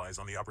capitalize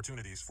on the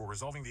opportunities for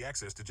resolving the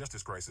access to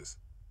justice crisis.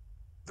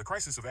 The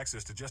crisis of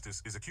access to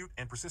justice is acute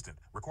and persistent,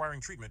 requiring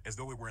treatment as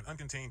though it were an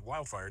uncontained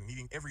wildfire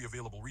needing every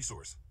available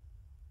resource.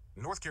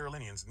 North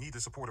Carolinians need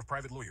the support of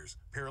private lawyers,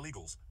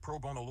 paralegals, pro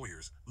bono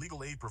lawyers,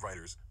 legal aid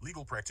providers,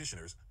 legal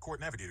practitioners, court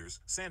navigators,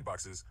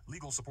 sandboxes,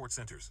 legal support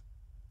centers,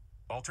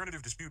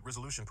 alternative dispute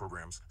resolution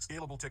programs,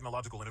 scalable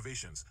technological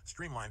innovations,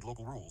 streamlined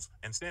local rules,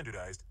 and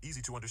standardized,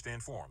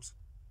 easy-to-understand forms.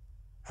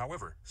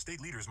 However,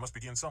 state leaders must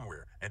begin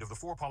somewhere, and of the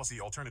 4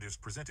 policy alternatives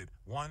presented,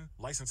 1,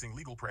 licensing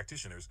legal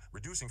practitioners,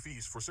 reducing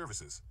fees for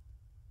services,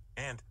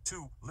 and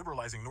 2,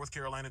 liberalizing North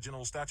Carolina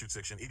General Statute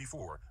Section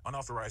 84,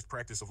 unauthorized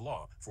practice of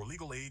law, for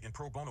legal aid and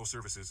pro bono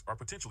services are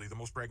potentially the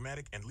most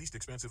pragmatic and least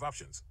expensive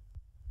options.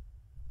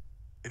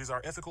 It is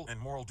our ethical and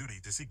moral duty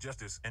to seek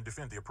justice and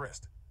defend the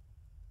oppressed.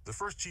 The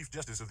first Chief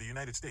Justice of the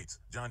United States,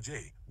 John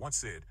Jay, once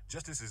said,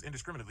 "Justice is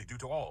indiscriminately due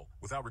to all,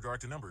 without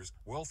regard to numbers,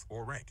 wealth,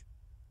 or rank."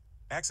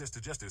 Access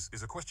to justice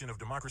is a question of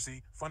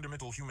democracy,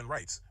 fundamental human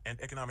rights, and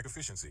economic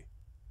efficiency.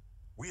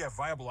 We have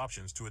viable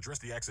options to address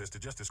the access to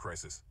justice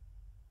crisis.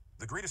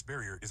 The greatest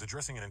barrier is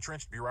addressing an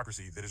entrenched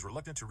bureaucracy that is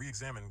reluctant to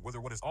re-examine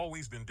whether what has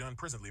always been done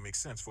presently makes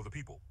sense for the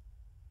people.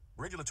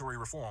 Regulatory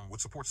reform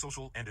would support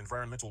social and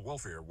environmental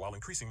welfare while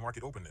increasing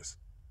market openness.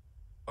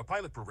 A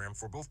pilot program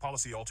for both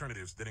policy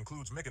alternatives that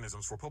includes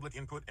mechanisms for public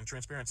input and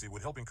transparency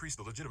would help increase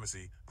the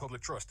legitimacy,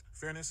 public trust,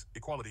 fairness,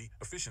 equality,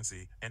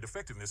 efficiency, and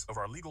effectiveness of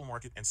our legal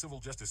market and civil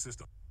justice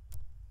system.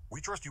 We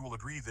trust you will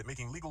agree that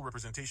making legal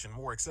representation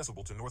more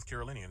accessible to North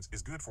Carolinians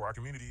is good for our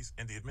communities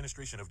and the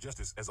administration of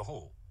justice as a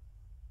whole.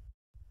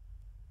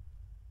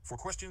 For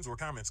questions or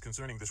comments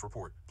concerning this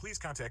report, please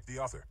contact the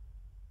author,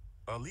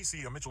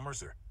 Alicia Mitchell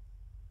Mercer,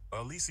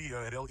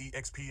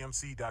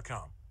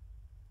 alicia@lexpmc.com.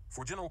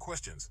 For general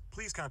questions,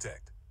 please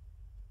contact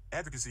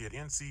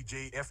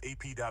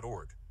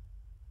advocacy@ncjfap.org.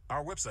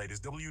 Our website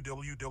is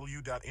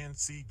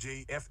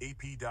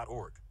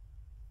www.ncjfap.org.